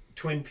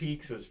 Twin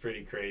Peaks was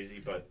pretty crazy,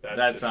 but that's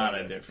That's just not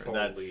like a different.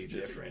 Totally That's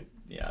just different.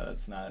 yeah.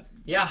 That's not.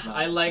 Yeah, Not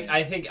I the like.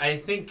 same. I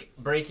think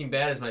Breaking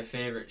Bad is my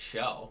favorite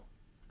show.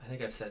 I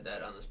think I've said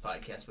that on this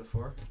podcast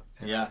before.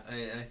 And Yeah.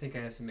 I think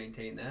I have to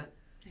maintain that.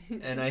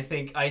 And I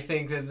think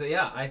that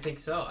yeah, I think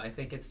so. I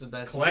think it's the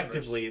best.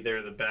 Collectively,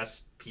 they're the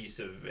best piece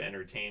of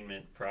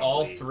entertainment. Probably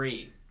all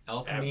 3: El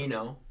ever.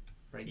 Camino,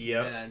 Breaking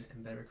Bad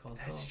and Better Call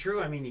Saul. That's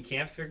true. I mean, you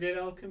can't forget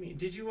El Camino.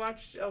 Did you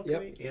watch El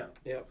Camino?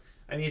 Yep.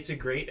 I mean, it's a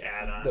great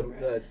add-on.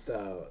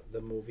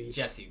 The movie.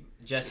 Jesse's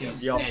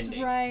Yep. That's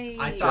ending. right.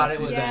 I thought it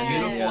was Yes. a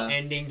beautiful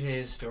ending to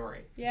his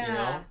story. Yeah. You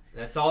know?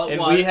 That's all it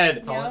And was. we had-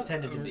 That's all it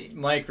intended to be.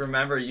 Mike,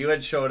 remember you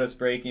had showed us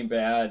Breaking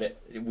Bad.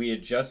 We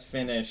had just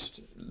finished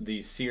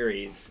the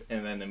series,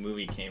 and then the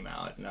movie came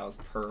out, and that was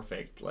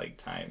perfect, like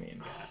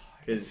timing.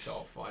 It's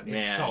so fun. Man,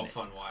 It's so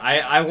fun watching.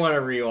 I want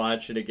to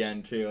rewatch it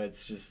again too.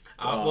 It's just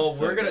well,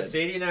 so we're gonna good.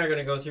 Sadie and I are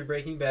gonna go through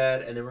Breaking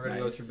Bad, and then we're gonna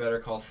go Nice. through Better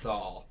Call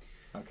Saul.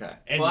 Okay.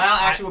 And Well,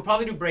 actually, we'll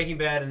probably do Breaking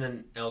Bad and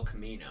then El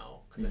Camino.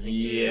 Because I think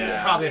Yeah.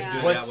 we'll probably have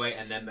to do it that What's- way,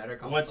 and then Better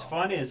Call What's Saul.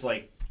 fun is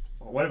like,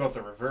 what about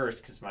the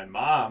reverse? Because my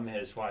mom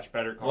has watched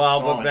Better Call Well,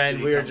 Saul. but Ben,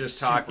 and we were become just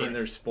super- talking.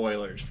 There's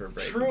spoilers for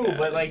Breaking True, Bad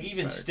but like and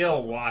even Better still,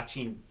 Call Saul.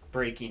 watching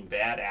Breaking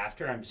Bad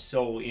after, I'm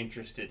so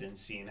interested in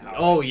seeing how.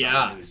 Oh, like, yeah.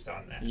 someone who's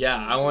done that. Yeah,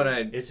 I want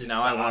It's to just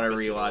now. I the want to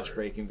opposite rewatch order.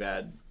 Breaking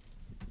Bad,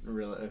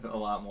 really a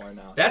lot more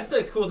now. That's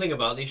the cool thing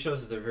about these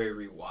shows is they're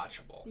very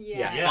rewatchable.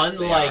 Yeah. Yes,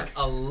 they Unlike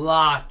a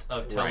lot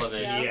of Right.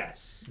 television, Yeah.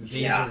 Yes. these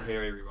Yeah. are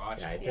very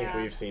rewatchable. Yeah, I think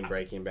Yeah. we've seen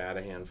Breaking Bad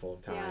a handful of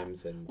Yeah.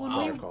 times, and When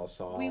Better we- Call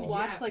Saul. We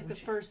watched Yeah, like the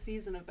which- first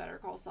season of Better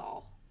Call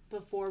Saul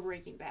before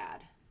Breaking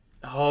Bad.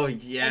 Oh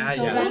yeah, And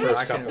so yeah. then the it-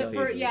 first couple the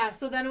seasons.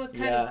 so then it was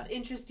kind Yeah. of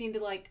interesting to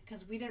like,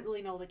 because we didn't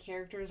really know the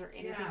characters or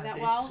anything that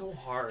it's well. so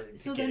hard.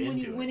 So to then get when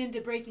into you it. went into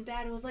Breaking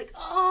Bad, it was like,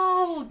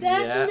 oh,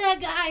 that's Yeah. who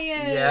that guy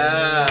is.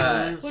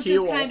 Yeah. Which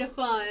Huel. is kind of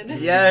fun.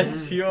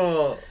 Yes,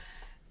 you'll.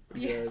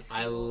 Yes.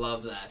 I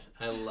love that.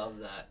 I love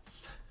that.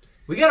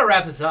 We gotta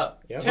wrap this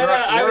up. Yep. 10,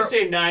 I We're- would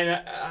say 9.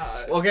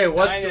 Okay,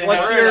 what's Nine and a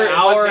what's half. your We're an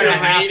hour what's and your a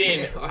half.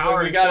 rating? Hour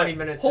we and got 20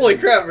 minutes. Holy in.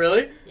 crap!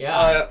 Really?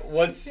 Yeah.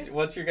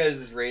 What's your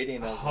guys'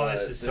 rating of Oh,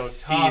 this is the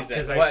so tough,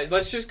 season? 'cause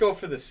Let's just go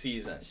for the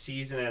season.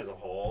 Season as a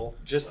whole.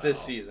 Just this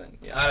Wow. season.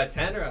 Yeah. Out of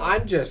 10 or out of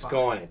I'm just 5?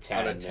 going to 10,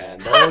 Out of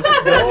 10. man.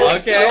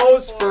 Okay.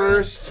 Those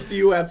first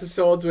few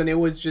episodes when it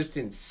was just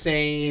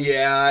insane,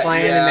 Yeah.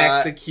 plan yeah. and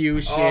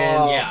execution,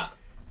 Oh. Yeah.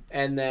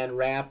 and then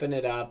wrapping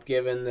it up,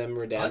 giving them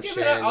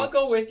redemption. I'll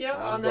go with you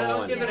I'm on that. I'll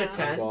going. give it a Yeah.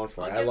 10. I'm going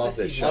for it. I'll I give love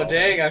the this season show. Oh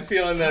dang! I'm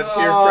feeling that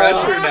peer Oh,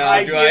 pressure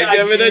now. Do I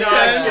give it a not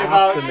 10? Give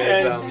out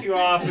Optimism. 10s too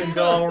often.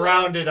 Go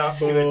round it up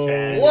to a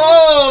 10.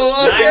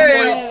 Whoa!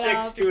 Okay.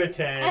 9.6 to a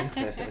 10.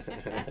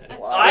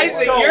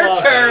 Isaac, so your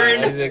love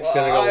turn. Isaac's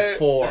gonna go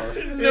 4.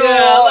 No,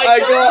 Yeah,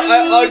 like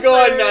I'll go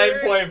loser. on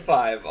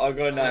 9.5. I'll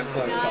go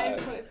 9.5.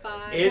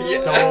 9.5.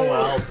 It's so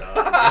well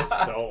done.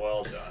 It's so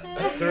well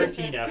done.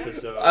 13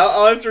 episodes.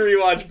 I'll have to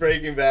rewatch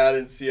Breaking Bad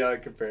and see how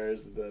it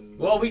compares. Then.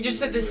 Well, we just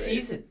said this Great.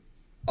 season.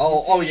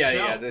 Oh This is yeah, the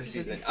yeah, show. this This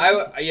is the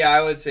season.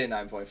 I would say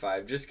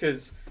 9.5, just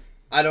because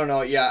I don't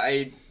know.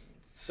 Yeah,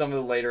 some of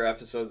the later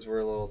episodes were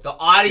a little. The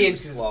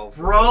audience too is slow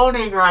for me.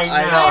 groaning right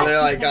I now. know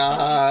they're like,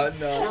 no.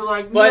 They're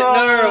like, But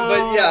no.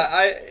 but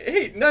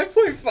yeah,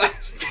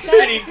 9.5 is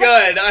pretty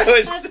good. I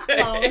would That's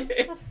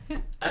say. close.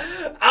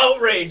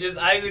 Outrageous.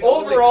 Isaac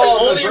Overall,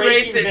 only the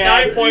rates it Breaking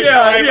Bad- 9.5. Yeah,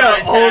 out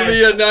of 10.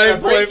 only a The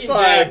Breaking 9.5.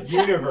 Bad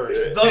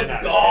universe. The 10 out of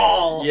 10.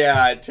 gall.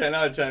 Yeah, 10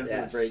 out of 10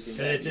 Yes. for Breaking Because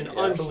Bad. it's an Yeah.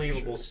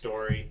 unbelievable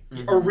story.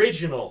 Mhm.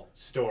 Original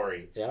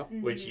story. Yep.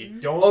 Which you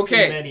don't see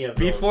many Okay, of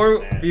those in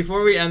before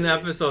that. we end the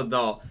episode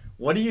though,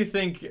 what do you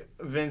think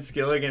Vince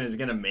Gilligan is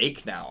gonna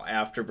make now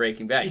after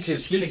Breaking Bad? He's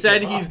Because just he gonna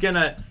said give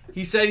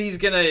he's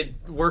gonna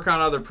work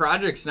on other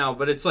projects now,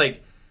 but it's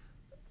like,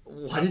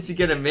 what is he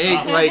gonna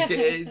make? Like How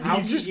he's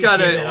can just you give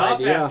it gotta. up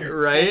idea. after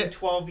Right? 10,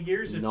 12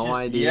 years of No just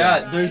idea.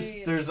 Yeah,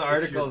 Right. there's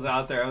articles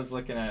out there. I was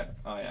looking at.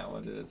 Oh yeah,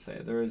 what did it say?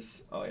 There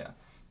was. Oh yeah,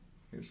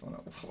 here's one.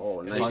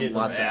 Oh, Tons nice. of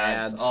Lots of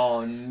ads.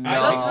 Oh no.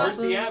 Actually, where's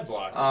the ad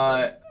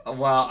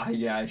block?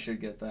 Yeah, I should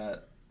get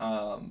that.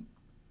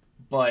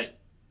 But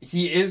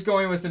he is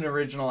going with an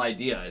original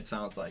idea. It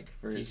sounds like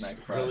for his He's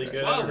next really project.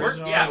 good. Well,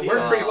 Original yeah, idea.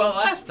 worked pretty well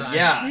last time.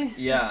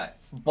 Yeah.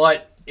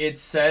 But it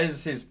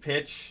says his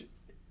pitch,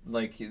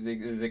 like,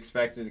 is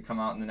expected to come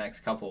out in the next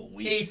couple of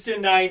weeks. 8 to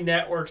 9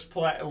 networks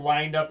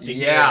lined up to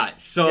Yeah.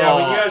 So. Yeah,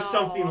 when you have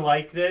something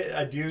like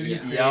that, a dude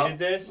who Yeah. created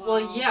this.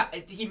 Well, yeah,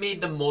 he made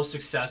the most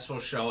successful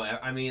show.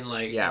 I mean,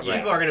 like, Yeah, people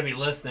right. are gonna be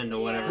listening to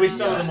whatever. with he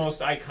some of the said.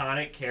 most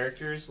iconic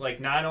characters, like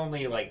not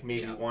only like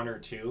maybe Yeah. 1 or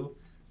 2,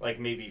 like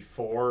maybe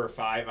 4 or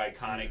 5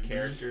 iconic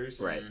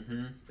characters Right.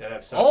 Mhm. that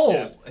have such Oh,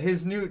 depth.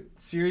 his new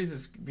series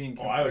is being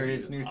I would or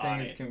his be new thing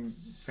on is it.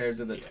 compared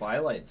to the Yeah.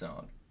 Twilight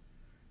Zone.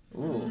 Ooh,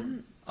 Mm-hmm.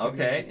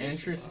 okay,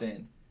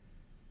 interesting.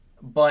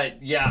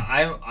 But yeah,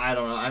 I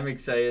don't know. I'm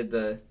excited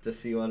to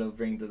see what it'll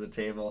bring to the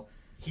table.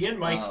 He and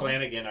Mike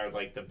Flanagan are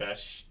like the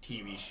best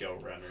TV show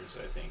runners,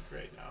 I think,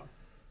 right now.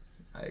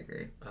 I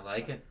agree. I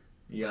like it.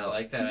 Yeah, I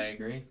like that. I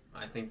agree.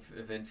 I think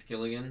Vince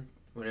Gilligan,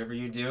 whatever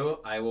you do,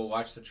 I will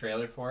watch the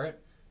trailer for it,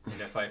 and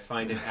if I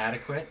find it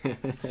adequate,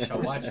 I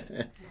shall watch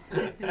it.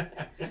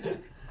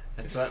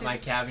 That's what my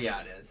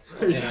caveat is.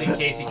 Just in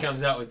case he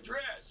comes out with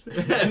dress.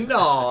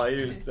 No,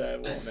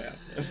 that won't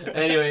happen.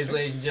 Anyways,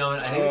 ladies and gentlemen,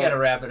 I think we gotta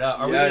wrap it up.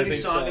 Are we Yeah, I gonna do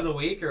think song so. of the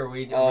week, or are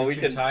we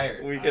too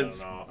tired? We I can. don't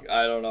know.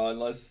 I don't know.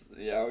 Unless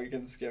we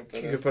can skip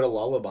it. You could put a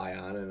lullaby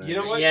on and You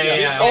know what?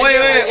 Yeah. Oh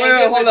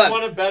wait, hold on.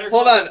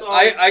 Hold on.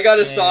 I got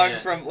a song Yeah.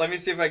 from. Let me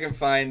see if I can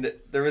find.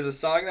 There was a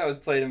song that was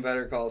played in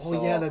Better Call Saul.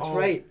 Oh yeah, that's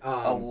right.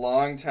 a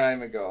long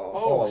time ago.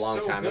 Oh, a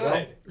long time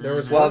ago. There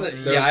was Well, one. yeah,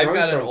 There was I've one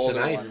got an from older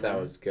Tonight's one. that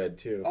was good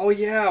too. Oh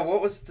yeah,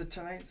 what was the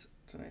tonight's?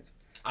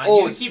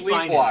 You keep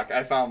finding Sleepwalk.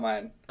 I found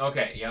mine. it.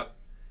 Okay, yep.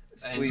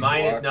 And Sleepwalk.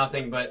 mine is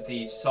nothing but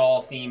the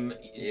Saul theme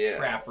Yes.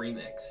 trap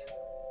remix.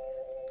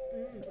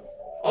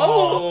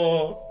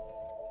 Oh.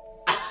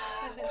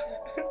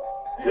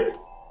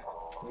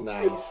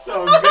 Nice.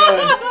 So good.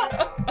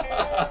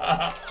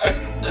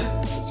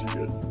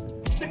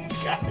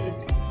 This guy.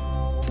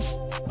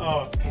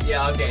 Oh,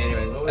 Yeah. Okay.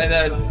 Anyway. What was And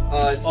then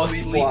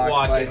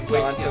Sleepwalk, by which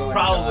Santo is and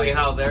probably Johnny.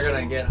 how they're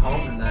gonna get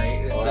home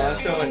tonight.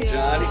 Santo and Yeah.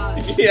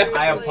 Johnny. Yeah.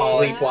 I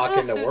apologize.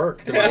 Sleepwalking to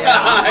work Yeah, tomorrow.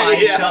 I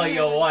Yeah. tell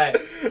you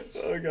what.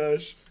 Oh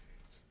gosh.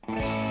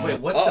 Wait,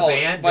 what's the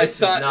band? By This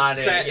is not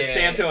it. Yeah.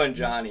 Santo and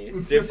Johnny.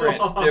 Different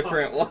one.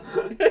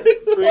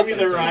 bring me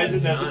the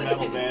Horizon. That's a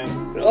metal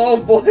band. Oh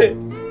boy.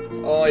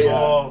 Oh yeah.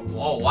 Oh,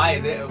 Oh, why?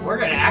 We're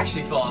gonna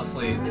actually fall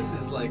asleep. This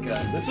is like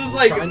a. This was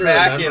like Trying to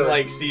back in remember.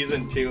 like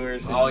season 2 or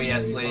something. Oh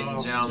yes, ladies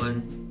and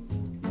gentlemen.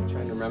 I'm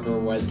trying to remember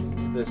what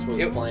this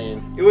was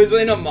playing. It was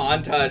in a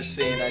montage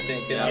scene, I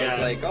think, and I Yes.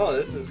 was like, "Oh,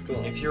 this is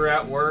cool." If you're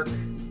at work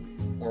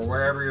or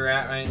wherever you're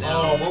at right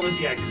now, oh, what was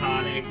the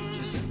iconic?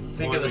 just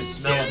think of the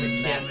smell of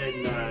the meth.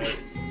 Kim and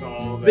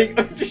Saul.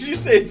 Did you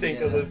say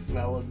think of Yeah. the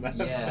smell of meth?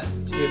 Yeah.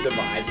 Dude, the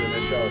vibes in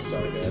the show are so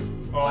good.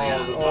 Oh, yeah.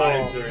 the Oh.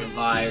 vibes The are.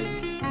 vibes.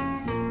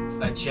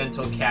 A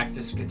gentle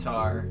cactus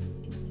guitar.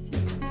 I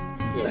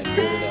feel like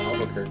moving to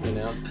Albuquerque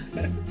now.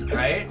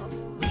 Right?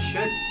 We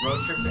should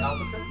road trip to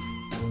Albuquerque.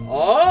 Get a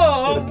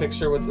Oh,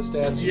 picture with the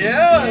statue. We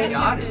yeah.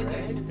 got it,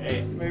 right?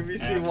 Hey, Maybe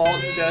see Walt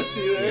and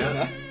Jesse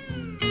there.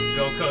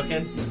 Go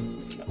cooking.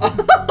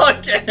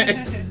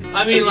 Okay.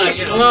 I mean, like,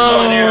 you know,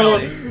 Oh,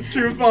 culinarily.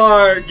 too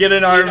far. Get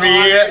an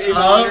RV. in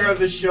honor of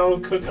the show,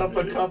 cook up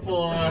a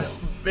couple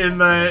in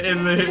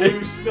the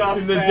blue stuff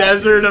in the bags.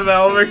 desert of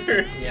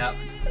Albuquerque. Yep.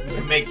 We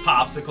can make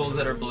popsicles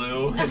that are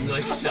blue and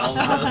like sell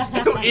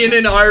them. In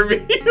an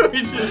RV.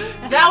 We just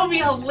That would be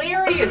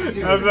hilarious,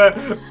 dude. have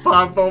the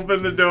pop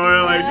open the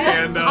door like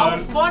hand How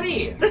on.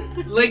 funny!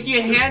 Like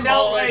you Just hand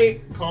out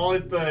like, call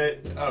it the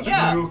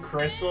Yeah. blue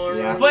crystal or Yeah.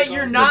 whatever but it's you're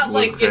called. not blue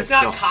like it's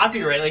not crystal.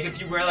 copyright. Like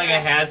if you wear like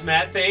a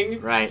hazmat thing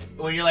Right.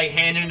 when you're like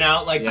handing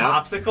out like Yeah.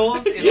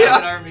 popsicles in Yeah.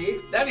 like an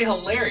RV, that'd be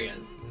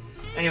hilarious.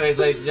 Anyways,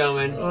 ladies and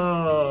gentlemen,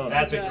 Oh.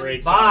 That's a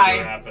great song Bye.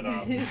 to wrap it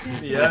up.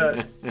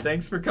 Yeah.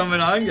 Thanks for coming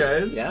on,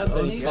 guys. Yeah,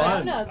 that was thanks.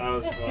 fun. That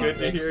was fun. Good to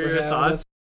Thanks hear for your having thoughts. us.